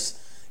players,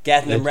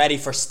 getting them ready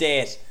for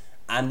state,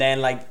 and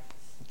then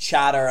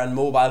chatter and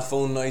mobile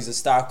phone noises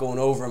start going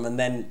over him, and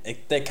then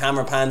the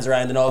camera pans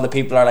around and all the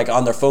people are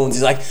on their phones.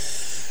 He's like,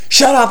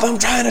 "Shut up! I'm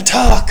trying to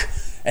talk."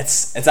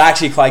 It's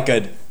actually quite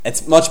good.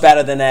 It's much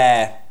better than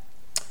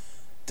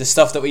the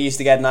stuff that we used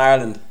to get in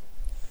Ireland.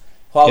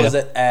 What was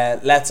it?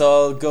 Let's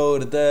all go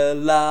to the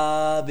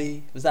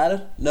lobby. Was that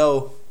it?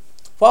 No.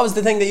 What was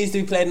the thing that used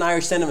to be played in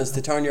Irish cinemas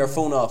to turn your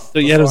phone off?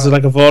 Yeah, it was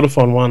like a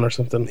Vodafone one or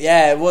something.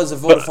 Yeah, it was a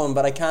Vodafone,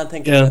 but I can't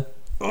think of it.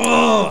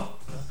 Ugh.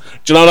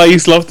 Do you know what I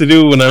used to love to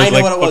do when I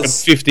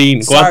was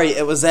 15? Sorry,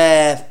 it was Oh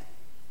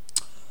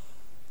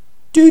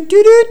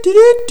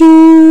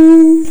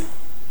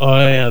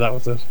yeah, that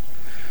was it.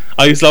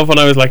 I used to love when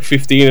I was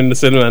 15 in the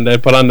cinema and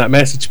they'd put on that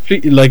message,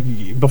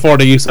 before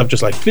they used to have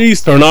just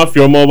please turn off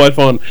your mobile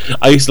phone.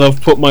 I used to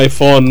love put my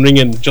phone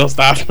ringing just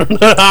after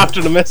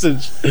the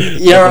message.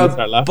 You're a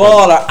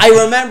baller. I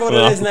remember what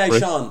it is now,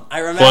 Sean. I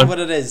remember what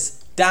it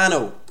is.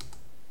 Dano.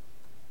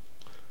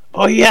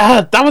 Oh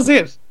yeah, that was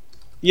it.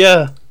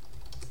 Yeah.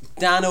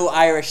 Dano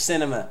Irish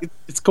cinema.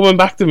 It's coming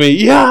back to me.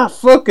 Yeah,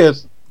 fuck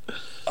it.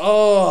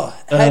 Oh,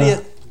 how do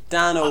you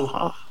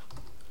Dano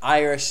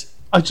Irish?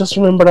 I just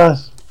remember that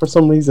for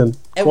some reason.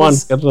 Get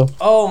it up.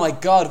 Oh my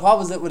god, what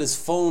was it with his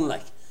phone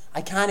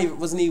I can't even.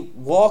 Wasn't he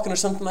walking or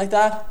something like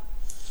that?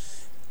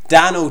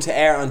 Dano to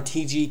air on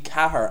TG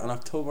Cahir on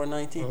October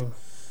 19th.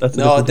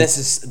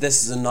 This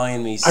is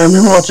annoying me. I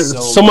remember watching.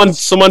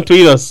 Someone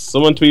tweet us.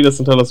 Someone tweet us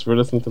and tell us we're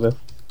listening to this.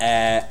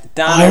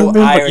 Dano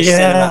Irish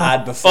cinema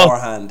ad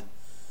beforehand.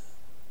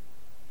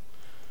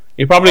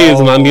 He probably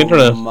isn't on the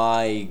internet. Oh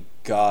my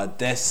god,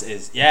 this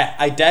is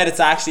I doubt it's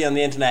actually on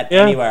the internet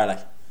anywhere.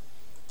 Like,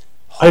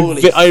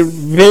 I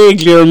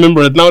vaguely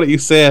remember it now that you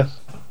say it.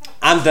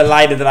 I'm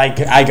delighted that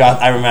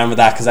I remember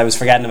that because I was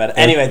forgetting about it.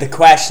 Anyway, the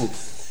question: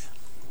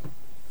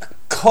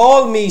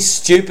 call me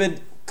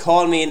stupid,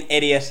 call me an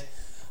idiot,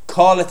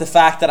 call it the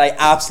fact that I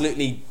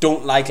absolutely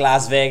don't like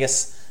Las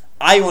Vegas.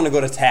 I want to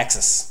go to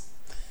Texas.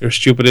 You're a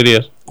stupid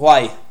idiot.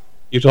 Why?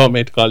 You taught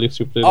me to call you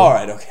stupid idiot.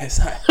 Alright, okay,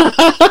 sorry.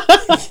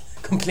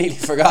 Completely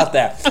forgot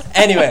there.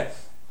 Anyway,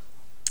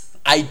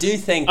 I do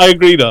think... I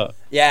agree though.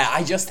 Yeah,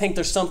 I just think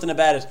there's something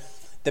about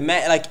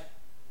it.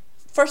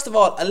 First of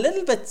all, a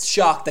little bit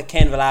shocked that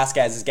Cain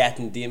Velasquez is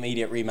getting the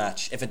immediate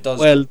rematch if it does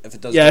go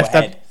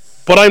ahead.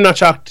 But I'm not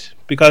shocked,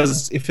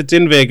 because if it's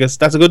in Vegas,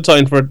 that's a good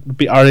sign for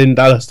it, or in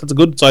Dallas. That's a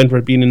good sign for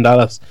it being in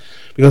Dallas,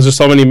 because there's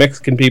so many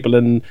Mexican people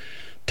in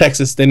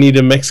Texas. They need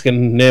a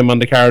Mexican name on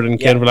the card, and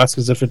Cain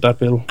Velasquez will fit that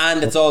bill.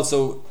 And it's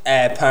also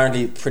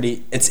apparently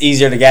it's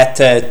easier to get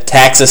to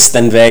Texas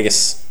than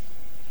Vegas.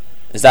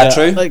 Is that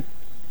true?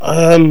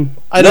 I don't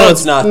know.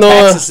 It's not. No,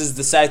 Texas is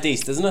the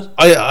southeast, isn't it?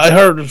 I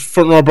heard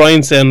Front Row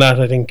Brian saying that,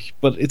 I think,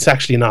 but it's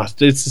actually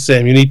not. It's the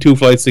same. You need 2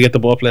 flights to get to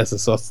both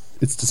places, so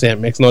it's the same.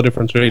 It makes no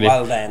difference really.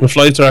 Well then, and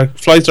flights are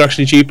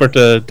actually cheaper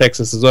to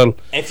Texas as well.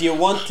 If you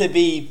want to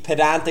be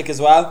pedantic as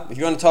well, if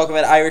you want to talk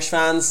about Irish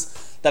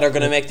fans that are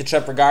going to make the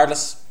trip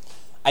regardless,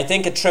 I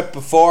think a trip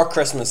before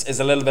Christmas is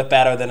a little bit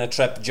better than a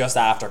trip just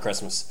after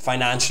Christmas,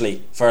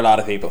 financially, for a lot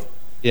of people.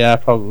 Yeah,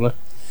 probably.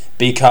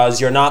 Because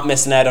you're not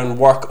missing out on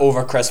work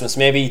over Christmas.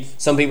 Maybe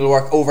some people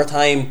work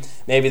overtime.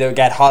 Maybe they'll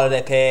get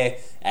holiday pay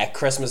at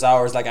Christmas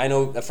hours. Like, I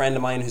know a friend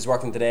of mine who's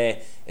working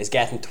today is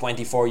getting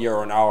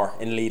 €24 an hour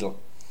in Lidl.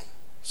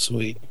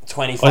 Sweet.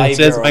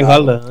 €25 an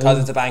hour because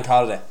it's a bank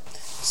holiday.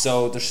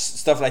 So there's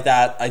stuff like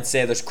that. I'd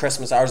say there's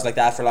Christmas hours like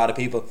that for a lot of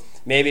people.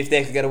 Maybe if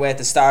they could get away at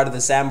the start of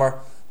December,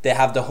 they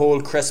have the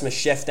whole Christmas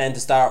shift then to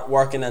start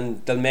working,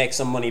 and they'll make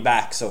some money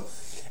back. So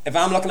if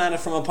I'm looking at it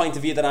from a point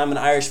of view that I'm an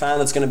Irish fan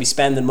that's going to be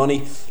spending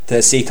money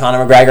to see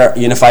Conor McGregor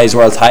unify his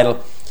world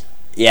title,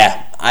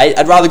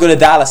 I'd rather go to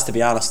Dallas, to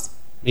be honest.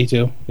 Me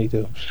too.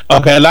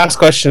 Okay, last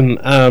question.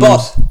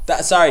 Best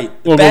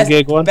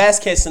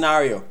case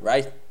scenario,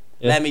 right?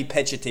 Yeah. Let me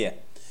pitch it to you.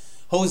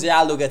 Jose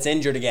Aldo gets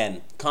injured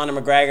again.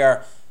 Conor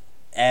McGregor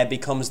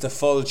becomes the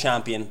full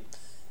champion,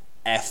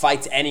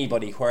 fights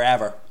anybody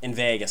wherever in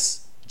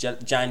Vegas,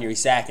 January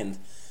 2nd.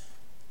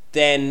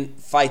 Then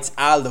fights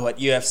Aldo at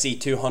UFC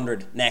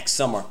 200 next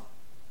summer.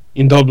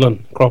 In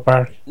Dublin, Croke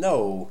Park.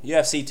 No,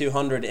 UFC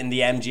 200 in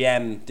the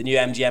MGM, the new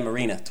MGM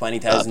arena,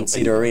 20,000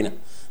 seater arena.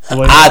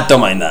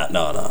 Don't mind that.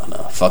 No,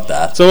 fuck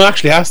that. So I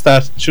actually asked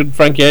that, should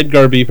Frankie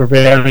Edgar be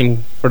preparing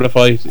for the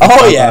fight?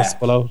 Oh yeah,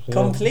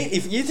 completely.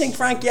 If you think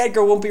Frankie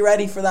Edgar won't be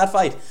ready for that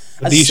fight,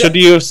 should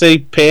the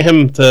UFC pay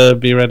him to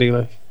be ready?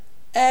 Like,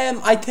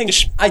 I think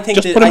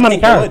they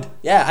would.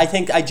 Yeah,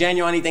 I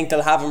genuinely think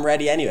they'll have him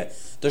ready anyway.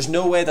 There's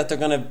no way that they're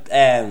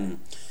gonna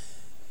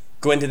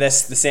go into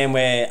this the same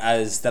way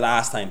as the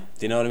last time.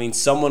 Do you know what I mean?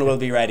 Someone will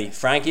be ready.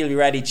 Frankie will be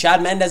ready.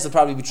 Chad Mendes will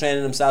probably be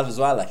training himself as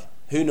well. Like,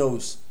 who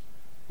knows?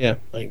 Yeah,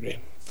 I agree.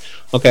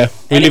 Okay,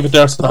 we'll leave it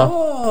there.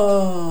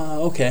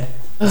 Okay.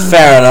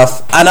 Fair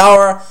enough. An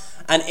hour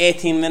and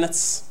 18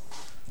 minutes,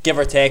 give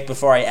or take,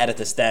 before I edit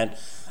this down,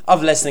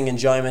 of listening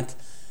enjoyment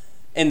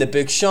in the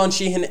book. Sean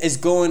Sheehan is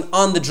going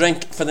on the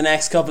drink for the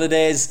next couple of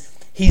days.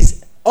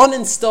 He's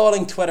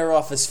uninstalling Twitter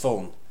off his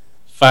phone.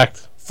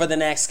 Fact. For the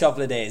next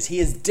couple of days. He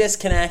is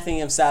disconnecting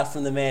himself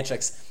from the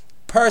Matrix.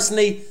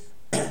 Personally,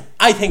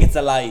 I think it's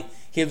a lie.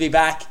 He'll be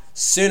back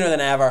sooner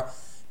than ever,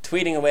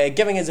 tweeting away,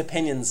 giving his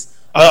opinions.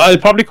 I'll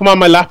probably come on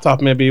my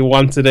laptop maybe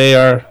once a day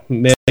or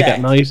maybe at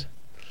night.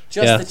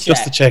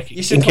 Just to check.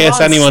 You should in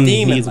case anyone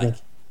needs me.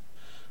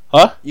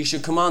 Huh? You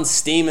should come on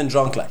steaming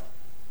drunk, like.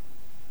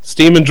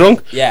 Steaming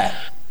drunk? Yeah.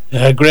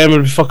 Graham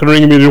will be fucking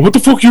ringing me. What the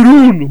fuck you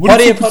doing? What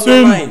are you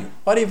putting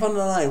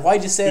online?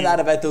 Why'd you say that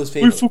about those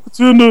people? Why fucking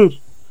saying that?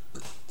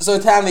 So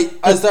tell me,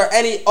 is there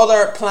any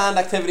other planned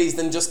activities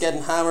than just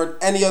getting hammered?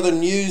 Any other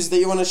news that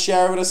you want to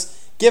share with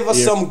us? Give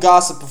us some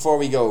gossip before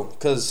we go,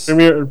 because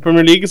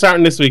Premier League is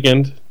starting this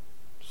weekend.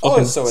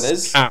 So it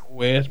is. Can't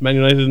wait. Man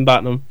United and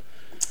Tottenham.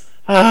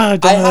 I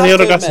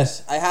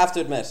have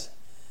to admit,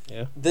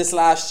 this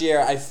last year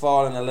I've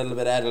fallen a little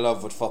bit out of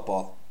love with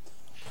football,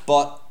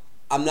 but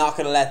I'm not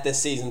going to let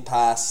this season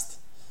pass,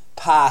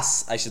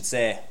 I should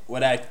say,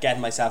 without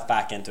getting myself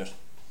back into it.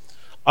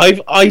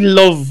 I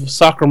love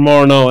soccer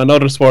more now and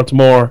other sports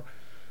more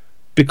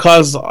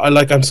because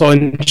I'm so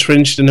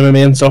entrenched in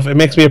MMA and stuff. It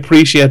makes me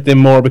appreciate them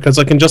more because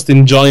I can just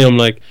enjoy them.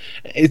 Like,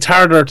 it's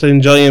harder to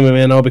enjoy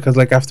MMA now because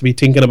I have to be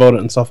thinking about it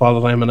and stuff all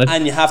the time,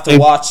 and you have to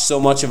watch so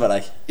much of it.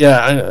 Like,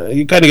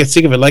 you kind of get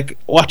sick of it. Like,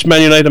 watch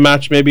Man United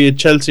match, maybe a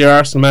Chelsea or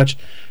Arsenal match,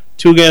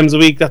 2 games a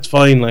week. That's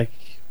fine. Like,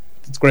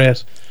 It's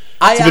great.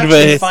 I It's a bit of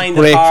actually a find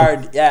break it from-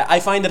 hard. Yeah, I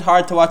find it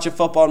hard to watch a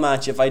football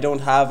match if I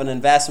don't have an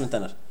investment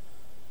in it.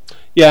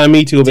 Yeah,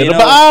 me too. A bit. you know-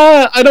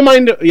 But I don't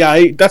mind.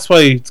 Yeah, that's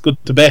why it's good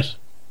to bet.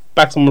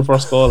 Back someone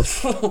first goal.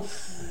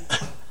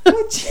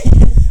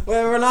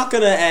 Well, we're not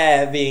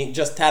gonna be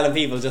just telling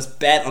people just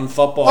bet on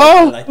football.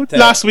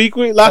 Last week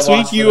you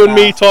for and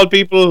me laugh. told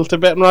people to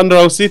bet on Ronda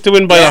Rousey to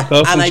win by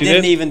knockout. and I she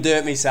didn't did. even do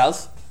it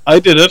myself. I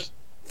did it.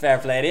 Fair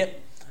play to you.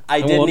 I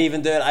won. didn't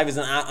even do it.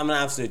 I'm an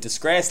absolute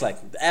disgrace. Like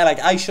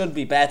I should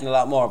be betting a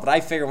lot more, but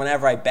I figure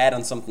whenever I bet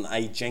on something,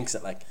 I jinx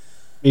it. Like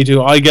Me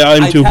too. I'm I too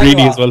tell you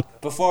greedy what, as well.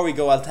 Before we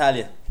go, I'll tell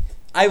you.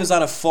 I was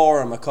on a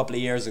forum a couple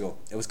of years ago.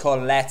 It was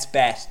called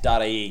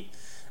letsbet.ie,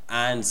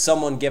 and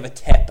someone gave a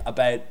tip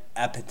about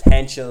a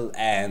potential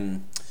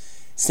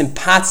St.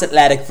 Pat's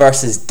Athletic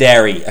versus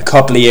Derry a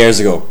couple of years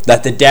ago,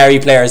 that the Derry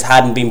players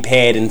hadn't been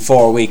paid in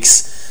 4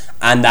 weeks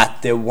and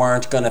that they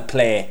weren't going to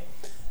play.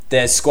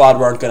 The squad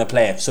weren't going to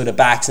play, so they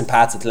backed St.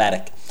 Pat's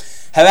Athletic.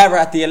 However,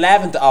 at the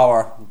 11th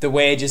hour, the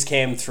wages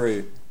came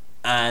through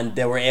and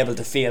they were able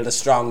to field a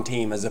strong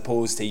team as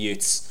opposed to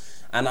youths.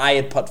 And I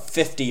had put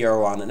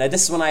 €50 on it. Now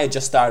this is when I had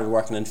just started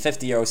working, and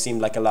 €50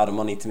 seemed like a lot of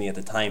money to me at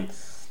the time.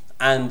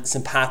 And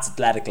St. Pat's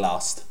Athletic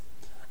lost.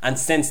 And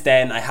since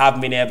then, I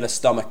haven't been able to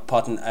stomach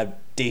putting a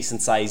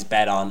decent sized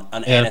bet on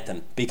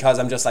anything, because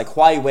I'm just like,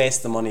 why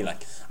waste the money?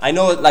 Like, I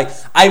know, like,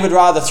 I would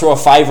rather throw a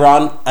 $5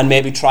 on and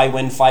maybe try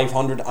win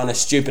 500 on a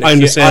stupid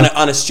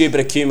on a stupid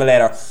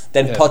accumulator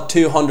than put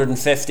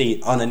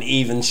 250 on an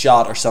even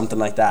shot or something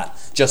like that,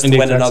 just to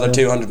win another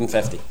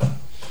 250.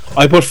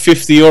 I put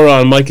 €50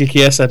 on Michael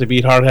Chiesa to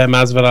beat Jorge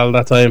Masvidal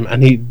that time,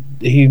 and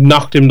he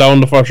knocked him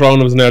down the first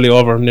round. It was nearly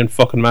over, and then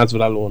fucking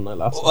Masvidal won. I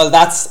lost. Well,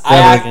 that's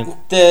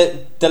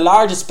the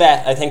largest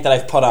bet I think that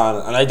I've put on,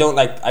 and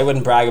I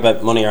wouldn't brag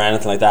about money or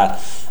anything like that.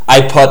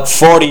 I put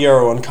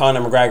 €40 on Conor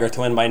McGregor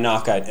to win by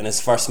knockout in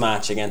his first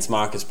match against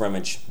Marcus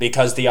Brimage,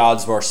 because the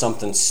odds were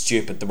something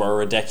stupid. They were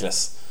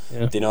ridiculous.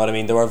 Yeah. Do you know what I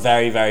mean? They were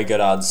very, very good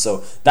odds.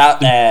 So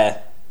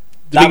that.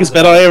 The biggest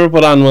bet I ever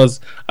put on was,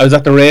 I was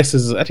at the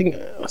races, I think,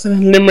 was it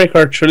in Limerick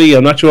or Tralee,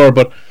 I'm not sure,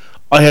 but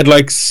I had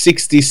like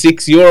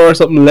 €66 or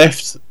something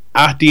left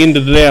at the end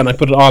of the day, and I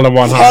put it all on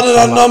one horse. Put it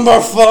on number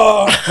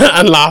 4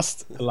 and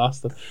lost. I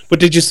lost it. But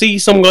did you see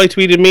some guy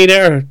tweeted me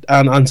there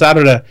on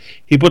Saturday?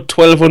 He put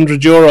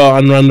 €1,200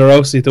 on Ronda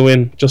Rousey to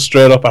win, just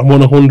straight up, and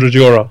won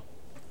 €100.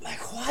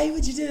 Why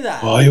would you do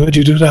that? Why would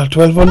you do that?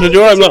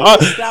 €1,200. I'm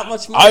like, that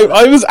much money?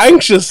 I was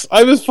anxious.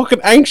 I was fucking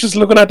anxious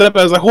looking at that.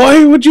 I was like,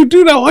 why would you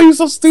do that? Why are you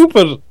so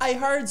stupid? I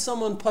heard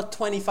someone put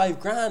 25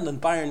 grand on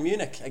Bayern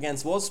Munich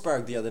against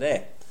Wolfsburg the other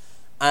day,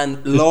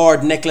 and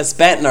Lord Nicholas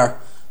Bentner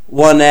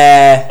won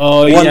the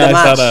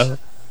match.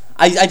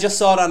 I just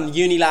saw it on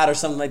Unilad or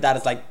something like that.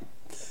 It's like,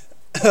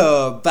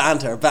 oh,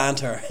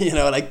 banter, you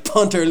know, like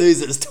punter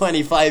loses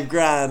 25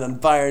 grand on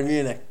Bayern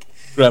Munich.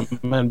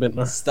 Great man,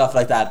 Bentner. Stuff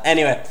like that.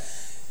 Anyway,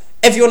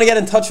 if you want to get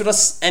in touch with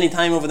us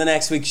anytime over the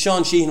next week,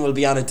 Sean Sheehan will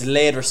be on a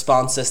delayed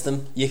response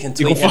system. You can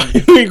tweet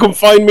you can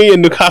find me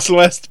in Newcastle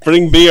West.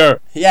 Bring beer.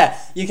 Yeah,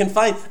 you can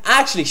find.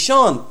 Actually,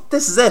 Sean,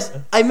 this is it.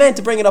 I meant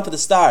to bring it up at the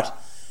start.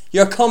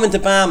 You're coming to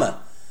Bama.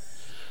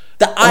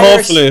 The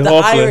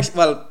Irish.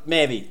 Well,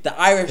 maybe the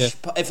Irish.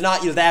 Yeah. If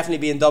not, you'll definitely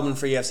be in Dublin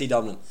for UFC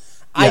Dublin.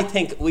 Yeah. I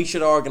think we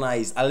should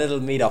organise a little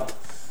meetup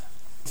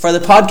for the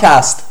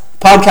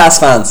podcast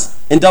fans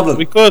in Dublin.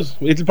 We could.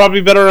 It'll probably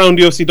be better around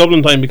UFC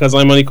Dublin time, because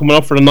I'm only coming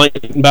up for the night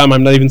in Bam.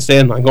 I'm not even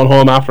staying. I'm going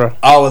home after.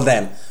 Oh, well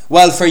then.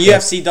 Well, for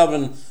UFC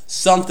Dublin,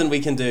 something we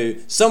can do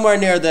somewhere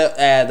near the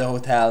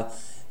hotel.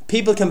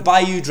 People can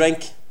buy you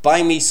drink,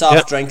 buy me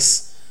soft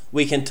drinks.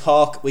 We can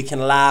talk. We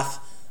can laugh.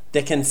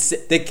 They can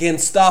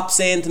stop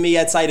saying to me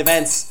outside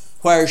events,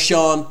 "Where's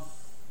Sean?"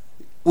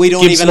 We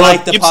don't Gibson even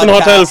like the Gibson podcast.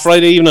 Hotel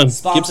Friday evening.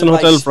 Gibson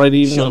Hotel Friday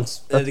evening.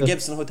 The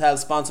Gibson Hotel,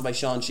 sponsored by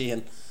Sean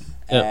Sheehan.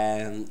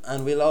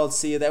 And we'll all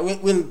see you there.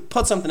 We'll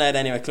put something out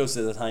anyway close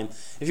to the time.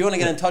 If you want to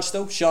get in touch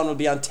though, Sean will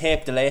be on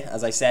tape delay,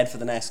 as I said, for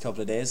the next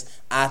couple of days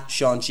at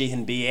Sean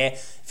Sheehan BA.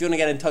 If you want to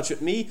get in touch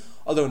with me,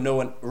 although no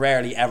one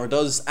rarely ever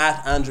does,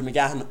 at Andrew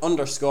McGahan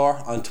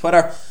 _ on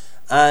Twitter.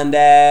 And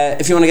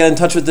if you want to get in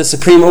touch with the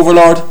Supreme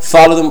Overlord,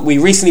 follow them. We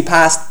recently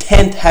passed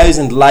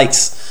 10,000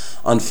 likes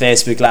on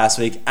Facebook last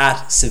week,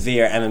 at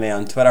Severe MMA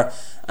on Twitter.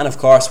 And of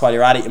course, while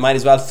you're at it, you might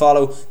as well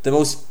follow the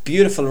most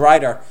beautiful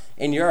writer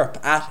in Europe,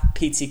 at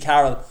Pete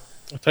Carroll.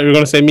 I thought you were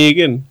going to say me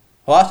again.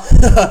 What?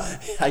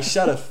 I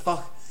shut it.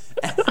 Fuck.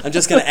 I'm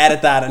just going to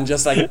edit that and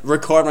just like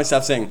record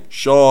myself saying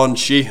Sean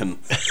Sheehan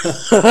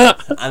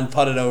and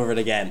put it over it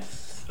again.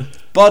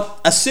 But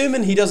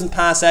assuming he doesn't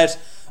pass out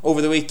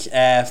over the week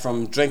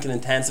from drinking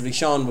intensively,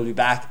 Sean will be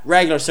back.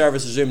 Regular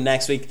service resumed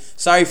next week.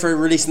 Sorry for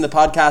releasing the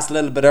podcast a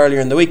little bit earlier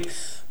in the week,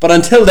 but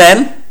until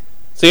then,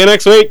 see you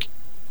next week.